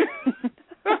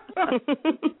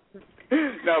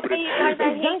 No, but hey, guys,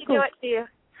 I hate to do it to you.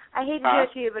 I hate to do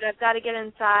it to you, but I've got to get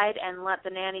inside and let the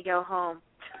nanny go home.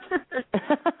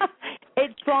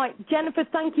 It's right. Jennifer,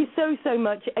 thank you so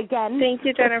much again. Thank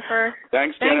you, Jennifer.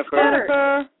 Thanks, Jennifer. Thanks,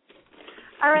 Jennifer.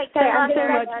 All right, guys. I'm so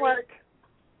much work.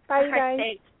 Bye, you guys.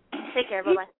 Take care.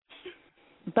 Bye-bye.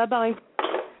 Bye-bye.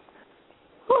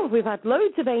 Oh, we've had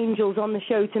loads of angels on the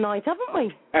show tonight, haven't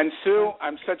we? And Sue,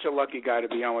 I'm such a lucky guy to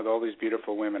be on with all these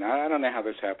beautiful women. I don't know how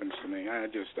this happens to me. I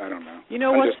don't know. You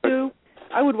know what, Sue?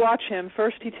 I would watch him.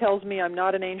 First he tells me I'm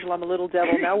not an angel, I'm a little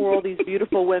devil. Now we're all these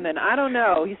beautiful women. I don't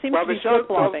know. He seems to be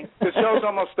flip-flopping. The show's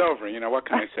almost over. You know, what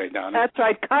can I say, Donna? That's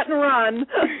right. Cut and run.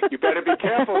 You better be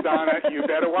careful, Donna. You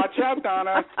better watch out,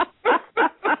 Donna.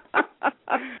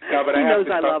 No, but he knows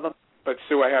I love him. But,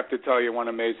 Sue, I have to tell you one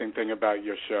amazing thing about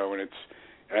your show, and it's,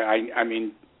 I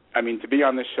mean, to be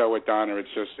on this show with Donna,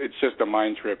 it's just a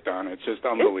mind trip, Donna. It's just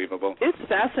unbelievable. It's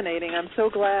fascinating. I'm so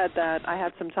glad that I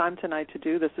had some time tonight to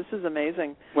do this. This is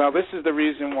amazing. Well, this is the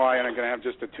reason why, and I'm going to have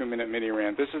just a 2-minute mini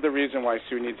rant. This is the reason why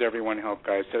Sue needs everyone help,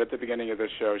 guys. I said at the beginning of the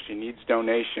show, she needs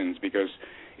donations because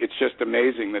it's just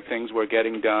amazing the things we're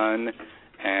getting done,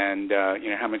 and you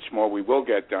know how much more we will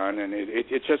get done, and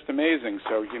it's just amazing.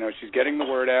 So she's getting the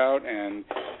word out, and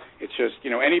it's just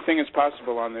anything is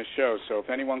possible on this show. So if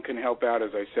anyone can help out,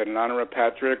 as I said, in honor of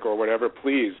Patrick or whatever,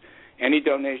 please. Any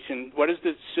donation. What is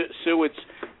this, Sue? It's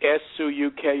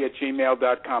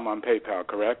ssuuk@gmail.com on PayPal,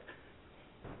 correct?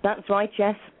 That's right.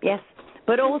 Yes.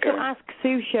 But also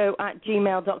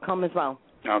asksueshow@gmail.com as well.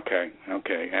 Okay,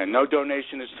 and no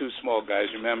donation is too small,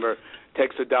 guys. Remember, it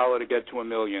takes $1 to get to $1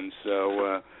 million.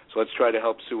 So let's try to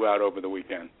help Sue out over the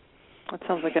weekend. That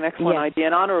sounds like an excellent idea.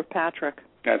 In honor of Patrick.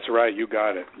 That's right. You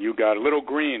got it. A little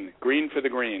green for the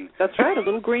green. That's right. A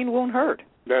little green won't hurt.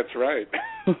 That's right.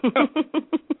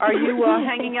 Are you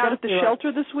hanging out at the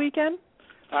shelter this weekend?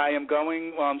 I am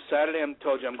going, Saturday, I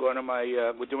told you, I'm going to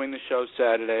we're doing the show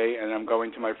Saturday, and I'm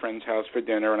going to my friend's house for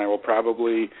dinner, and I of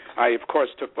course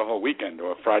took the whole weekend,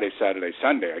 or Friday, Saturday,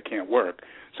 Sunday. I can't work.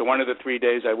 So one of the 3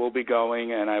 days I will be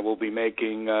going, and I will be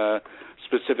making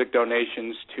specific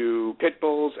donations to pit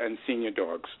bulls and senior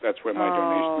dogs. That's where my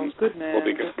donations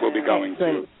will be going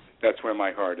to. That's where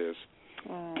my heart is.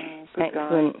 Oh, good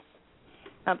excellent. God.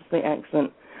 Absolutely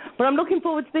excellent. Well, I'm looking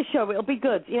forward to this show. It'll be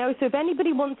good. So if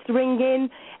anybody wants to ring in,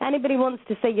 anybody wants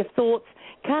to say your thoughts,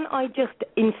 can I just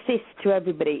insist to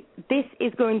everybody, this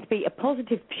is going to be a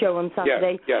positive show on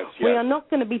Saturday. Yes. We are not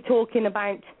going to be talking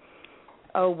about,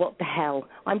 what the hell.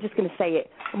 I'm just going to say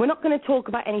it. We're not going to talk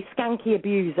about any skanky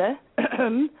abuser.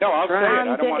 No, I'll say it.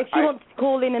 And if she wants to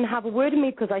call in and have a word with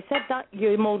me, because I said that,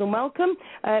 you're more than welcome.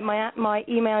 My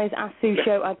email is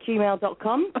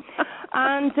asksueshow@gmail.com.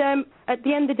 And at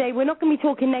the end of the day, we're not going to be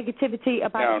talking negativity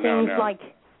about things like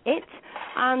it.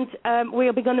 And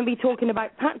we'll be going to be talking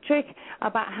about Patrick,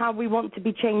 about how we want to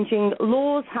be changing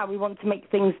laws, how we want to make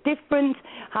things different,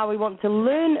 how we want to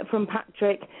learn from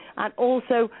Patrick, and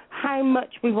also how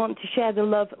much we want to share the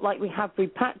love like we have through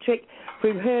Patrick,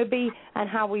 through Herbie, and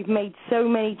how we've made so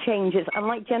many changes. And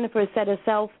like Jennifer has said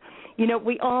herself,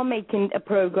 we are making a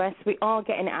progress. We are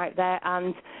getting it out there,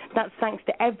 and that's thanks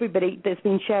to everybody that's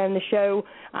been sharing the show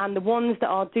and the ones that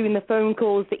are doing the phone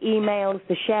calls, the emails,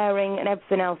 the sharing, and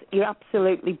everything else. You're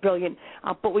absolutely brilliant,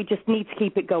 but we just need to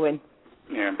keep it going.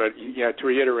 Yeah, but to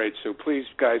reiterate, Sue, please,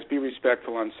 guys, be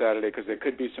respectful on Saturday because there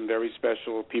could be some very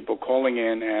special people calling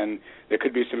in and there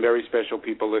could be some very special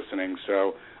people listening.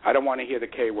 So I don't want to hear the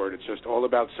K word. It's just all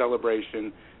about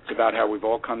celebration. It's about how we've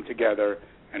all come together.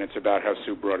 And it's about how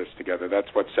Sue brought us together. That's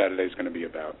what Saturday's going to be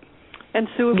about. And,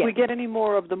 Sue, if we get any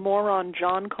more of the Moron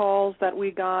John calls that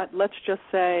we got, let's just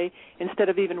say, instead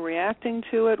of even reacting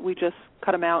to it, we just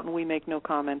cut them out and we make no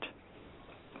comment.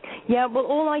 Yeah, well,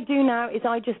 all I do now is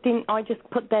I just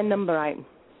put their number out.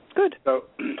 Good. So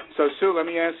Sue, let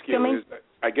me ask you,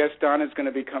 I guess Donna's going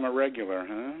to become a regular,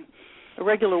 huh? A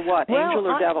regular what? Angel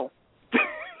or devil?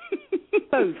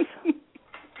 Both.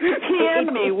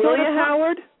 PM me, will you,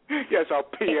 Howard? Yes, I'll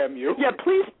PM you. Yeah,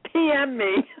 please PM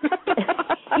me.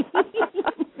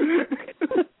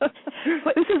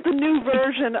 This is the new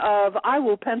version of I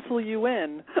will pencil you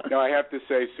in. No, I have to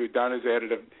say, Sue, Donna's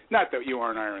added not that you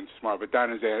aren't iron smart, but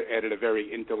Donna's added a very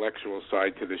intellectual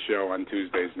side to the show on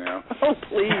Tuesdays now. Oh,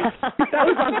 please. That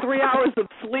was on 3 hours of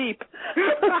sleep.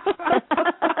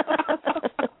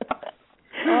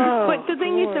 But the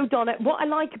thing thing is, though, Donna, what I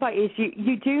like about it is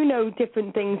you do know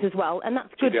different things as well, and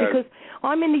that's good because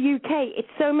I'm in the UK.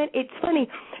 It's funny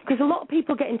because a lot of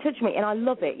people get in touch with me, and I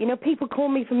love it. You know, people call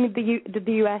me from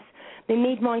the US. They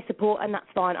need my support, and that's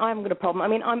fine. I haven't got a problem. I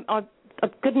mean,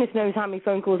 goodness knows how many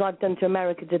phone calls I've done to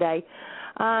America today.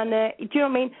 And do you know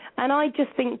what I mean? And I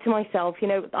just think to myself, you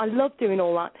know, I love doing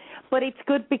all that. But it's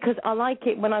good because I like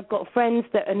it when I've got friends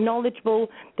that are knowledgeable,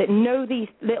 that know these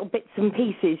little bits and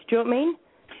pieces. Do you know what I mean?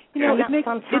 You know,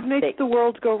 it makes the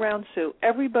world go round, Sue.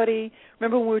 Everybody,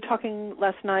 remember when we were talking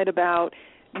last night about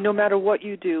no matter what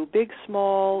you do, big,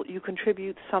 small, you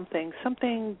contribute something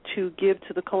to give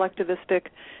to the collectivistic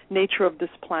nature of this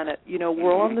planet. You know,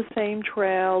 we're all on the same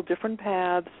trail, different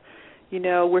paths. You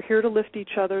know, we're here to lift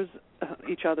each other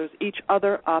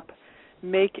up,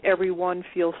 make everyone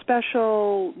feel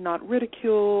special, not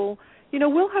ridicule. You know,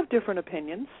 we'll have different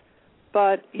opinions,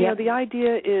 but, you know, the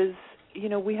idea is, you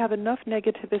know, we have enough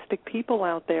negativistic people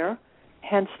out there,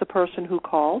 hence the person who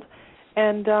called,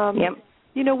 and,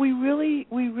 you know, we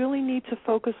really need to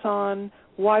focus on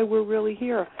why we're really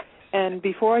here. And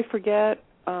before I forget,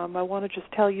 I want to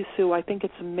just tell you, Sue, I think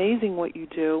it's amazing what you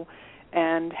do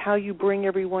and how you bring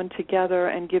everyone together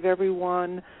and give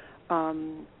everyone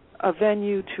a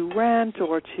venue to rant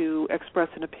or to express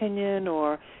an opinion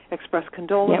or express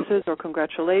condolences or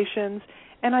congratulations.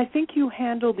 And I think you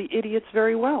handle the idiots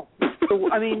very well. So,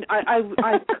 I mean,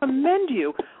 I commend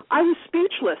you. I was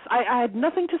speechless. I had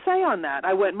nothing to say on that.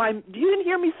 I went, you didn't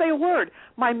hear me say a word.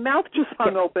 My mouth just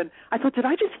hung open. I thought, did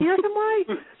I just hear him right?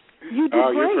 You did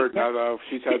great. You've heard, no,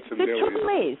 she's had some The trouble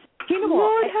is, do you know what?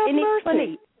 Lord have mercy. It's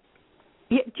funny.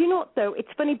 Yeah, do you know what, though?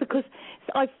 It's funny because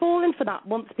I've fallen for that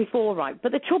once before, right?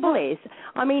 But the trouble is,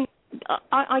 I mean,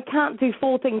 I can't do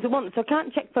four things at once. I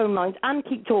can't check phone lines and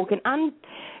keep talking, and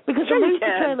because I lose the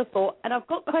trail of thought, and I've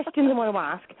got questions I want to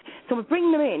ask, so I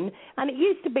bring them in. And it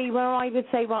used to be where I would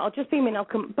say, right, I'll just beam in, I'll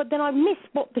come, but then I miss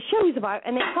what the show's about,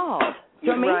 and it's hard. Do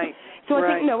you know what I mean? So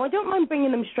I think, no, I don't mind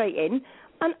bringing them straight in.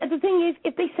 And the thing is,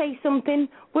 if they say something,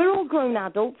 we're all grown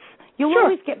adults. You'll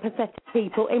always get pathetic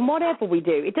people in whatever we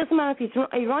do. It doesn't matter if you're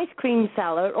an ice cream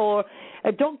seller or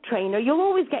a dog trainer. You'll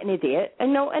always get an idiot.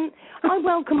 And I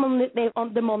welcome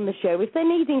them on the show. If they're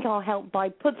needing our help by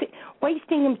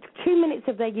wasting them 2 minutes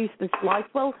of their useless life,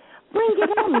 well, bring it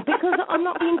on, because I'm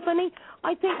not being funny.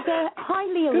 I think they're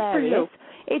highly hilarious.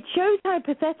 It shows how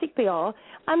pathetic they are,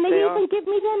 and they even give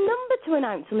me their number to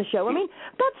announce on the show. I mean,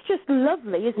 that's just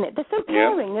lovely, isn't it? They're so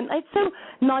caring, and it's so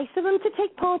nice of them to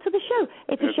take part of the show.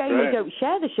 It's a shame they don't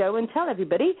share the show and tell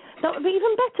everybody. That would be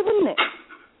even better, wouldn't it?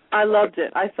 I loved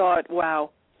it. I thought,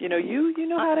 wow, you know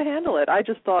how to handle it. I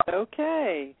just thought,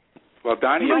 okay. Well,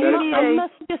 Donnie,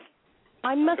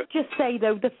 I must just say,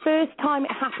 though, the first time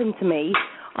it happened to me,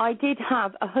 I did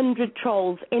have 100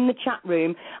 trolls in the chat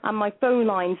room, and my phone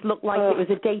lines looked like it was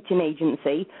a dating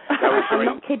agency. I'm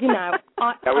not kidding now.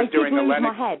 I did lose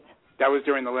my head. That was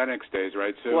during the Lennox days,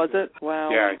 right, Sue? Was it?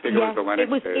 Wow. Yeah, I think it was the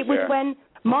Lennox days. It was when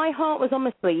my heart was on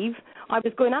my sleeve. I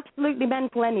was going absolutely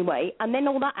mental anyway, and then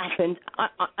all that happened.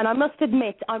 And I must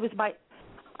admit, I was about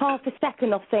half a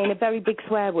second off saying a very big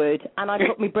swear word, and I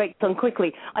put my brakes on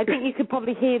quickly. I think you could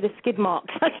probably hear the skid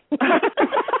marks.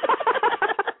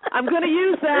 I'm going to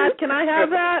use that. Can I have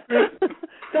that?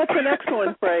 That's an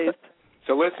excellent phrase.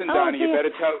 So listen, Donnie, you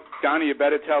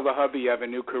better tell the hubby you have a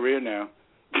new career now.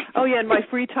 Oh, yeah, in my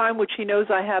free time, which he knows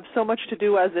I have so much to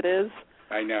do as it is.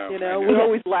 I know. You know, we're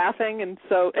always laughing, and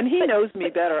he knows me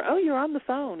better. Oh, you're on the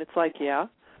phone. It's like, yeah.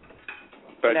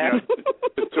 But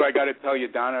so I got to tell you,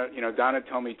 Donna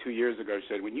told me 2 years ago, she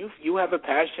said, when you have a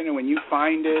passion and when you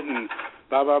find it and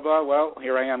blah, blah, blah, well,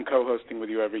 here I am co-hosting with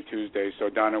you every Tuesday. So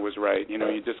Donna was right. You know,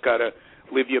 you just got to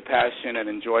live your passion and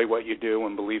enjoy what you do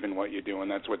and believe in what you do, and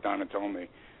that's what Donna told me.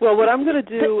 Well, what I'm going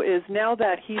to do is, now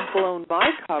that he's blown my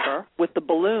cover with the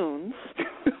balloons,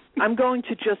 I'm going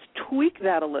to just tweak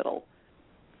that a little.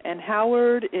 And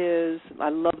Howard I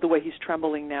love the way he's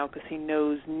trembling now because he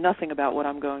knows nothing about what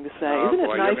I'm going to say. Isn't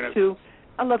it nice to,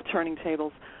 I love turning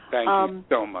tables. Thank you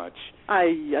so much. I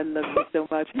love you so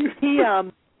much.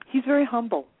 He's very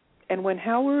humble. And when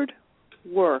Howard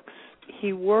works,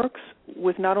 he works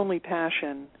with not only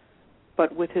passion,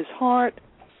 but with his heart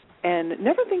and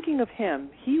never thinking of him.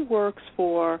 He works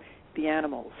for the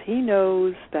animals. He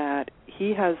knows that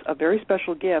he has a very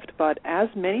special gift, but as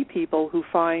many people who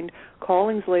find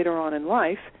callings later on in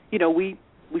life, you know, we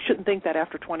shouldn't think that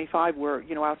after 25 we're,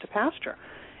 out to pasture.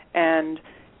 And,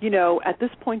 at this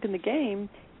point in the game,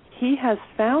 he has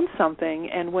found something,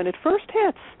 and when it first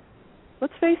hits,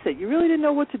 let's face it, you really didn't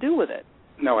know what to do with it.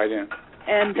 No, I didn't.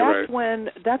 And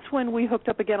that's when we hooked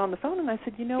up again on the phone, and I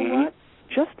said, you know what?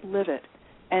 Just live it.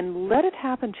 and let it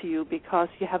happen to you because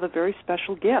you have a very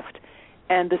special gift,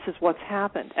 and this is what's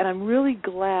happened. And I'm really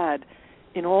glad,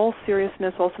 in all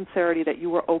seriousness, all sincerity, that you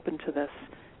were open to this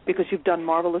because you've done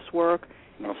marvelous work.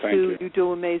 Well, thank you. You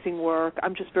do amazing work.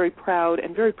 I'm just very proud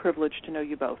and very privileged to know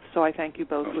you both. So I thank you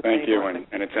both. Well, thank you,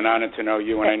 and it's an honor to know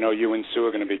you, and I know you and Sue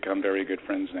are going to become very good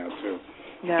friends now, too.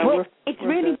 Yeah, well, it's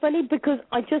really funny because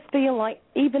I just feel like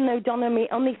even though Donna and me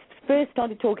only first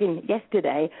started talking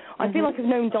yesterday, I feel like I've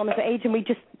known Donna for ages and we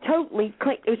just totally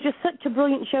clicked. It was just such a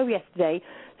brilliant show yesterday.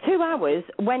 2 hours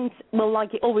went, well,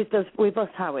 like it always does with us,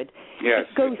 Howard. Yes,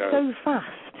 it goes so fast.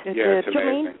 It's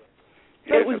amazing.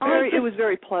 It was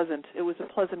very pleasant. It was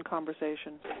a pleasant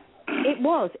conversation. It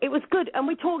was good, and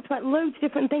we talked about loads of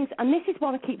different things, and this is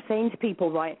what I keep saying to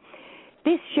people, right?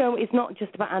 This show is not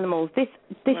just about animals. This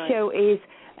show is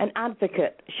an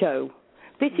advocate show.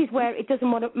 This is where it doesn't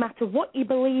matter what you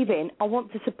believe in. I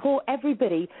want to support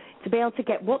everybody to be able to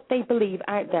get what they believe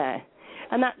out there.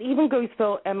 And that even goes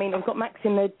for, I mean, I've got Max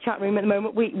in the chat room at the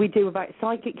moment. We do about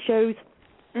psychic shows.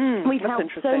 We've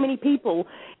helped so many people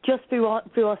just through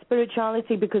our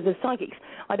spirituality because of psychics.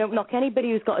 I don't knock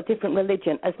anybody who's got a different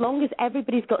religion. As long as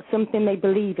everybody's got something they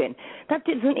believe in. That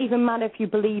doesn't even matter if you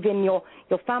believe in your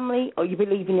family or you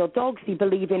believe in your dogs, you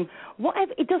believe in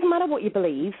whatever. It doesn't matter what you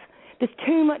believe. There's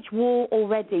too much war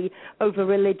already over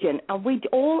religion. And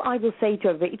all I will say to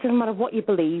everybody, it doesn't matter what you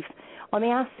believe. On the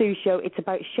Ask Sue show, it's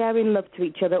about sharing love to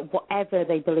each other, whatever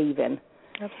they believe in.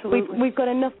 Absolutely. We've got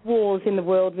enough wars in the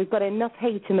world. We've got enough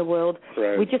hate in the world.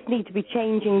 Right. We just need to be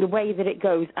changing the way that it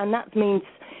goes. And that means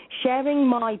sharing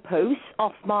my posts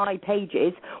off my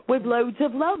pages with loads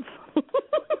of love.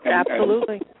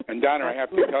 Absolutely. And Donna, I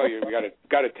have to tell you, we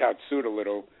got to tout Sue a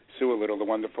little, the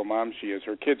wonderful mom she is.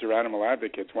 Her kids are animal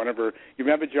advocates. One of her, you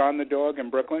remember John the dog in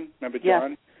Brooklyn? Remember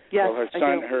John? Yes. Well,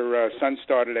 her son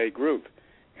started a group.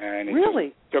 And it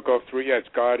really? Took off through, yes,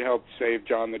 God helped save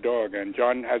John the dog. And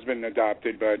John has been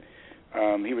adopted, but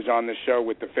he was on the show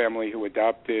with the family who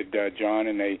adopted John,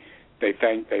 and they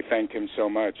thanked him so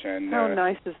much. And how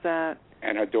nice is that?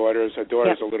 And her daughter's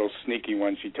a little sneaky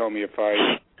one. She told me if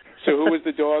I. So who was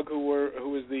the dog? Who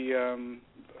was the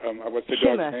what's the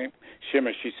Shimmer. dog's name?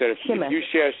 Shimmer. She said if you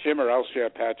share Shimmer, I'll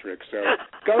share Patrick. So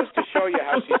goes to show you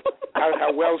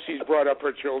how well she's brought up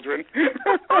her children.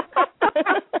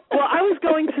 Well, I was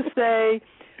going to say,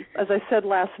 as I said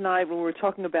last night when we were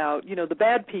talking about, the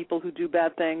bad people who do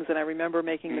bad things, and I remember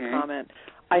making the comment,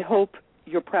 I hope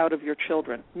you're proud of your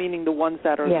children, meaning the ones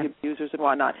that are the abusers and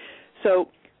whatnot. So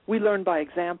we learn by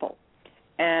example.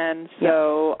 And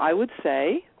so I would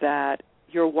say that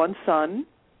your one son,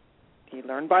 he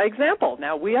learned by example.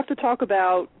 Now, we have to talk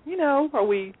about, are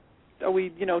we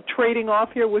trading off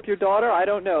here with your daughter? I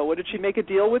don't know. What, did she make a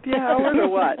deal with you, Howard, or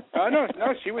what? No,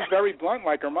 she was very blunt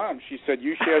like her mom. She said,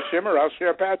 you share Shimmer, I'll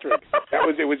share Patrick. There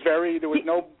was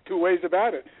no two ways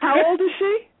about it. How old is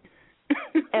she?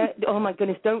 Oh, my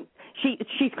goodness,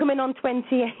 she's coming on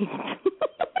 28.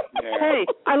 Hey,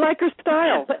 I like her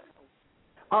style. But,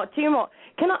 do you know what?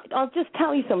 I'll just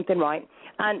tell you something, right?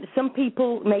 And some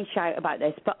people may shout about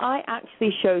this, but I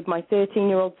actually showed my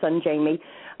 13-year-old son, Jamie,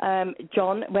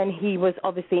 John, when he was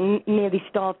obviously nearly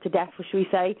starved to death, shall we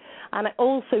say. And I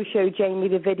also showed Jamie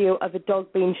the video of a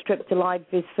dog being stripped alive of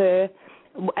his fur.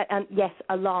 And yes,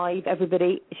 alive,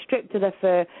 everybody, stripped of their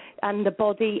fur. And the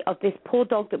body of this poor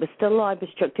dog that was still alive was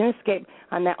struck in a skip,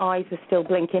 and their eyes were still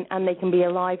blinking, and they can be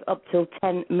alive up till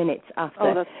 10 minutes after.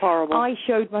 Oh, that's horrible. I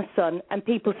showed my son, and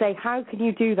people say, how can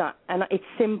you do that? And it's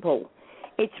simple.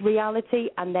 It's reality,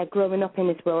 and they're growing up in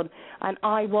this world, and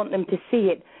I want them to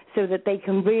see it so that they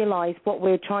can realize what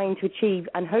we're trying to achieve,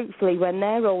 and hopefully when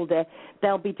they're older,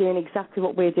 they'll be doing exactly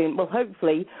what we're doing. Well,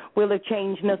 hopefully we'll have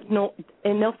changed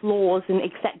enough laws and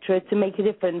et cetera to make a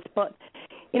difference, but,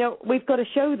 we've got to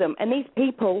show them. And these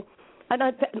people, and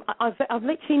I've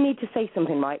literally need to say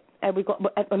something, right? We've got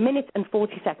a minute and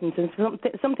 40 seconds, and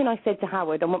something I said to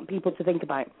Howard I want people to think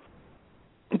about.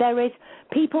 There is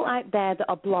people out there that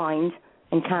are blind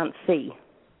and can't see.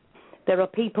 There are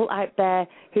people out there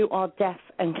who are deaf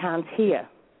and can't hear.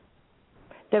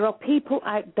 There are people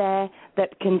out there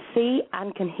that can see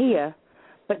and can hear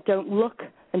but don't look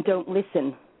and don't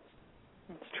listen.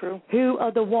 That's true. Who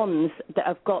are the ones that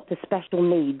have got the special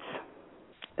needs?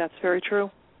 That's very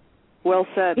true. Well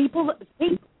said. People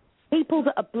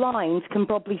that are blind can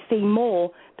probably see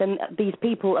more than these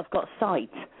people have got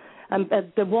sight. And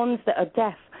the ones that are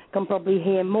deaf can probably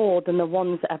hear more than the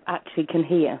ones that actually can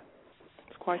hear.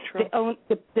 It's quite true.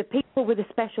 The people with the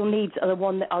special needs are the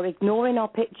ones that are ignoring our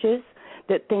pictures,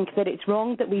 that think that it's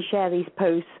wrong that we share these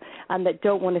posts, and that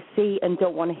don't want to see and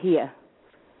don't want to hear.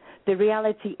 The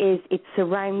reality is it's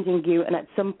surrounding you, and at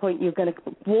some point you're going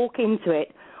to walk into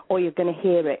it or you're going to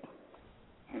hear it.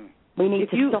 We need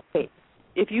to stop it.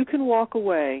 If you can walk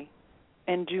away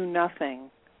and do nothing,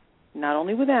 not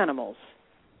only with animals,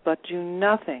 but do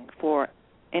nothing for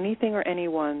anything or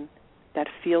anyone that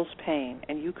feels pain,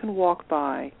 and you can walk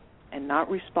by and not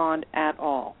respond at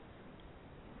all,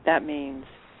 that means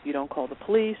you don't call the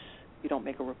police, you don't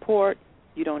make a report,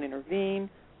 you don't intervene.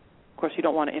 Of course, you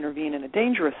don't want to intervene in a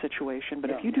dangerous situation, but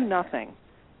if you do nothing,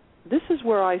 this is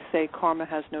where I say karma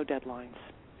has no deadlines.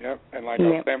 Yep, and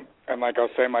I'll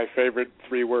say my favorite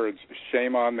 3 words: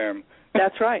 shame on them.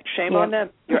 That's right, shame on them.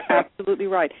 You're absolutely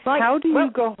right. How do you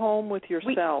go home with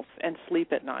yourself and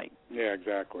sleep at night? Yeah,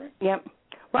 exactly. Yep.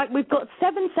 Right, we've got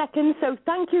 7 seconds, so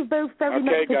thank you both very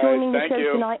much for joining the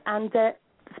show tonight, and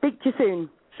speak to you soon.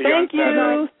 See you Thank you.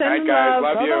 Night, guys.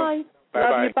 Love you. Bye-bye.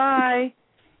 Love you. Bye.